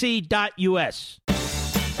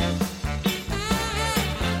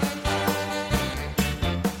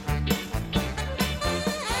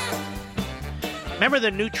 Remember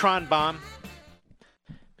the neutron bomb?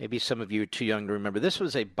 Maybe some of you are too young to remember. This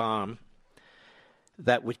was a bomb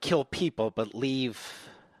that would kill people but leave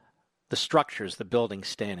the structures, the buildings,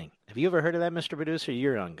 standing. Have you ever heard of that, Mr. Producer?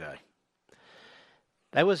 You're a young guy.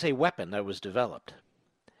 That was a weapon that was developed.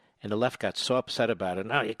 And the left got so upset about it.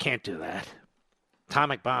 No, you can't do that.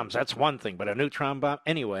 Atomic bombs, that's one thing, but a neutron bomb?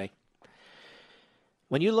 Anyway,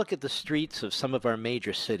 when you look at the streets of some of our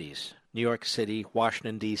major cities, New York City,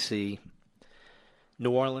 Washington, D.C.,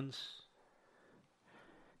 New Orleans,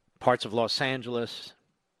 parts of Los Angeles,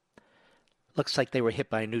 looks like they were hit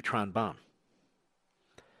by a neutron bomb.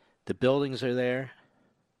 The buildings are there.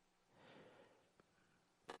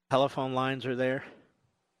 Telephone lines are there.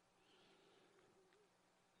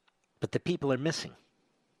 But the people are missing.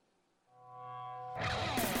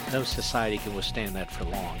 No society can withstand that for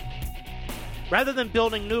long. Rather than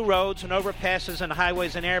building new roads and overpasses and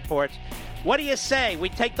highways and airports, what do you say we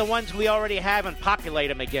take the ones we already have and populate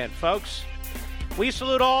them again, folks? We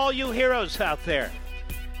salute all you heroes out there.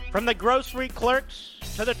 From the grocery clerks,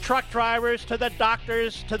 to the truck drivers, to the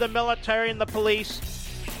doctors, to the military and the police.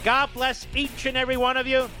 God bless each and every one of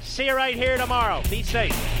you. See you right here tomorrow. Be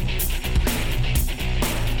safe.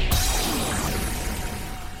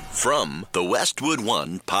 From the Westwood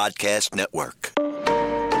One Podcast Network.